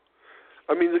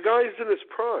 I mean, the guy's in his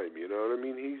prime, you know what I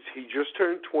mean? He just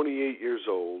turned 28 years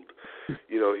old.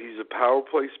 You know, he's a power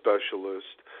play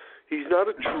specialist. He's not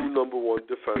a true number one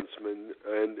defenseman,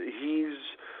 and he's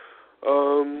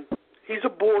a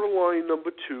borderline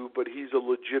number two, but he's a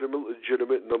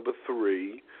legitimate number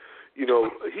three. You know,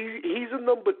 he's a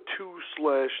number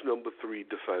 2/number 3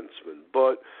 defenseman,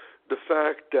 but the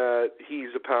fact that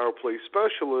he's a power play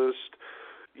specialist,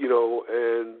 you know,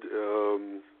 and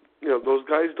you know, those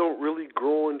guys don't really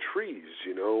grow on trees,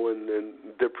 you know, and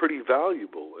they're pretty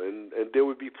valuable, and there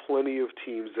would be plenty of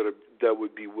teams that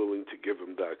would be willing to give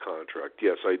him that contract.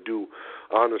 Yes, I do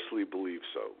honestly believe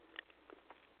so.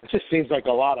 It just seems like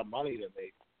a lot of money to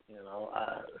me, you know.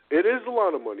 It is a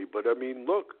lot of money, but I mean,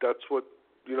 look, that's what,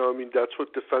 you know, I mean, that's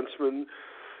what defensemen,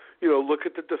 you know, look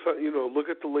at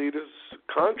the latest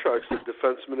contracts that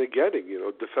defensemen are getting. You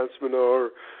know, defensemen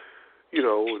are, you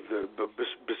know,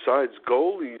 besides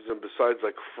goalies and besides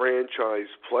like franchise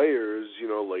players, you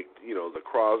know, like, you know, the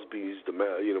Crosbys, the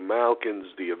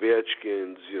Malkins, the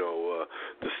Ovechkins, you know,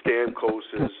 the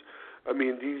Stamkoses. I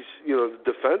mean, these, you know, the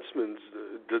defensemen,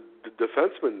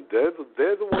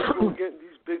 they're the ones who are getting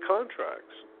these big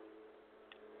contracts.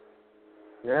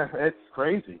 Yeah, it's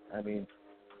crazy. I mean,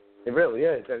 it really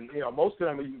is. And, you know, most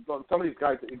of them, some of these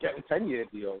guys are getting 10-year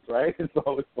deals, right?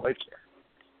 So it's like...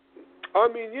 I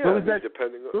mean, yeah,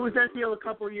 depending on... Who was that deal a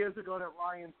couple of years ago that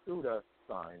Ryan Suter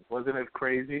signed? Wasn't it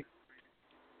crazy?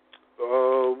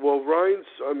 Well, Ryan's...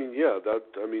 I mean, yeah, that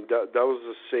was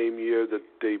the same year that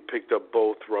they picked up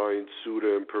both Ryan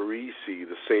Suter and Parisi,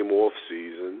 the same off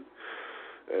season.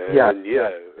 And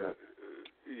yeah,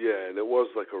 and it was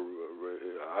like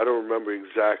I don't remember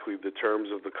exactly the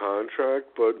terms of the contract,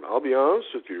 but I'll be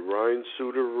honest with you, Ryan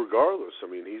Suter, regardless, I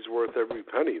mean, he's worth every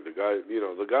penny. The guy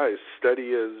is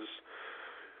steady as,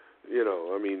 you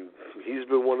know, I mean, he's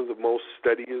been one of the most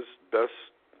steadiest, best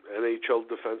NHL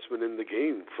defensemen in the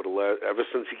game ever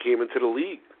since he came into the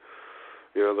league.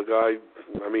 You know, the guy,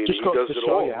 I mean, just he does it all. Just to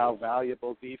show you how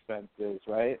valuable defense is,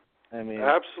 right? I mean,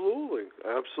 absolutely.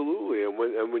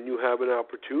 And when you have an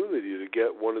opportunity to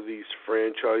get one of these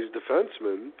franchise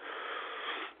defensemen,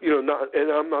 you know,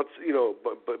 I'm not, you know,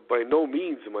 but by no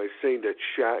means am I saying that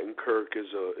Shattenkirk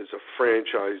is a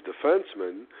franchise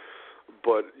defenseman.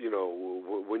 But, you know,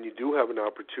 when you do have an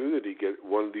opportunity to get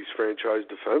one of these franchise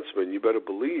defensemen, you better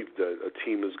believe that a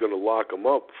team is going to lock them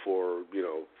up for, you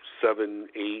know, 7,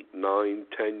 8, 9,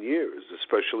 10 years,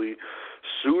 especially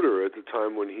Suter at the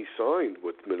time when he signed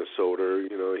with Minnesota.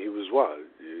 You know, he was what?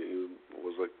 He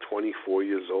was like 24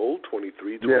 years old,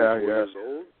 23, 24 years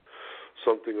old,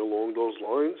 something along those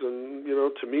lines. And, you know,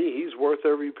 to me, he's worth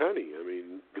every penny. I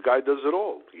mean, the guy does it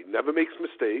all. He never makes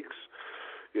mistakes.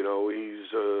 You know,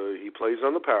 he plays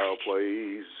on the power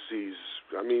play. He's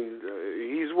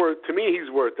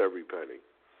worth every penny.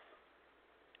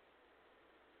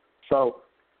 So,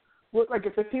 like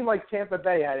if a team like Tampa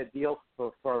Bay had a deal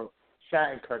for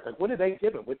Shattenkirk, like what did they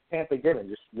give him? What's Tampa giving?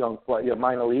 Just young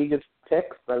minor league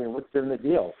picks? I mean, what's in the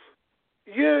deal?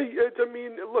 Yeah, I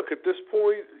mean, look, at this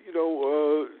point, you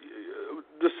know,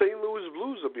 the St. Louis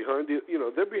Blues are behind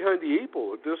they're behind the 8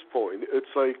 ball at this point.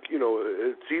 It's like, you know,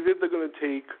 it's either they're going to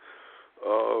take,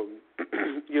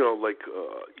 you know, like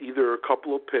either a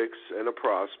couple of picks and a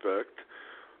prospect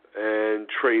and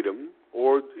trade him,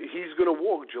 or he's going to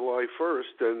walk July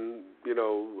 1st, and you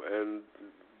know, and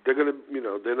they're going to, you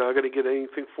know, they're not going to get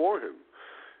anything for him.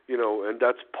 You know, and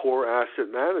that's poor asset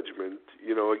management.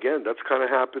 You know, again, that's kind of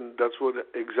happened. That's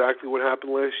exactly what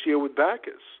happened last year with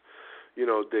Backus. You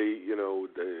know, they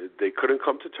couldn't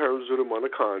come to terms with him on a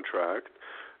contract.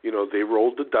 You know, they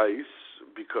rolled the dice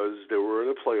because they were in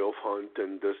a playoff hunt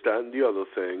and this, that, and the other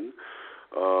thing.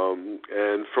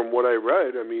 And from what I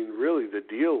read, I mean, really the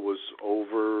deal was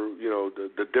over, you know,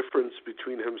 the difference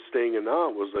between him staying and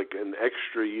not was like an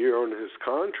extra year on his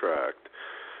contract.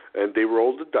 And they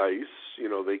rolled the dice, you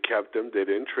know, they kept him, they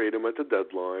didn't trade him at the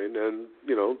deadline, and,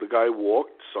 you know, the guy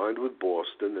walked, signed with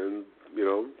Boston, and, you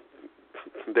know,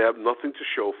 they have nothing to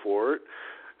show for it.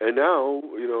 And now,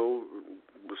 you know,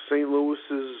 St. Louis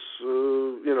is,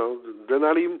 you know, they're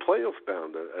not even playoff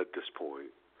bound at this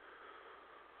point.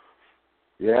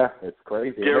 Yeah, it's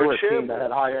crazy. They were a team that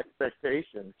had high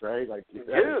expectations, right? Like,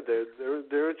 yeah,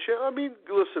 they're a champ. I mean,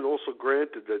 listen, also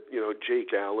granted that, you know,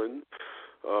 Jake Allen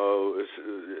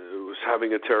was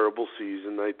having a terrible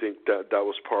season. I think that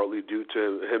was partly due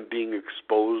to him being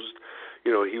exposed.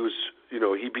 You know,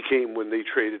 he became, when they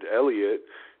traded Elliott,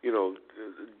 you know,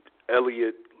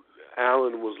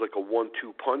 Allen was like a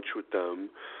 1-2 punch with them.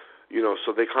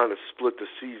 So they kind of split the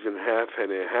season half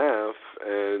and a half,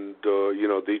 and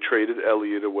they traded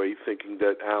Elliott away, thinking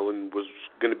that Allen was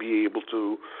going to be able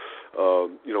to,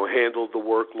 handle the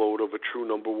workload of a true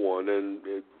number one, and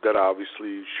that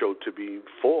obviously showed to be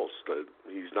false. That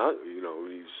he's not,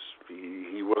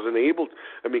 he wasn't able.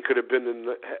 Could have been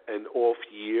an off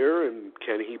year, and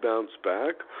can he bounce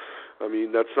back?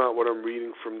 That's not what I'm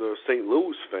reading from the St.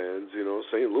 Louis fans.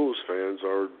 St. Louis fans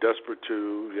are desperate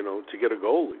to get a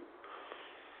goalie.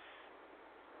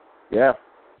 Yeah.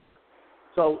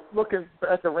 So looking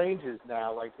at the Rangers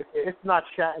now, like if it's not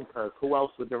Shattenkirk, who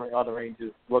else are the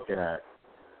Rangers looking at?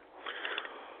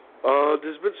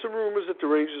 There's been some rumors that the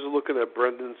Rangers are looking at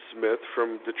Brendan Smith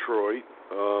from Detroit.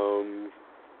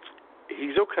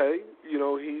 He's okay.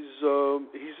 He's a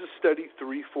steady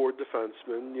 3-4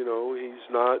 defenseman. He's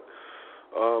not.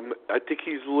 I think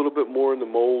he's a little bit more in the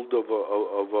mold of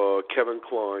Kevin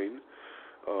Kline.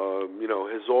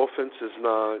 His offense is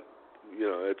not.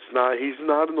 It's not. He's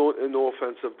not an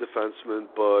offensive defenseman,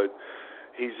 but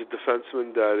he's a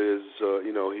defenseman that is.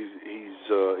 He's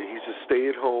a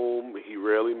stay-at-home. He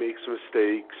rarely makes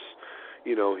mistakes.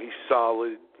 He's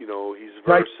solid. He's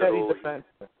versatile. Nice steady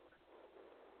defenseman.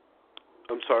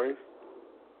 I'm sorry?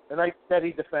 A nice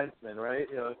steady defenseman, right?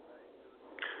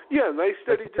 Yeah, nice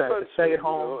steady defenseman. Stay at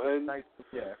home. And nice,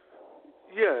 yeah.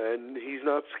 Yeah, and he's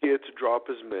not scared to drop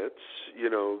his mitts,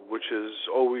 which is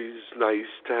always nice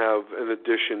to have an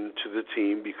addition to the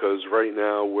team, because right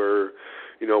now we're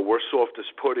soft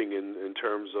as pudding in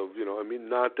terms of,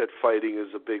 not that fighting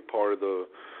is a big part of the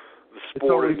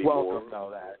sport anymore. It's always welcome, though,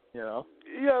 that.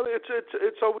 Yeah,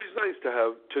 it's always nice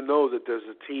to know that there's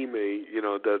a teammate,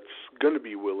 that's going to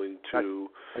be willing to.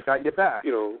 I got your back. I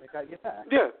got your back.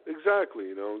 Yeah,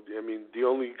 exactly. The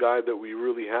only guy that we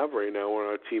really have right now on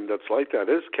our team that's like that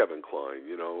is Kevin Kline.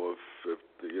 If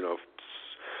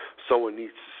someone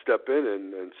needs to step in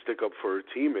and stick up for a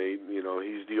teammate,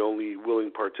 he's the only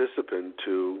willing participant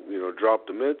to drop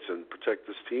the mitts and protect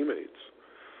his teammates.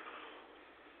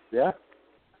 Yeah.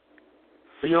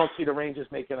 So you don't see the Rangers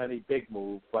making any big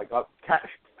moves. Like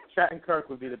Shattenkirk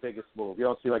would be the biggest move. You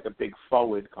don't see like a big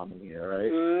forward coming here,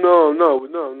 right? No.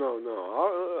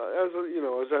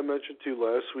 As I mentioned to you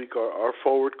last week, our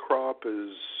forward crop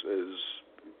is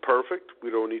perfect. We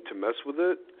don't need to mess with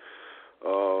it.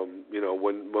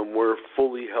 When we're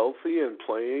fully healthy and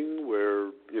playing,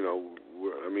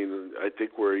 I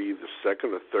think we're either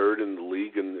second or third in the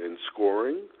league in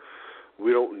scoring.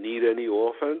 We don't need any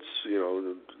offense.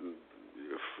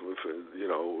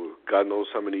 God knows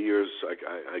how many years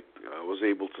I was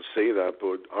able to say that,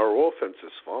 but our offense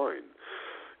is fine.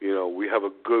 We have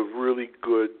a really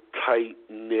good,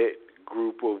 tight-knit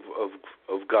group of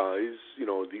guys,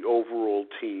 the overall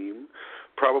team,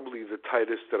 probably the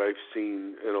tightest that I've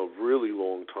seen in a really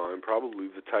long time, probably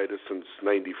the tightest since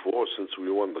 '94, since we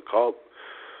won the Cup.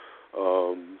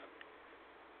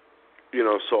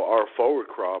 So our forward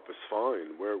crop is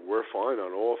fine. We're fine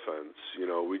on offense.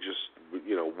 We just,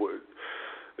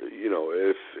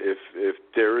 if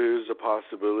there is a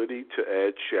possibility to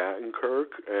add Shattenkirk,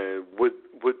 and with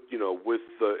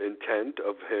the intent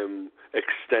of him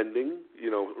extending,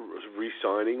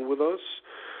 re-signing with us,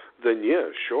 then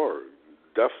yeah, sure,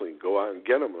 definitely go out and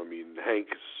get him. Hank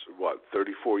is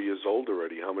 34 years old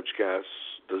already. How much gas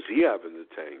does he have in the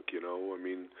tank?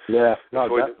 Yeah,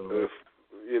 definitely.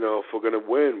 If we're going to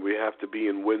win, we have to be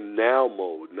in win now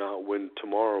mode, not win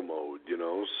tomorrow mode,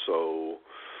 So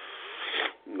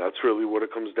that's really what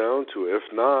it comes down to. If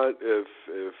not, if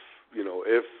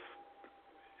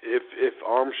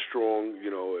Armstrong,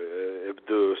 if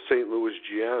the St. Louis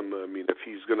GM, if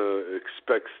he's going to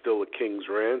expect still a king's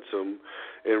ransom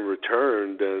in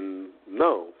return, then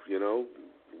no,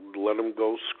 let him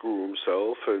go screw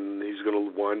himself, and he's going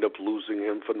to wind up losing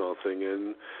him for nothing,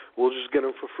 and we'll just get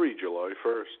him for free July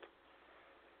 1st.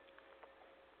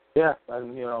 Yeah,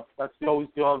 and that's always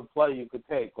the only play you could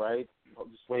take, right?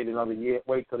 Just wait another year,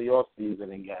 wait till the off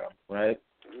season and get him, right?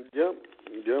 Yep.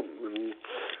 And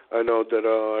I know that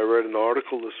I read an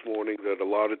article this morning that a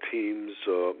lot of teams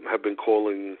have been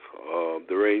calling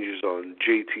the Rangers on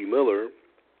JT Miller,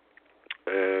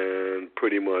 and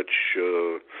pretty much.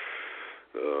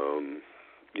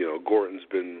 Gorton's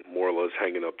been more or less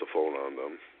hanging up the phone on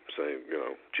them, saying,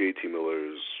 JT Miller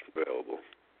is available.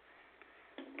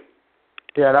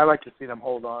 Yeah, and I'd like to see them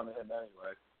hold on to him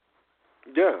anyway.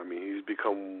 Yeah, he's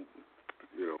become,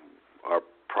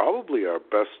 probably our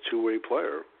best two-way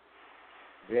player.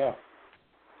 Yeah.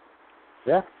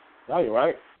 Yeah, no, you're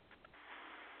right.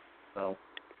 So,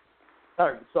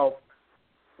 all right, so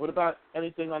what about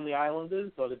anything on the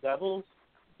Islanders or the Devils?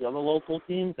 The other local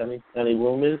teams? Any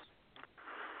rumors?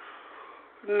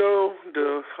 No,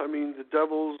 the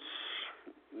Devils.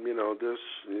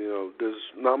 There's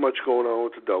not much going on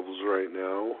with the Devils right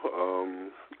now.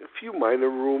 A few minor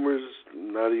rumors,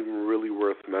 not even really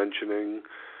worth mentioning.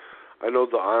 I know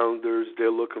the Islanders,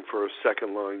 they're looking for a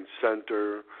second-line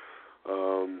center.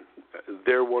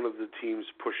 They're one of the teams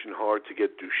pushing hard to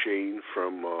get Duchesne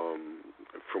from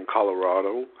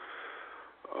Colorado.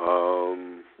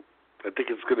 I think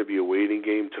it's going to be a waiting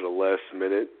game to the last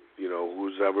minute.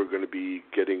 Who's ever going to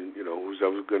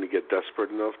get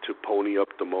desperate enough to pony up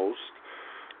the most,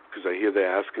 because I hear the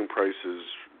asking price is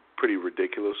pretty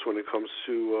ridiculous when it comes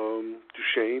to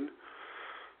Duchesne.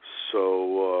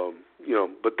 So,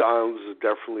 but the Islanders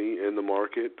are definitely in the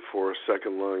market for a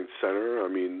second-line center. I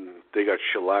mean, they got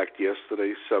shellacked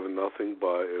yesterday, 7-0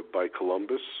 by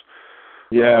Columbus.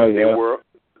 Yeah.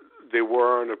 They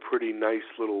were on a pretty nice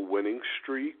little winning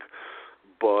streak,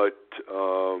 but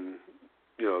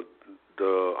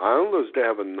the Islanders, they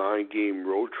have a 9-game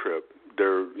road trip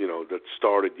there, that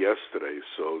started yesterday.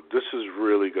 So this is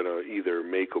really going to either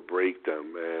make or break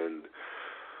them. And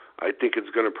I think it's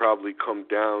going to probably come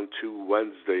down to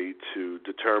Wednesday to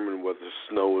determine whether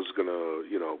Snow is going to,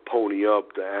 pony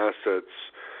up the assets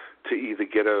to either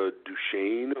get a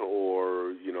Duchesne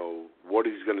or, what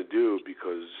he's going to do,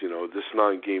 because, this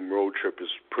 9-game road trip is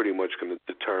pretty much going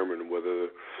to determine whether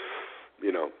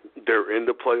they're in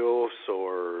the playoffs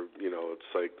or,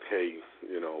 it's like, hey,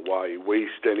 why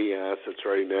waste any assets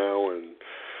right now, and,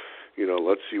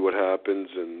 let's see what happens,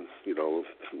 and,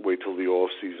 wait till the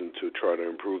off season to try to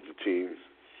improve the team.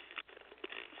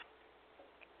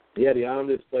 Yeah, the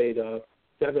Islanders played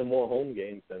 7 more home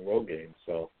games than road games,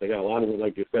 so they got a lot of,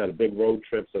 like you said, a big road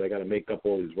trip, so they got to make up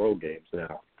all these road games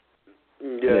now. Yeah,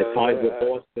 and they're tied with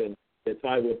Boston. They're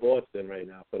tied with Boston right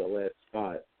now for the last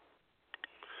spot.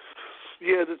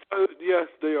 Yeah,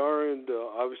 they are, and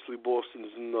obviously Boston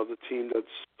is another team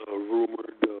that's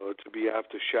rumored to be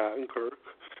after Shattenkirk.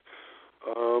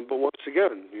 But once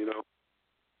again,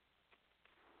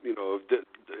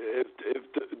 if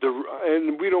the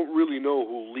and we don't really know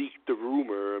who leaked the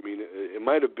rumor. I mean, it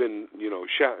might have been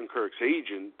Shattenkirk's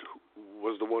agent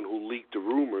was the one who leaked the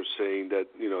rumor, saying that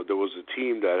there was a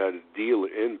team that had a deal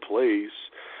in place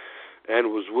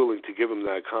and was willing to give him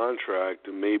that contract.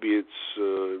 And maybe it's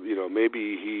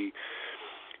maybe he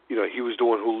was the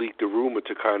one who leaked the rumor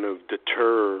to kind of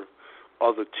deter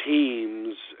other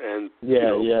teams and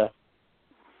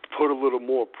put a little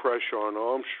more pressure on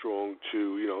Armstrong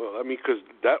to because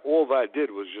all that did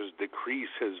was just decrease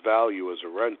his value as a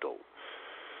rental.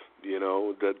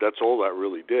 That's all that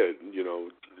really did.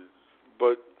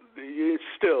 But it's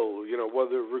still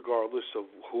whether regardless of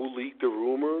who leaked the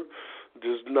rumor,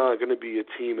 there's not going to be a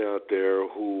team out there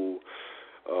who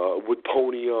would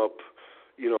pony up,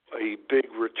 a big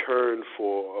return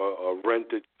for a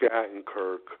rented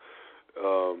Shattenkirk.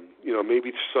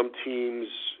 Maybe some teams,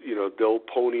 they'll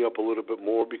pony up a little bit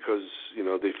more because,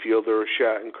 they feel they're a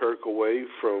Shattenkirk away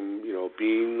from,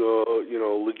 being a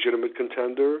legitimate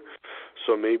contender.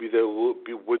 So maybe they would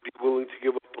be willing to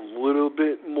give up a little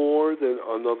bit more than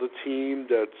another team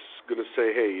that's going to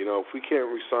say, hey, if we can't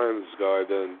re-sign this guy,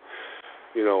 then,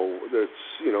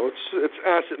 it's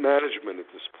asset management at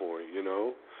this point,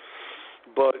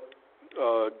 But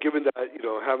given that,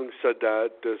 having said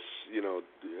that,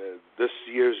 this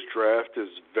year's draft is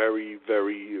very,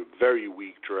 very, very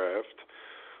weak draft.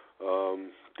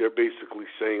 They're basically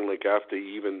saying, like, after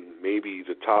even maybe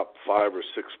the top 5 or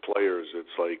 6 players,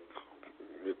 it's like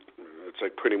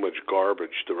pretty much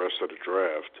garbage the rest of the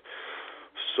draft.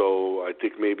 So I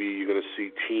think maybe you're going to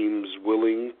see teams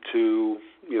willing to,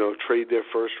 trade their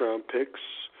first-round picks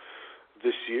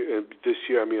this year.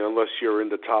 I mean, unless you're in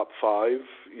the top 5,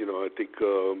 I think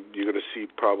you're going to see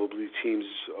probably teams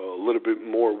a little bit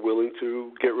more willing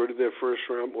to get rid of their first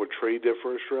round or trade their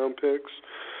first round picks.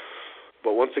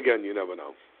 But once again, you never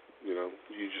know. You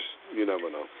never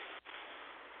know.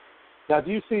 Now,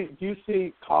 do you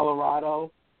see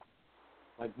Colorado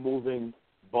like moving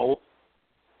both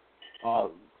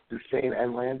Duchesne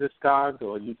and Landeskog,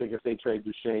 or do you think if they trade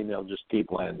Duchesne, they'll just keep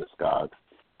Landeskog?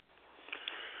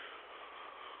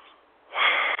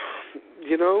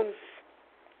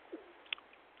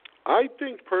 I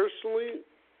personally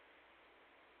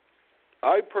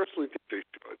think they should.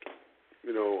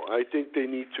 I think they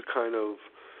need to kind of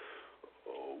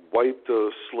wipe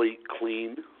the slate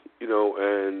clean,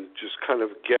 and just kind of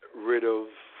get rid of,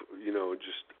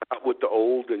 just out with the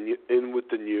old and in with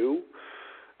the new.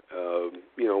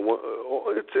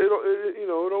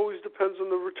 It always depends on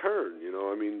the return.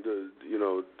 I mean,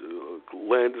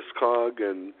 Landeskog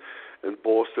and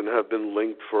Boston have been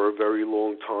linked for a very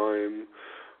long time.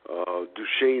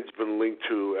 Duchesne's been linked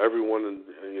to everyone and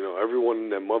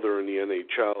their mother in the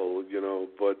NHL,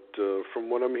 but from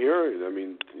what I'm hearing, I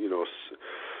mean,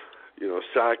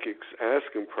 Sakic's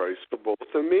asking price for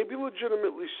both, and maybe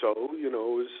legitimately so,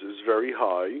 is very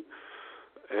high.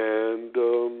 And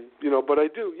but I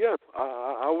do,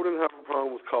 I wouldn't have a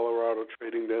problem with Colorado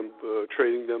trading them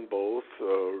both,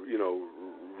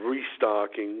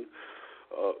 restocking,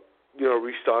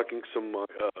 restocking some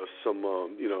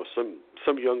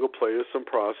younger players, some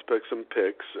prospects, some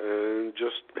picks, and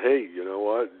just, hey, you know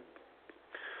what?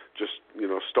 Just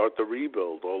start the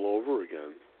rebuild all over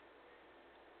again.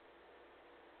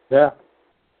 Yeah.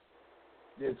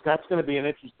 That's going to be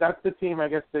that's the team, I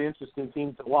guess, the interesting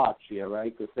team to watch here,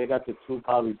 right? Because they got the two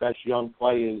probably best young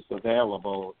players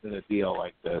available in a deal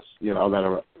like this, that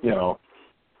are,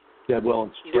 they're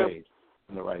willing to trade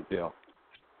in the right deal.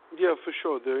 Yeah, for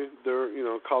sure. They're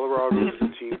Colorado is a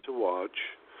team to watch.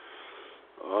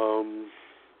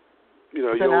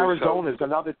 Then Arizona's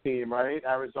another team, right?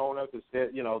 Arizona, because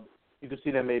you can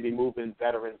see them maybe moving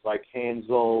veterans like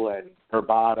Hansel and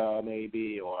Herbata,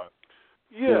 maybe, or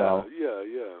Yeah.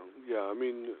 I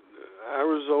mean,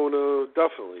 Arizona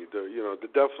definitely. They're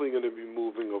definitely going to be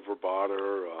moving over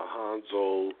Herbata,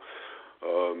 Hansel,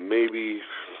 maybe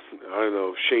I don't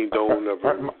know, Shane Doan.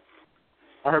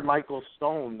 I heard Michael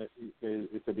Stone.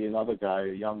 It could be another guy,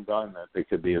 a young gun that they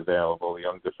could be available, a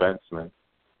young defenseman.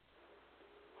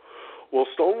 Well,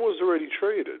 Stone was already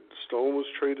traded. Stone was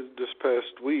traded this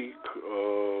past week.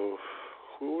 Who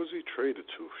was he traded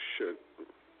to? Shit.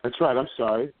 That's right. I'm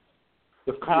sorry.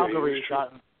 The Calgary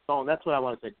got Stone. That's what I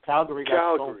want to say. Calgary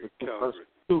got Stone for the first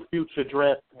two future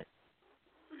draft picks.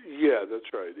 Yeah,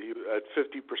 that's right. He at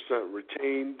 50%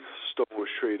 retained. Stone was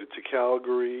traded to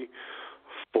Calgary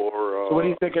for. So what do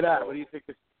you think of that? What do you think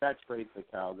of that trade to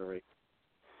Calgary?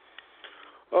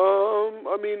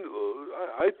 I mean,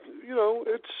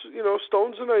 it's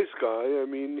Stone's a nice guy. I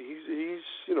mean,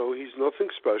 he's nothing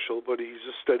special, but he's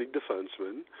a steady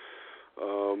defenseman.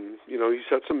 He's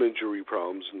had some injury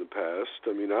problems in the past.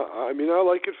 I mean, I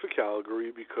like it for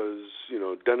Calgary because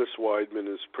Dennis Weidman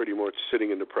is pretty much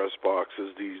sitting in the press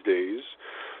boxes these days,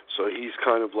 so he's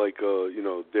kind of like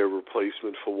their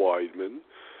replacement for Weidman.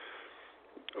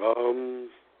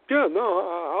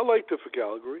 I liked it for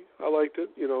Calgary. I liked it.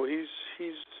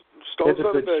 He's Stone's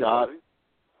not a bad guy.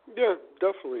 Yeah,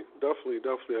 definitely. I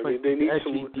mean, they need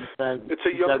some. Defense. It's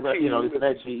a young team. He's an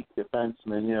edgy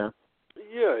defenseman. Yeah.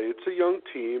 Yeah, it's a young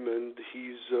team, and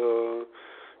he's going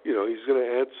to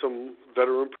add some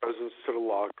veteran presence to the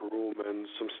locker room and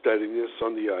some steadiness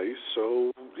on the ice.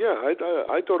 So yeah, I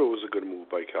thought it was a good move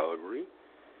by Calgary.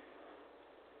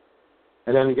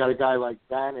 And then you got a guy like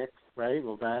Vanek, right?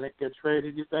 Will Vanek get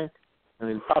traded, you think? I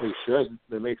mean, probably should.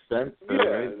 It makes sense.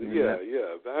 Right? Yeah.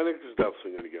 Vanek is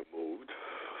definitely going to get moved.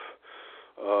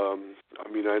 I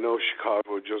mean, I know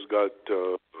Chicago just got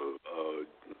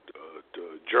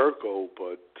Jerko,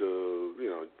 but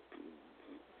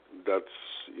that's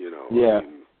Yeah. I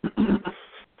mean,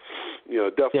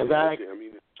 definitely. Yeah, Vanek, I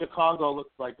mean, Chicago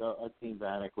looks like a team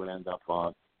Vanek would end up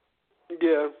on.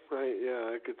 Yeah,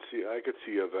 I could see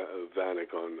a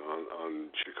Vanek on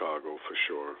Chicago for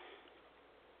sure.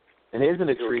 And here's an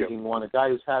intriguing one: a guy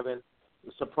who's having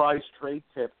a surprise trade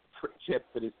chip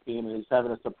for this team, and he's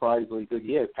having a surprisingly good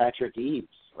year. Patrick Eaves,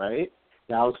 right?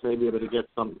 Dallas may be able to get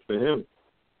something for him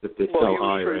if they sell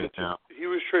high right now. He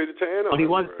was traded to Anaheim. Oh, he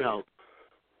was sold.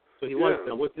 So he was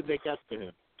sold. What did they get for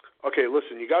him? Okay,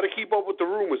 listen, you got to keep up with the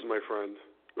rumors, my friend.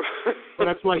 Well,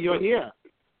 that's why you're here.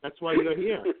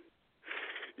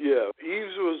 Yeah,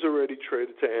 Eaves was already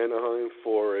traded to Anaheim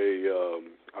for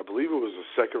I believe it was a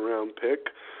second-round pick,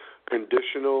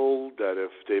 conditional that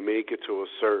if they make it to a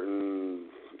certain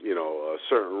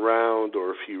round,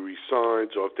 or if he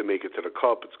resigns, or if they make it to the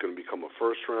Cup, it's going to become a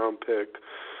first-round pick.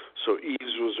 So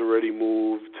Eaves was already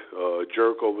moved,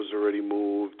 Jerko was already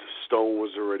moved, Stone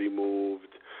was already moved.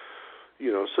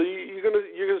 So you're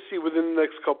gonna see within the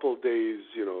next couple of days.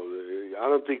 I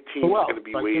don't think teams are going to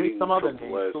be waiting some other until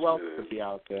the names. last Who else minute. could be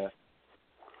out there?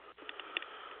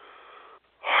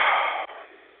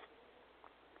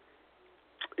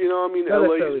 I mean, Not LA's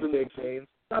necessarily been big names.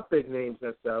 Not big names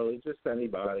necessarily, just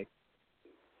anybody.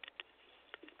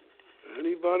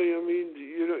 Anybody? I mean,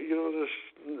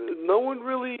 there's no one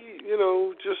really.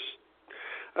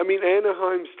 I mean,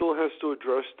 Anaheim still has to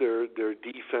address their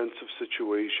defensive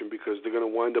situation because they're going to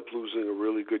wind up losing a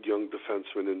really good young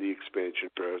defenseman in the expansion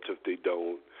draft if they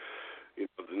don't.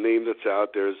 The name that's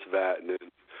out there is Vatanen.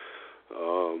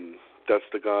 That's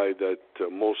the guy that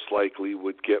most likely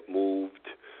would get moved.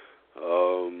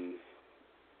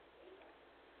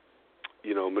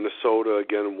 Minnesota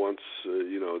again wants,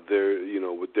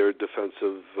 with their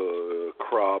defensive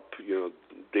crop,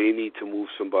 they need to move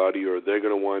somebody, or they're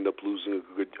going to wind up losing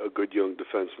a good young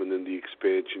defenseman in the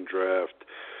expansion draft.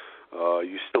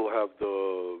 You still have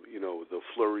the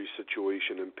Fleury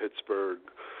situation in Pittsburgh.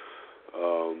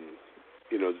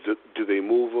 Do they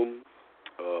move him?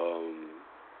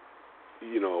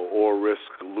 Or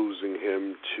risk losing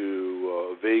him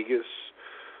to Vegas?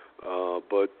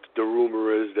 But the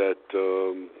rumor is that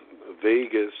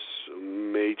Vegas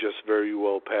may just very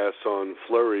well pass on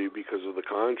Fleury because of the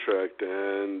contract,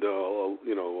 and a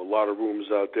lot of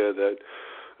rumors out there that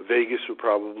Vegas would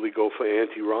probably go for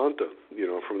Antti Raanta,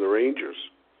 from the Rangers.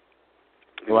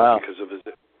 Wow. Because of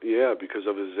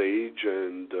his age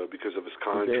and because of his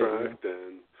contract,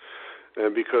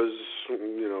 and because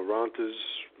Ranta's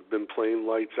been playing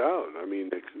lights out. I mean,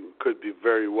 it could be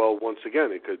very well once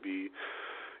again. It could be.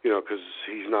 Because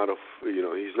he's not a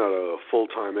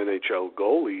full-time NHL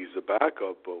goalie. He's a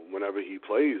backup, but whenever he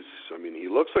plays, I mean, he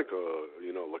looks like a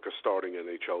starting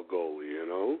NHL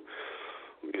goalie.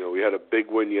 We had a big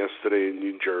win yesterday in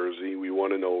New Jersey. We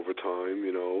won in overtime.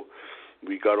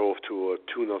 We got off to a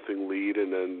 2-0 lead,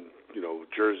 and then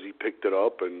Jersey picked it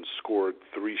up and scored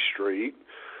 3 straight,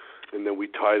 and then we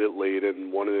tied it late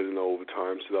and won it in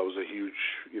overtime. So that was a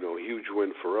huge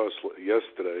win for us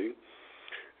yesterday.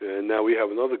 And now we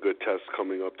have another good test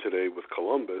coming up today with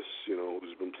Columbus,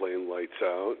 who's been playing lights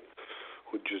out,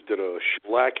 who just did a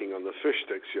shellacking on the fish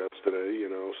sticks yesterday,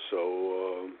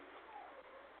 so...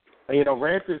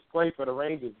 Ranta's play for the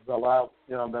Rangers has allowed,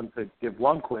 them to give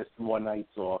Lundqvist more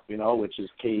nights off, which is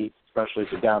key, especially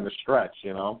for down the stretch,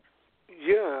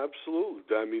 Yeah, absolutely.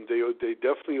 I mean, they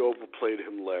definitely overplayed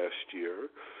him last year.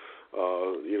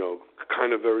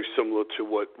 Kind of very similar to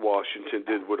what Washington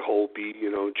did with Holtby,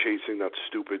 chasing that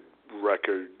stupid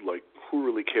record. Like, who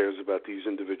really cares about these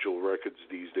individual records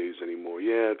these days anymore?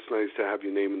 Yeah, it's nice to have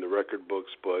your name in the record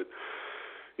books, but,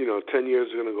 10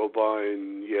 years are going to go by,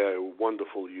 and, yeah,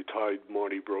 wonderful. You tied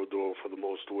Marty Brodeur for the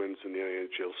most wins in the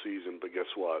NHL season, but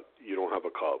guess what? You don't have a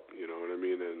cup, you know what I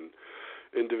mean? And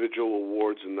individual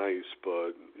awards are nice,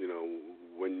 but,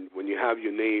 when you have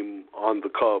your name on the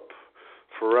cup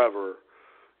forever,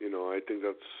 I think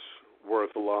that's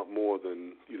worth a lot more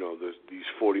than, these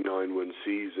 49-win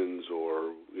seasons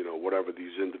or, whatever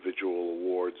these individual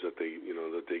awards that they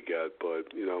get.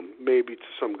 But, maybe to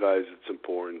some guys it's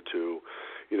important to,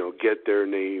 get their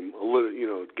name a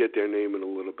little, get their name in a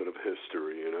little bit of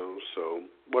history, so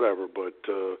whatever. But,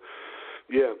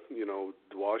 yeah,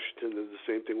 Washington did the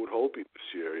same thing with Holtby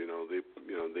this year.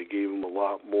 They gave him a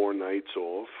lot more nights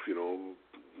off,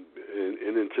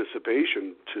 in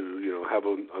anticipation to have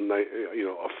a night,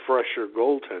 a fresher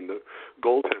goaltender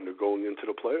going into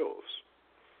the playoffs.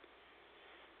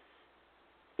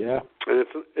 Yeah, and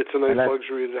it's a nice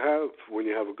luxury to have when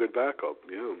you have a good backup.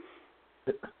 Yeah,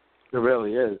 it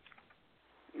really is.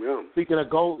 Yeah. Speaking of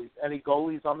goalies, any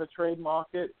goalies on the trade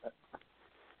market?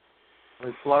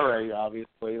 Fleury,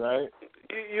 obviously, right?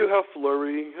 You have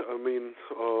Fleury. I mean,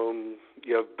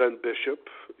 you have Ben Bishop.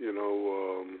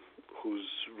 Who's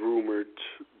rumored.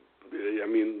 I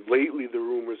mean, lately the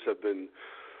rumors have been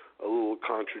a little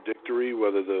contradictory.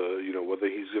 Whether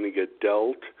he's going to get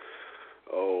dealt,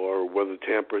 or whether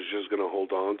Tampa's just going to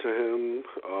hold on to him.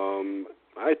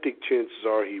 I think chances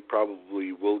are he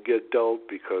probably will get dealt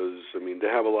because they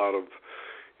have a lot of.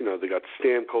 They got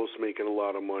Stamkos making a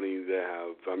lot of money. They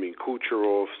have,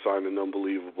 Kucherov signed an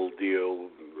unbelievable deal.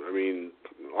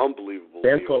 Unbelievable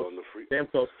deal on the free.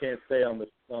 Stamkos can't stay on the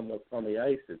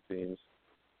ice, it seems.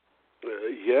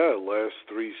 Yeah, last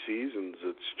 3 seasons,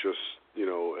 it's just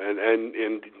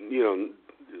and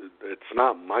it's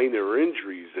not minor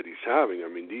injuries that he's having.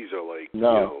 These are like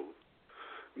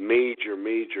major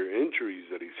injuries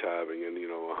that he's having, and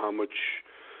how much.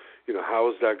 How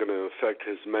is that going to affect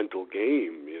his mental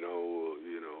game?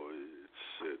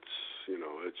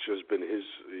 It's just been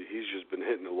he's just been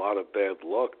hitting a lot of bad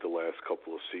luck the last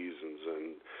couple of seasons,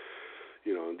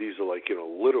 and these are like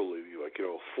literally like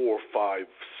 4, 5,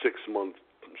 6 month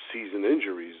season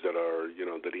injuries that are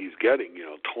that he's getting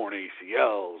torn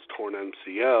ACLs, torn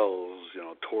MCLs,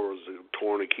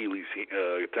 torn Achilles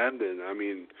tendon.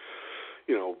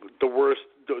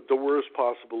 The worst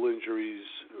possible injuries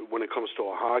when it comes to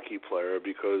a hockey player,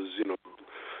 because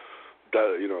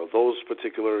those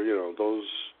particular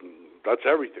that's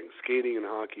everything. Skating and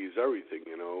hockey is everything,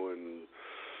 and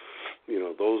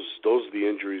those are the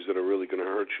injuries that are really going to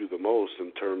hurt you the most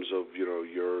in terms of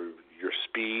your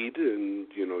speed and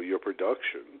your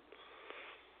production.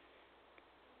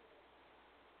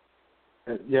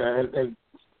 Yeah, and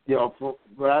For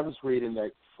what I was reading,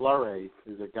 that Fleury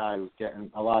is a guy who's getting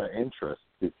a lot of interest.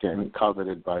 He's getting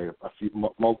coveted by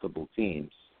multiple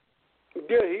teams.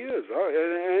 Yeah, he is,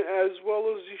 and as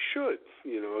well as he should.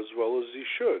 As well as he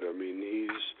should. I mean,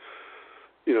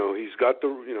 he's got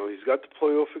the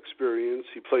playoff experience.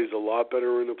 He plays a lot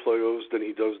better in the playoffs than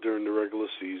he does during the regular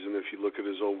season. If you look at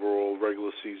his overall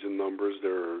regular season numbers,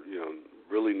 they're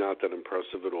really not that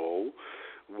impressive at all,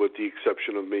 with the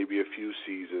exception of maybe a few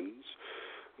seasons.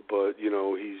 But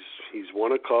he's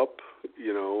won a cup, and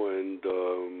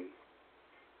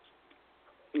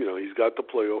he's got the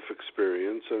playoff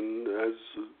experience, and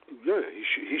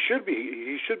he should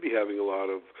be having a lot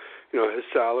of, his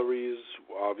salary is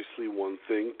obviously one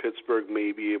thing. Pittsburgh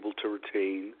may be able to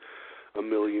retain $1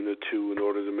 million or $2 million in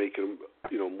order to make him,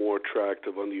 more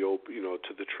attractive on the open,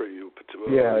 to the trade, to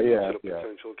the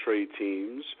potential trade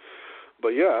teams.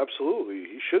 But yeah, absolutely,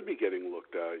 he should be getting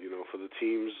looked at, for the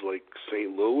teams like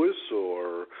St. Louis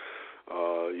or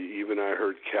even I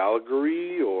heard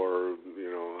Calgary or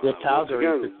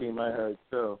Calgary's the team I heard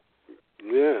too.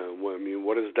 Yeah, well, I mean,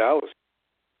 what is Dallas?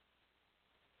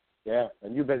 Yeah,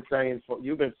 and you've been saying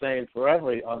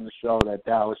forever on the show that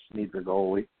Dallas needs a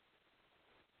goalie.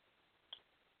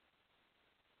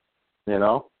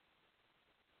 Hello?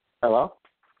 I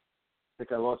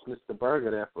think I lost Mr. Berger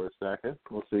there for a second.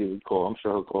 We'll see if he call. I'm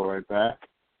sure he'll call right back.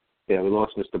 Yeah, we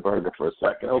lost Mr. Berger for a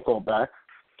second. He'll call back.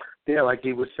 Yeah, like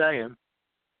he was saying.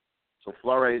 So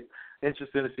Fleury,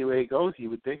 interesting to see where he goes. You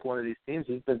would think one of these teams.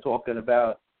 He's been talking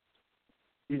about.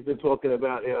 He's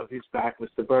back,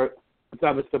 Mr. Berger. What's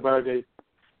up, Mr. Berger?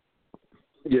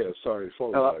 Yeah, sorry,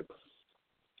 phone died.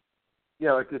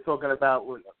 Yeah, like you're talking about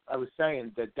what I was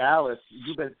saying, that Dallas,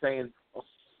 you've been saying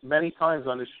many times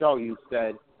on the show, you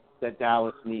said that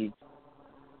Dallas needs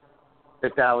a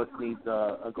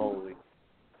goalie.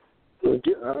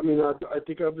 I mean, I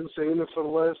think I've been saying it for the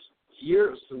last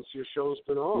year since your show's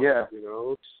been on. Yeah.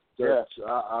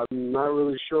 I'm not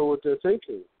really sure what they're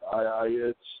thinking.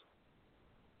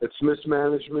 It's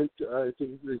mismanagement. I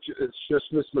think it's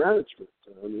just mismanagement.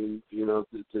 I mean,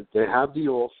 they have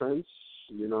the offense.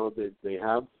 They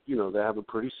have a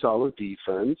pretty solid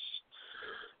defense,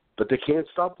 but they can't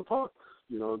stop the puck.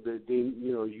 You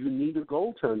need a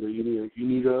goaltender. You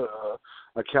need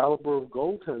a caliber of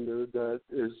goaltender that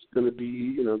is going to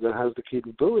be, that has the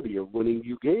capability of winning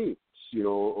you games,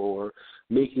 or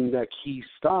making that key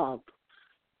stop,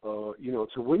 to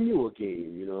win you a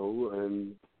game,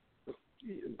 and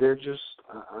they're just,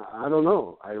 I don't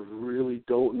know. I really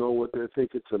don't know what they're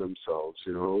thinking to themselves,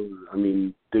 I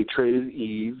mean, they traded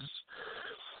Eves,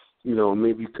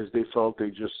 maybe because they felt they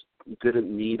just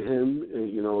didn't need him,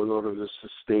 in order to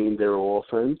sustain their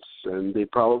offense, and they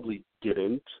probably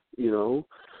didn't,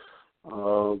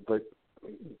 but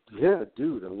yeah,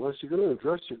 dude, unless you're going to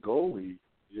address your goalie,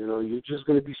 you're just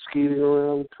going to be skating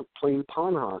around playing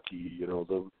pond hockey,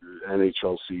 the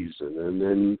NHL season, and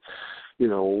then,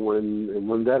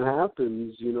 when that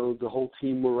happens, the whole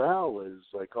team morale is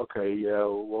like, okay, yeah,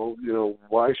 well,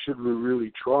 why should we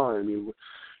really try? I mean,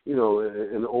 in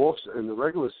the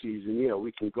regular season, yeah,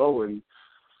 we can go and,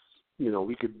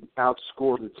 we could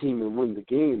outscore the team and win the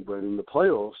game, but in the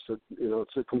playoffs,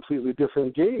 it's a completely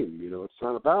different game. It's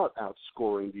not about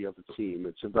outscoring the other team.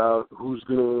 It's about who's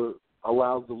going to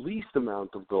allow the least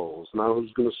amount of goals, not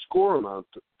who's going to score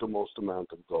the most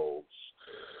amount of goals.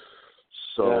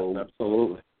 So, yes,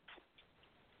 absolutely.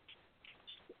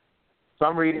 So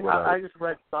I'm reading. I just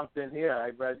read something here. I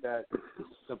read that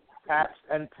the Pats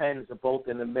and Pens are both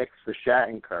in the mix for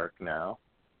Shattenkirk now,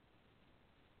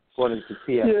 according to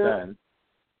TSN.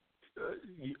 Yeah.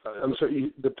 I'm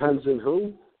sorry. Depends on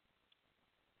who.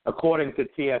 According to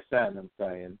TSN, I'm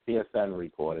saying TSN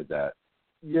reported that.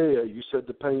 Yeah. You said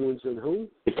the Penguins and who?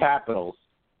 The Capitals.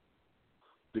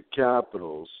 The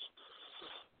Capitals.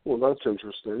 Well, that's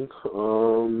interesting.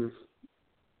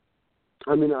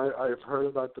 I mean, I've heard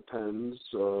about the Pens.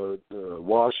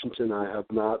 Washington, I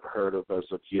have not heard of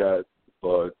as of yet,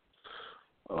 but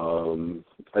I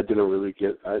didn't really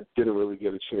get a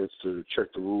chance to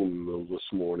check the room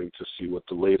this morning to see what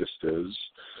the latest is.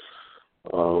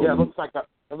 Yeah, it looks like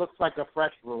a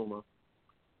fresh rumor.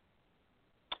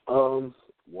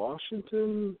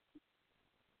 Washington.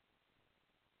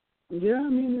 Yeah, I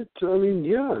mean,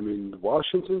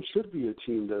 Washington should be a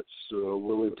team that's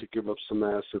willing to give up some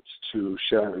assets to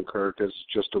Shattenkirk as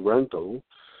just a rental.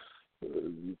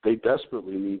 They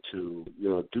desperately need to,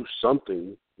 do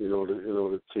something in order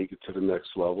to take it to the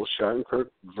next level. Shattenkirk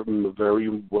very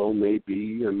well may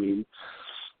be. I mean,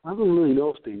 I don't really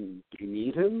know if they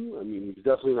need him. I mean, he's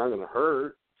definitely not going to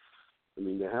hurt. I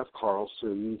mean, they have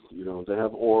Carlson, they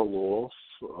have Orlov.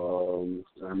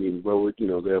 I mean,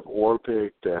 they have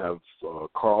Orpik, they have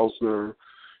Karlsner.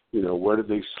 Where do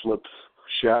they slip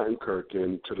Shattenkirk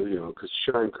into the, because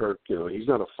Shattenkirk, he's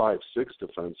not a 5'6"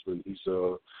 defenseman. He's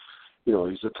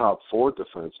a top 4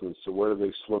 defenseman. So where do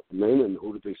they slip him in, and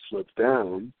who do they slip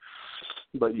down?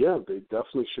 But yeah, they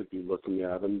definitely should be looking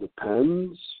at him.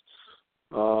 Depends.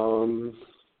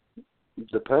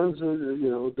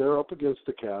 They're up against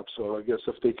the cap, so I guess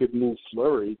if they could move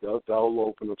Fleury, that'll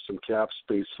open up some cap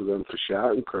space for them for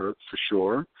Shattenkirk for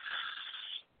sure.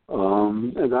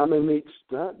 And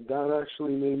that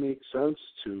actually may make sense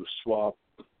to swap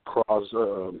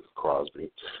Crosby,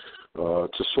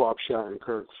 to swap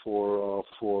Shattenkirk for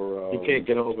you can't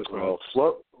get over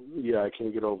Crosby. Yeah, I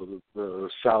can't get over the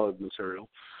salad material.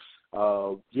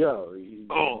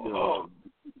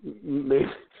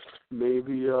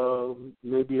 Maybe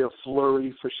a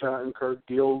Fleury for Shattenkirk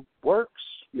deal works,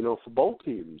 for both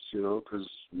teams, because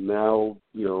now,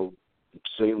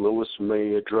 St. Louis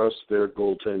may address their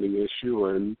goaltending issue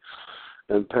and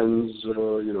Penn's,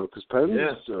 because Penn's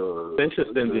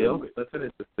interesting deal. That's an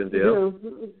interesting deal.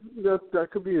 Yeah,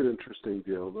 that could be an interesting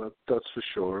deal. That's for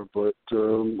sure. But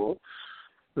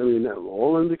I mean,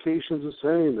 all indications are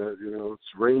saying that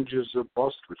it's Rangers are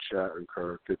bust with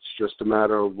Shattenkirk. It's just a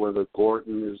matter of whether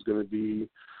Gorton is going to be,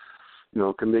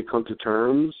 can they come to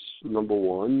terms? Number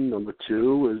one. Number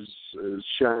two is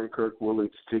Shattenkirk willing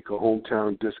to take a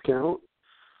hometown discount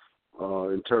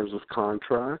in terms of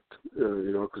contract?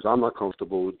 Because I'm not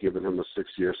comfortable with giving him a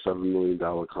 6-year, $7 million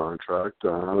contract.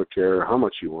 I don't care how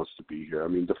much he wants to be here. I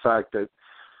mean, the fact that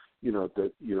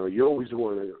you always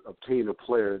want to obtain a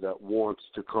player that wants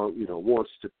to come,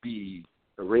 wants to be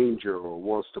a Ranger or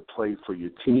wants to play for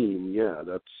your team. Yeah,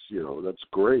 that's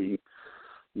great.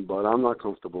 But I'm not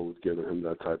comfortable with giving him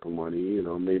that type of money.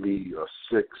 Maybe a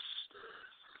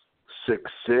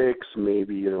 6'6",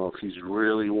 maybe, if he's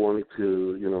really wanting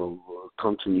to,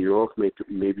 come to New York,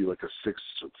 maybe like a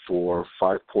 6'4",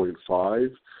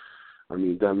 5.5. I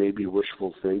mean, that may be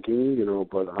wishful thinking,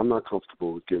 but I'm not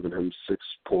comfortable with giving him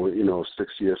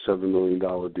 6-year, $7 million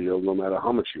deal, no matter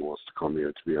how much he wants to come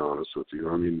here, to be honest with you.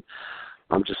 I mean,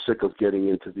 I'm just sick of getting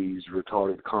into these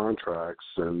retarded contracts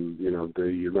and,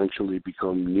 they eventually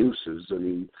become nooses. I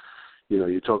mean,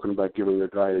 you're talking about giving a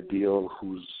guy a deal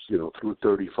who's, through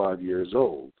 35 years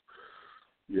old,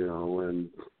 and,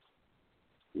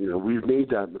 we've made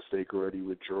that mistake already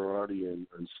with Girardi and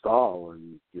Stahl,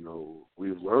 and,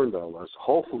 we've learned our lesson.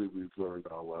 Hopefully we've learned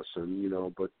our lesson,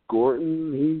 but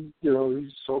Gorton,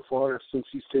 he's so far since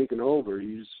he's taken over,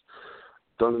 he's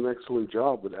done an excellent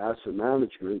job with asset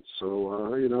management.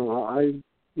 So,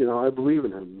 I believe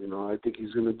in him. I think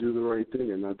he's going to do the right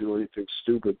thing and not do anything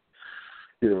stupid,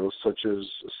 such as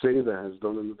Seda has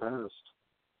done in the past.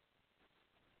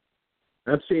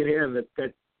 I'm seeing here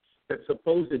that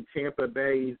supposed Tampa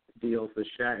Bay deal for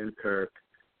Shattenkirk,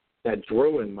 that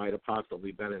Druin might have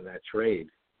possibly been in that trade.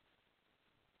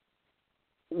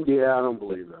 Yeah, I don't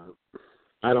believe that.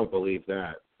 I don't believe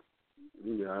that.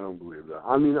 Yeah, I don't believe that.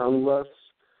 I mean, unless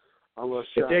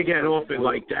if they get offered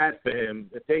like that for him,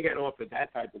 if they get offered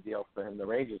that type of deal for him, the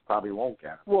Rangers probably won't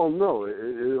get him. Well, no,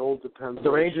 it all depends. The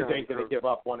Rangers ain't going to give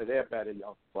up one of their better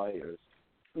young players.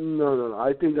 No.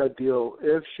 I think that deal,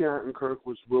 if Shattenkirk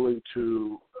was willing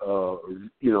to,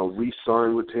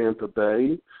 re-sign with Tampa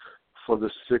Bay for the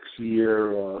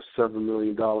 6-year, $7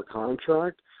 million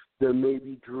contract, then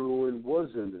maybe Druin was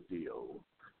in the deal.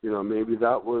 Maybe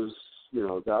that was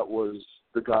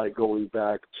the guy going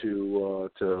back to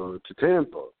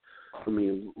Tampa. I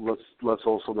mean, let's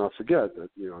also not forget that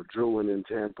Druin in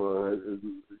Tampa,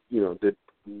 did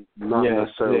not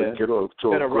necessarily get off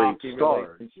to a great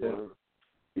start.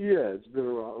 Yeah, it's been a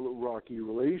rocky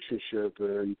relationship,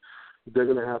 and they're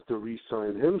going to have to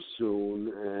re-sign him soon.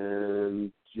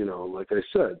 And like I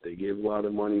said, they gave a lot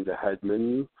of money to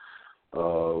Hedman,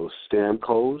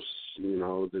 Stamkos.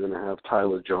 They're going to have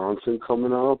Tyler Johnson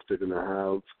coming up. They're going to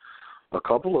have a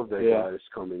couple of their guys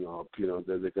coming up,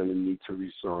 that they're going to need to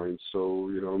re-sign. So,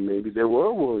 maybe they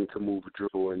were willing to move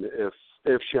Drew, and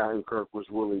if Shattenkirk was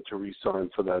willing to re-sign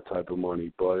for that type of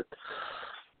money. But,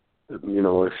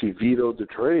 if he vetoed the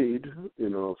trade,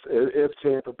 if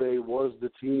Tampa Bay was the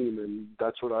team, and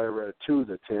that's what I read too,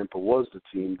 that Tampa was the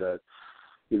team that,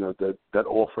 that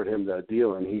offered him that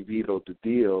deal, and he vetoed the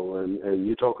deal. And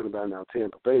you're talking about now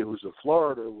Tampa Bay, who's in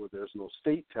Florida, where there's no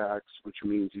state tax, which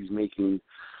means he's making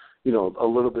a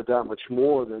little bit that much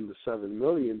more than the $7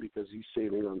 million because he's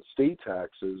saving on state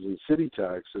taxes and city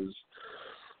taxes,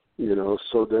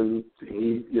 so then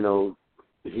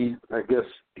I guess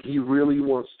he really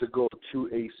wants to go to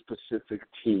a specific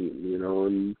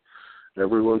team,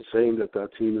 everyone's saying that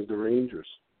team is the Rangers.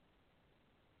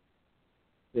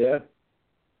 Yeah.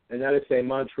 And now they say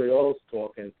Montreal's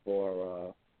talking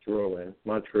for Drouin.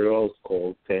 Montreal's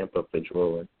called Tampa for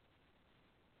Drouin.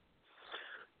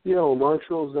 Yeah, well,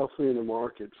 Montreal's definitely in the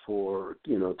market for,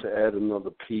 to add another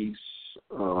piece,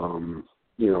 as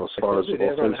far as offense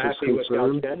is happy with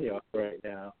concerned. Galchenyuk right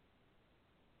now.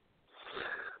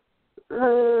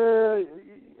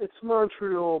 It's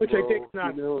Montreal, which bro. I think is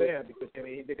not fair because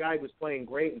the guy was playing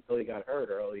great until he got hurt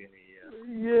early in the year.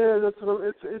 Yeah, that's what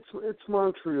it's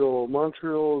Montreal.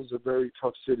 Montreal is a very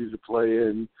tough city to play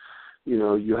in.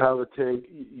 You have a tank.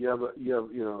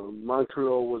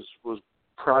 Montreal was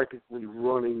practically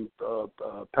running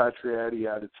Patriati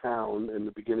out of town in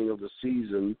the beginning of the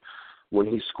season when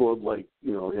he scored I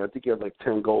think he had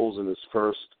 10 goals in his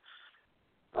first,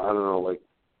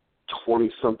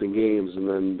 20-something games, and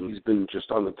then he's been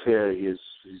just on the tear. He's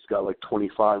got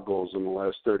 25 goals in the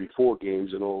last 34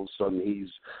 games, and all of a sudden he's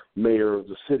mayor of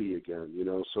the city again.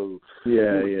 So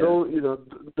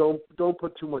don't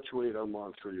put too much weight on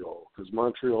Montreal because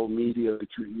Montreal media,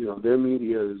 their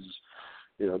media is,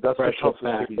 that's the toughest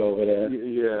city over there.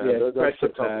 That's the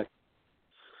toughest.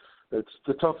 It's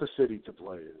the toughest city to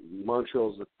play in.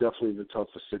 Montreal's definitely the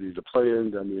toughest city to play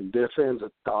in. I mean, their fans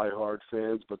are diehard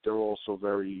fans, but they're also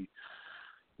very,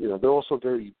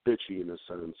 bitchy in a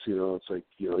sense. It's like,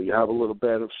 you have a little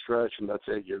bad of stretch and that's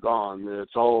it. You're gone.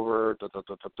 It's over.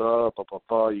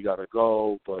 You got to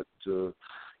go. But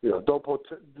don't put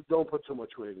too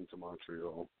much weight into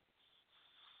Montreal.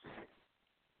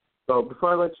 So before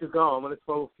I let you go, I'm going to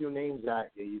throw a few names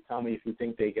at you. You tell me if you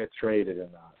think they get traded or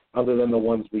not, other than the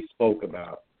ones we spoke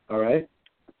about. All right?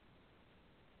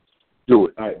 Do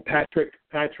it. All right. Patrick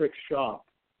Sharp.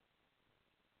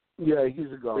 Yeah,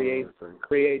 he's a goner, I think.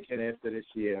 Free agent after this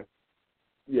year.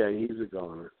 Yeah, he's a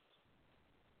goner.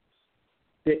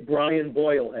 Brian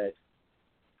Boylehead.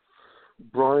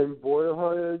 Brian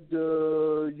Boylehead,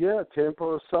 Tampa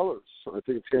or Sellers. I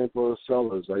think Tampa or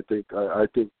Sellers. I think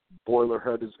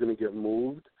Boilerhead is going to get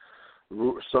moved.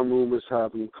 Some rumors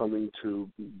have him coming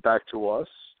back to us.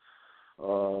 I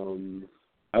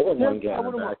wouldn't mind getting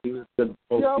him back. He was a good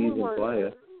postseason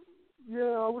player.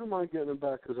 Yeah, I wouldn't mind getting him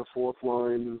back as a fourth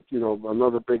line.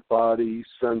 Another big body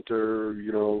center.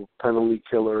 Penalty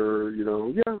killer.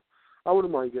 Yeah, I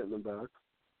wouldn't mind getting him back.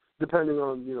 Depending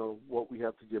on, what we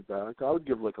have to give back. I would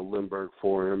give a Lindbergh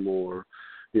for him or,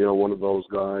 one of those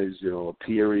guys, a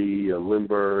Peary, a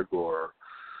Lindbergh or,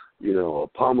 a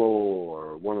Pummel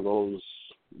or one of those.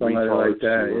 Somebody like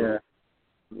that,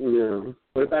 Yeah.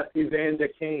 What about Evander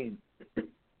Kane?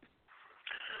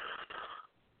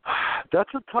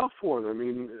 That's a tough one. I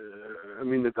mean,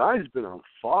 the guy's been on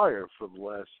fire for the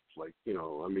last,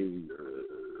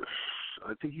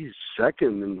 I think he's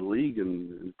second in the league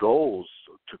in goals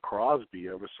to Crosby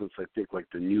ever since I think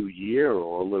the new year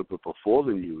or a little bit before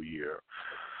the new year.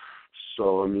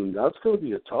 So that's going to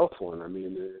be a tough one.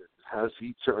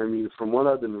 From what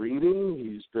I've been reading,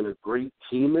 he's been a great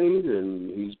teammate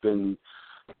and he's been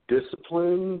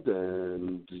disciplined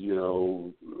and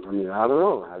I don't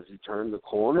know, has he turned the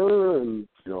corner and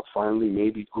finally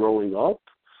maybe growing up?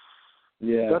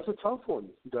 Yeah, that's a tough one.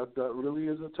 That really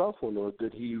is a tough one. Or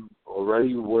did he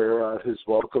already wear out his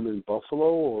welcome in Buffalo,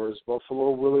 or is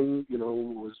Buffalo willing?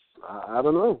 I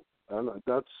don't know.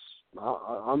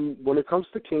 I'm when it comes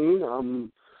to Kane, I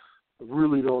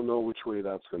really don't know which way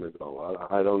that's going to go.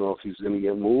 I don't know if he's going to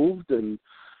get moved, and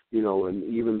and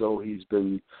even though he's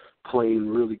been playing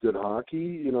really good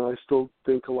hockey, I still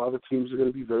think a lot of teams are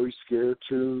going to be very scared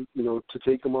to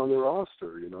take him on their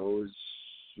roster.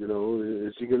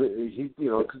 Is he gonna?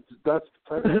 Cause that's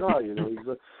the type of guy.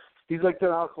 He's like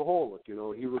that alcoholic.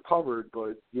 He recovered,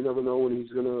 but you never know when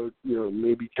he's gonna,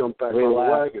 maybe jump back on the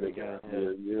wagon again.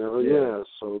 Yeah.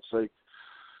 So it's like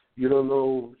you don't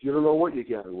know what you're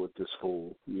getting with this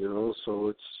fool.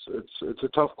 So it's a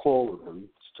tough call with him.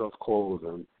 It's a tough call with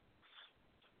him.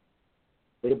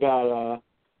 What about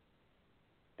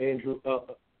Andrew?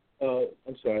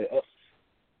 I'm sorry,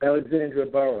 Alexander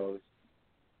Burrows.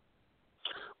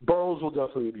 Burrows will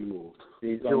definitely be moved.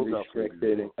 He's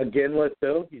unrestricted. Aginla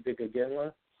too? You think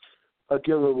Aginla?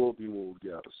 Aginla will be moved.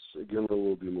 Yes, Aginla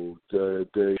will be moved.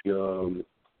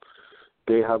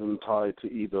 They have him tied to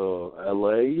either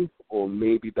L.A. or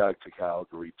maybe back to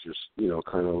Calgary. Just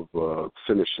kind of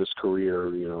finish his career.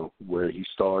 Where he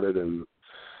started, and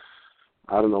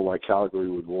I don't know why Calgary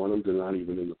would want him. They're not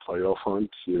even in the playoff hunt.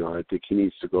 I think he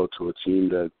needs to go to a team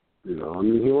that. He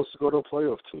wants to go to a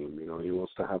playoff team. He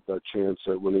wants to have that chance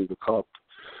at winning the cup.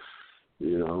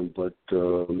 But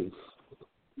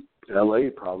L.A.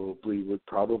 would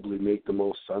probably make the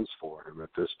most sense for him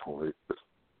at this point.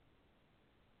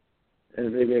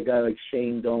 And maybe a guy like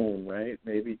Shane Doan, right?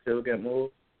 Maybe too get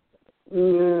moved.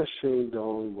 Yeah, Shane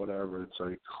Doan, whatever. It's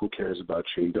like, who cares about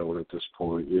Shane Doan at this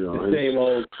point? You know,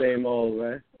 Same old,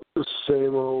 right?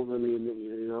 Same old. I mean,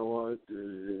 you know what?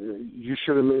 You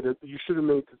should have made it. You should have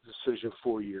made the decision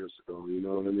 4 years ago. You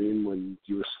know what I mean? When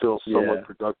you were still somewhat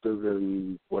productive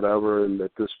and whatever, and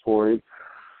at this point,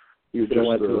 you just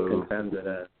went to a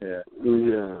contender. Yeah.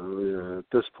 At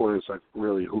this point, it's like,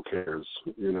 really, who cares?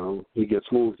 You know, he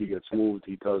gets moved. He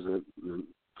doesn't.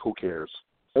 Who cares?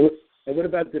 And what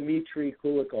about Dmitry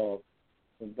Kulikov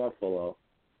from Buffalo,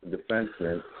 the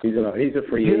defenseman? He's a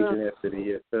free agent after the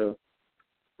year too.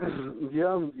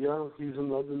 Yeah, he's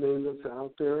another name that's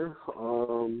out there.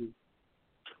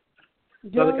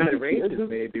 The kind of Rangers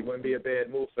maybe wouldn't be a bad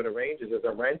move for the Rangers as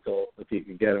a rental if you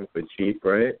could get him for cheap,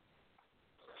 right?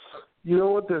 You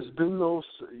know what? There's been no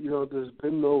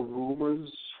rumors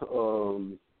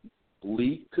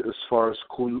leaked as far as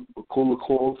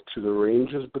Kulikov to the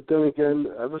Rangers, but then again,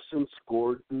 ever since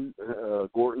Gorton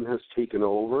has taken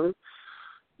over,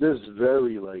 there's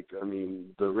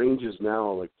the Rangers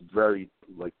now are very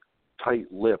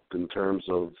tight-lipped in terms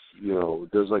of,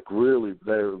 there's really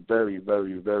very, very,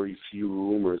 very, very few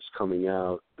rumors coming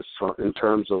out in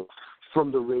terms of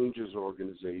from the Rangers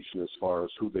organization as far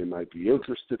as who they might be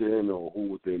interested in or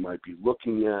who they might be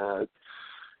looking at.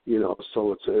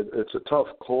 So it's a tough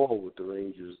call with the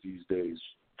Rangers these days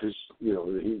because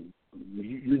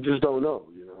you just don't know.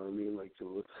 You know what I mean? Like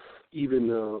even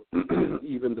the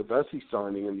Vesey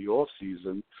signing in the off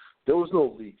season, there was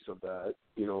no leaks of that.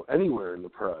 Anywhere in the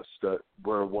press that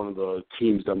we're one of the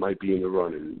teams that might be in the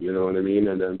running. You know what I mean?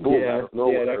 And then boom, out of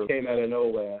nowhere, that came out of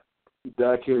nowhere.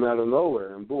 That came out of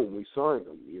nowhere, and boom, we signed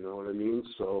them. You know what I mean?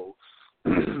 So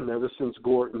ever since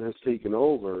Gorton has taken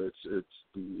over, it's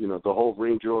the whole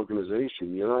Ranger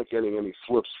organization. You're not getting any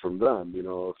slips from them.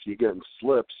 If you're getting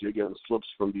slips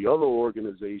from the other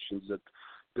organizations that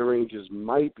the Rangers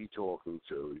might be talking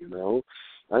to.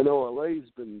 I know LA's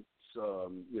been,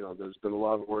 there's been a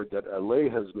lot of word that LA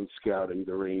has been scouting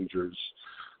the Rangers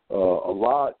a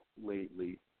lot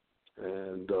lately,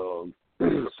 and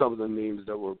some of the names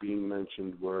that were being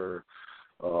mentioned were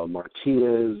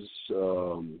Martinez.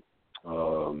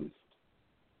 Why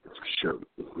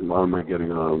am I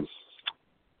getting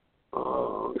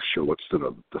what's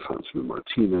the defenseman?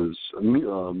 Martinez,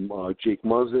 Jake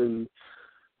Muzzin,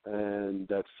 and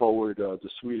that forward, the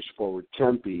Swedish forward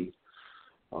Kempe,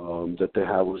 that they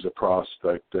had was a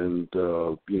prospect, and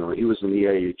he was in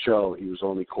the AHL. He was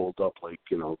only called up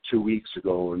 2 weeks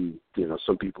ago, and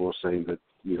some people are saying that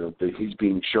that he's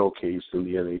being showcased in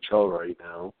the NHL right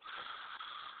now.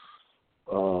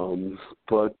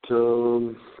 But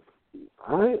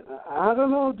I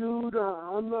don't know, dude.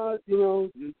 I'm not,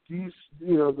 these,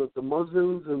 the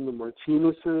Muzzins and the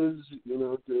Martinezes,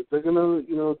 they're gonna,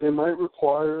 they might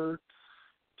require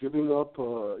giving up,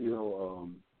 a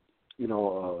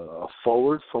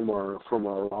forward from our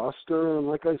roster. And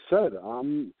like I said,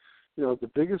 I'm, the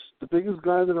biggest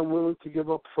guy that I'm willing to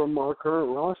give up from our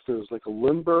current roster is like a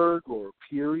Lindbergh or a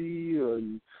Peary,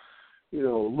 and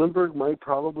Lindbergh might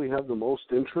probably have the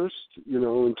most interest,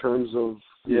 in terms of,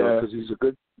 because he's a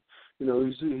good,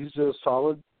 he's a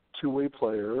solid two-way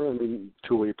player. I mean,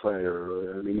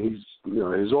 he's,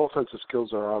 his offensive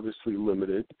skills are obviously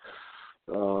limited.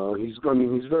 He's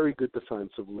very good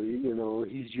defensively.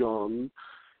 He's young.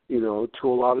 To a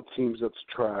lot of teams that's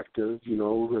attractive.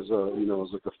 As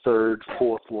like a third,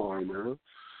 fourth liner.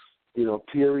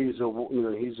 Peary's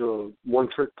he's a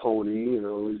one-trick pony.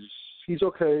 He's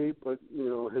okay, but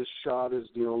his shot is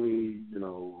the only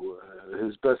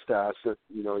his best asset.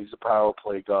 He's a power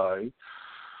play guy.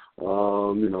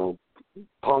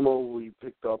 Pummel we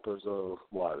picked up as off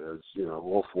waivers.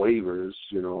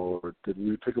 Or did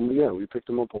we pick him? Yeah, we picked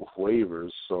him up off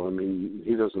waivers. So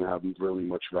he doesn't have really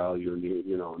much value in the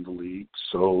in the league.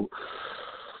 So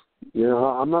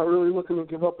I'm not really looking to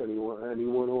give up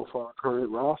anyone off our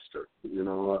current roster.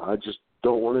 I just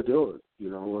don't want to do it.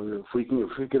 If we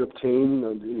could obtain,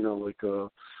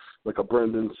 like a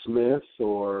Brendan Smith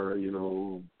or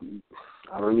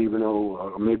I don't even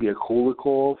know, maybe a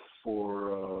Kulikov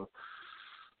or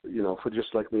for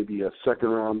just like maybe a second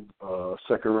round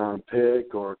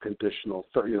pick or a conditional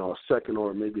a second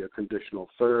or maybe a conditional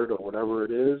third or whatever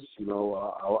it is.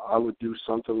 I would do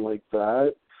something like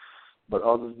that. But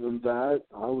other than that,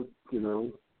 I would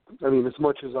as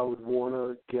much as I would want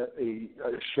to get a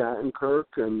Shattenkirk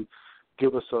and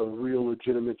give us a real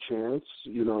legitimate chance,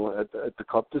 at the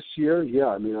Cup this year, yeah,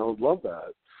 I would love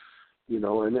that.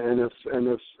 And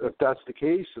if that's the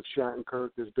case, if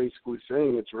Shattenkirk is basically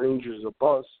saying it's Rangers a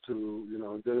bust,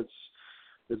 then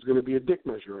it's going to be a dick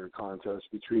measuring contest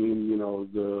between, you know,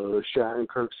 the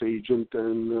Shattenkirk's agent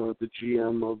and the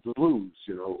GM of the Blues.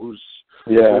 You know, who's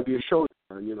going to be a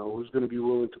showdown. You know, who's going to be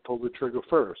willing to pull the trigger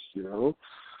first. You know,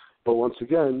 but once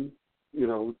again, you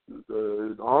know,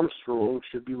 Armstrong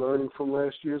should be learning from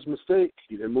last year's mistake.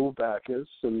 He didn't move Backus,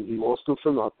 and he lost him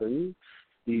for nothing.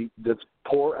 That's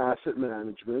poor asset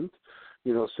management.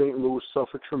 You know, St. Louis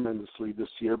suffered tremendously this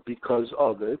year because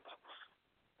of it.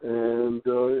 And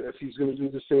if he's going to do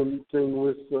the same thing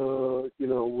with, you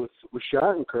know, with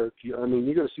Shattenkirk, I mean,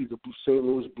 you're going to see the St.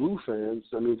 Louis Blue fans.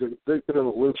 I mean, they're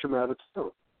going to lynch him out of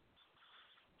town.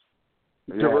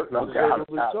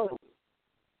 Deservedly so.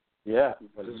 Yeah,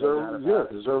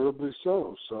 deservedly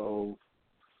so. So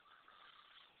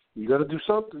you got to do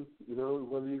something, you know,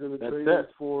 whether you're going to trade it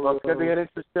for. Well, it's going to be an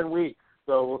interesting week,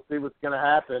 so we'll see what's going to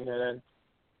happen, and then,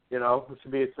 you know, it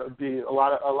should be a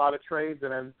lot of trades,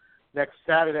 and then next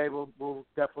Saturday we'll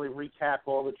definitely recap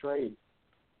all the trades.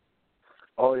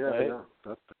 Oh yeah, right? Yeah,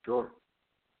 that's for sure.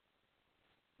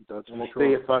 We'll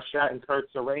see if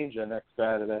Shattenkirk's a Ranger next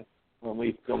Saturday when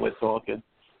we're talking.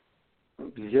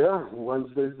 Yeah,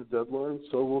 Wednesday's the deadline,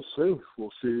 so we'll see.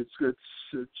 We'll see. It's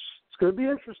going to be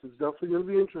interesting. It's definitely going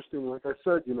to be interesting. Like I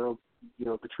said, you know,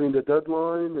 between the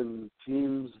deadline and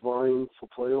teams vying for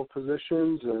playoff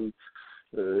positions, and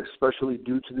especially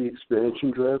due to the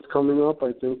expansion draft coming up,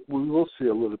 I think we will see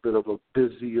a little bit of a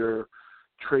busier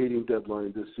trading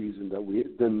deadline this season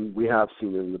than we have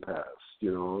seen in the past.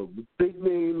 You know, big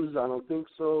names, I don't think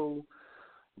so,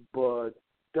 but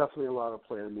definitely a lot of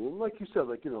player moves. Like you said,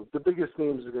 like, you know, the biggest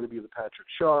names are going to be the Patrick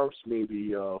Sharps,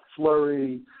 maybe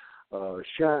Fleury,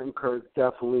 Shattenkirk.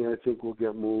 Definitely, I think will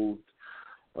get moved.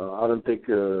 I don't think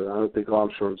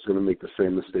Armstrong's going to make the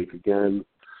same mistake again,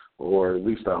 or at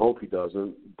least I hope he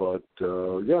doesn't. But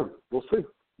yeah, we'll see.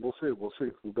 We'll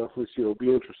definitely see. It'll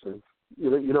be interesting.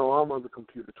 You know, I'm on the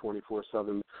computer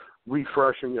 24/7,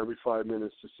 refreshing every 5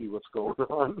 minutes to see what's going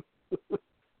on.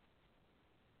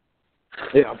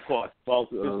 Yeah, of course. Well,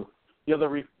 you're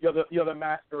the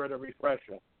master of the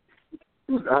refresher.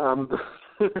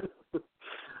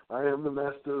 I am the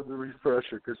master of the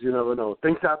refresher, because you never know.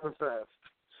 Things happen fast.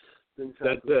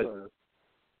 That's it.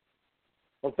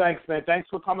 Well, thanks, man. Thanks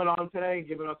for coming on today and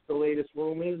giving us the latest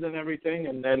rumors and everything.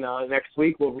 And then next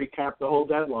week we'll recap the whole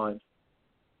deadline.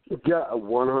 Yeah,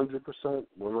 100%.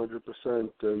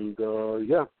 And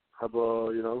yeah,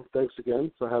 thanks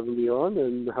again for having me on,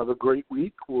 and have a great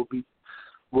week. We'll be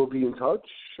in touch.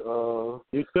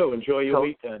 You too. Enjoy your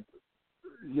weekend.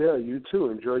 Yeah, you too.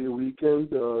 Enjoy your weekend.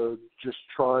 Just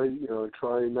try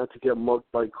not to get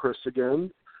mugged by Chris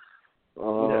again.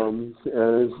 And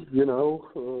the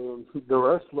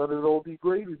rest, let it all be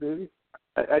gravy, baby.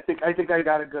 I think I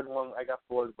got a good one. I got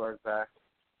Forsberg back.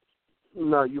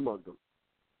 No, you mugged him.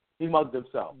 He mugged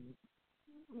himself.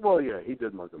 Well, yeah, he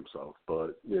did mug himself,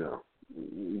 but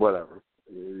whatever.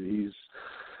 He's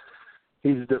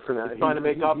different. He's trying to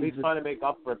make up. He's trying to make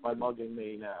up for it by mugging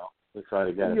me now. To try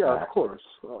to get it back. Of course.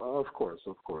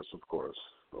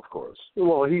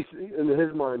 Well, in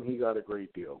his mind, he got a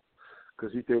great deal,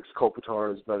 because he thinks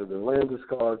Kopitar is better than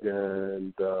Landeskog,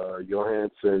 and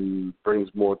Johansson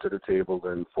brings more to the table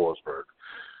than Forsberg.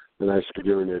 And I said,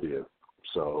 you're an idiot.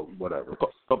 So whatever.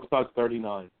 Kopitar's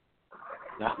 39.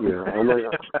 Yeah, I'm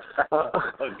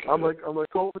like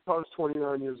Kopitar's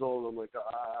 29 years old. I'm like,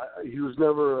 he was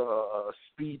never a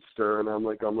speedster, and I'm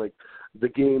like, the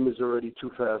game is already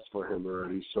too fast for him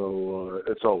already, so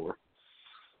it's over.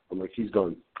 I'm like, he's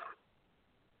done.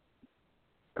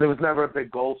 He was never a big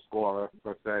goal scorer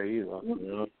per se either.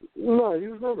 No, he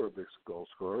was never a big goal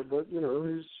scorer, but he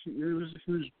was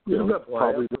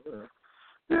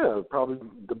probably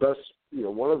the best,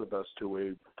 one of the best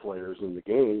two-way players in the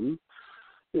game.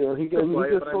 He gets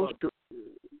those.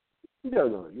 Yeah,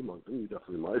 no, you might. You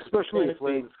definitely might, especially if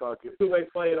Landeskog gets two-way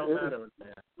play. Don't matter,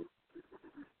 man.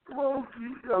 Well,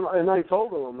 and I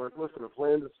told him, I'm like, listen, if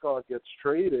Landeskog gets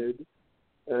traded,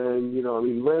 and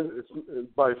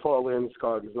by far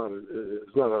Landeskog is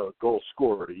not a goal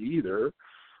scorer either,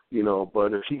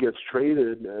 but if he gets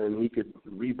traded and he could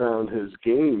rebound his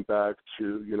game back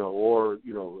to, or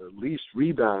at least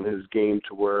rebound his game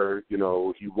to where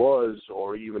he was,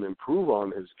 or even improve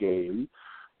on his game,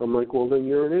 I'm like, well, then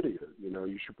you're an idiot.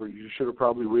 You should have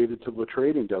probably waited till the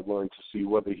trading deadline to see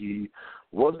whether he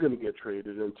was going to get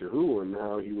traded and to who and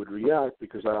how he would react,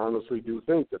 because I honestly do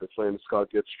think that if Landeskog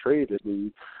gets traded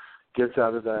and gets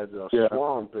out of that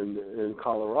swamp in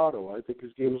Colorado, I think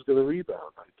his game is going to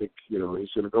rebound. I think, he's going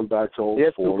to come back to old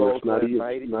form, if not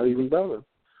even better.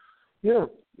 Yeah.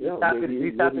 He's happy to be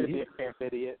a camp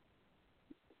idiot.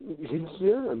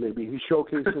 Maybe he's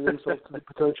showcasing himself to the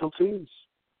potential teams.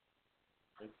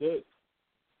 That's good.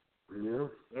 Yeah.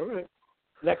 All right.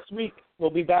 Next week, we'll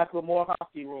be back with more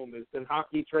hockey rumors and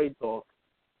hockey trade talk.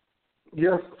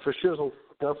 Yeah, for shizzle.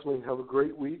 Definitely have a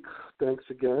great week. Thanks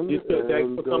again. You too.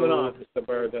 Thanks for coming on, Mr.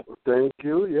 Berger. Thank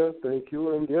you. Yeah, thank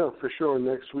you. And yeah, for sure.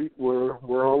 Next week we're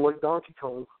on like Donkey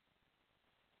Kong.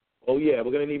 Oh yeah,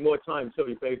 we're gonna need more time too.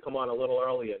 You better come on a little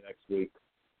earlier next week.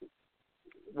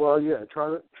 Well, yeah.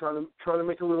 Try to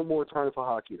make a little more time for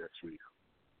hockey next week.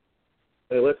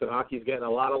 Hey, listen, hockey's getting a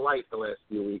lot of light the last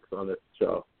few weeks on this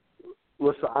show.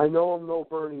 Listen, I know I'm no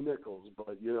Bernie Nichols,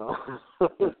 but you know,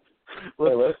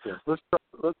 let's try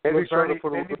to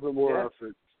put a little bit more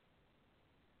effort.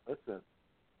 Listen,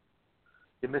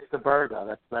 you missed the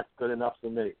Berger. That's good enough for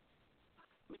me.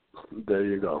 There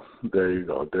you go.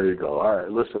 All right,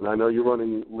 listen, I know you're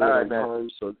running late on time,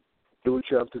 so do what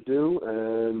you have to do,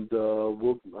 and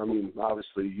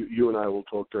obviously, you and I will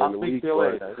talk during the week. I'll speak to you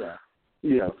later.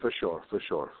 Yeah, for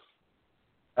sure.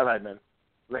 All right, man.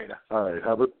 Later. All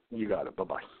right, you got it.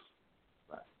 Bye-bye.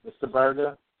 Bye. Mr.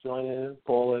 Berger, joining in,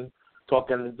 calling,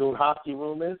 talking and doing hockey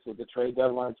rumors with the trade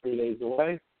deadline 3 days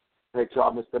away. Great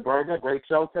job, Mr. Berger. Great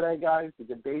show today, guys. We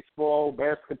did baseball,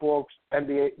 basketball,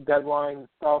 NBA deadline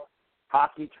stuff,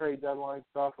 hockey trade deadline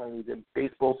stuff, and we did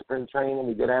baseball spring training.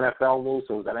 We did NFL news,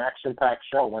 so it was an action-packed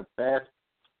show. It went fast.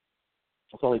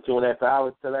 It's only 2.5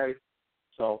 hours today.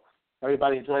 So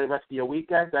everybody enjoy the rest of your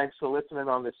weekend. Thanks for listening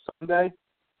on this Sunday.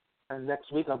 And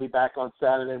next week I'll be back on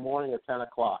Saturday morning at 10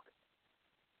 o'clock.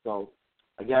 So,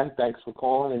 again, thanks for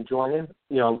calling and joining,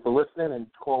 for listening and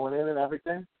calling in and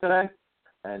everything today.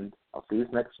 And I'll see you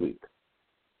next week.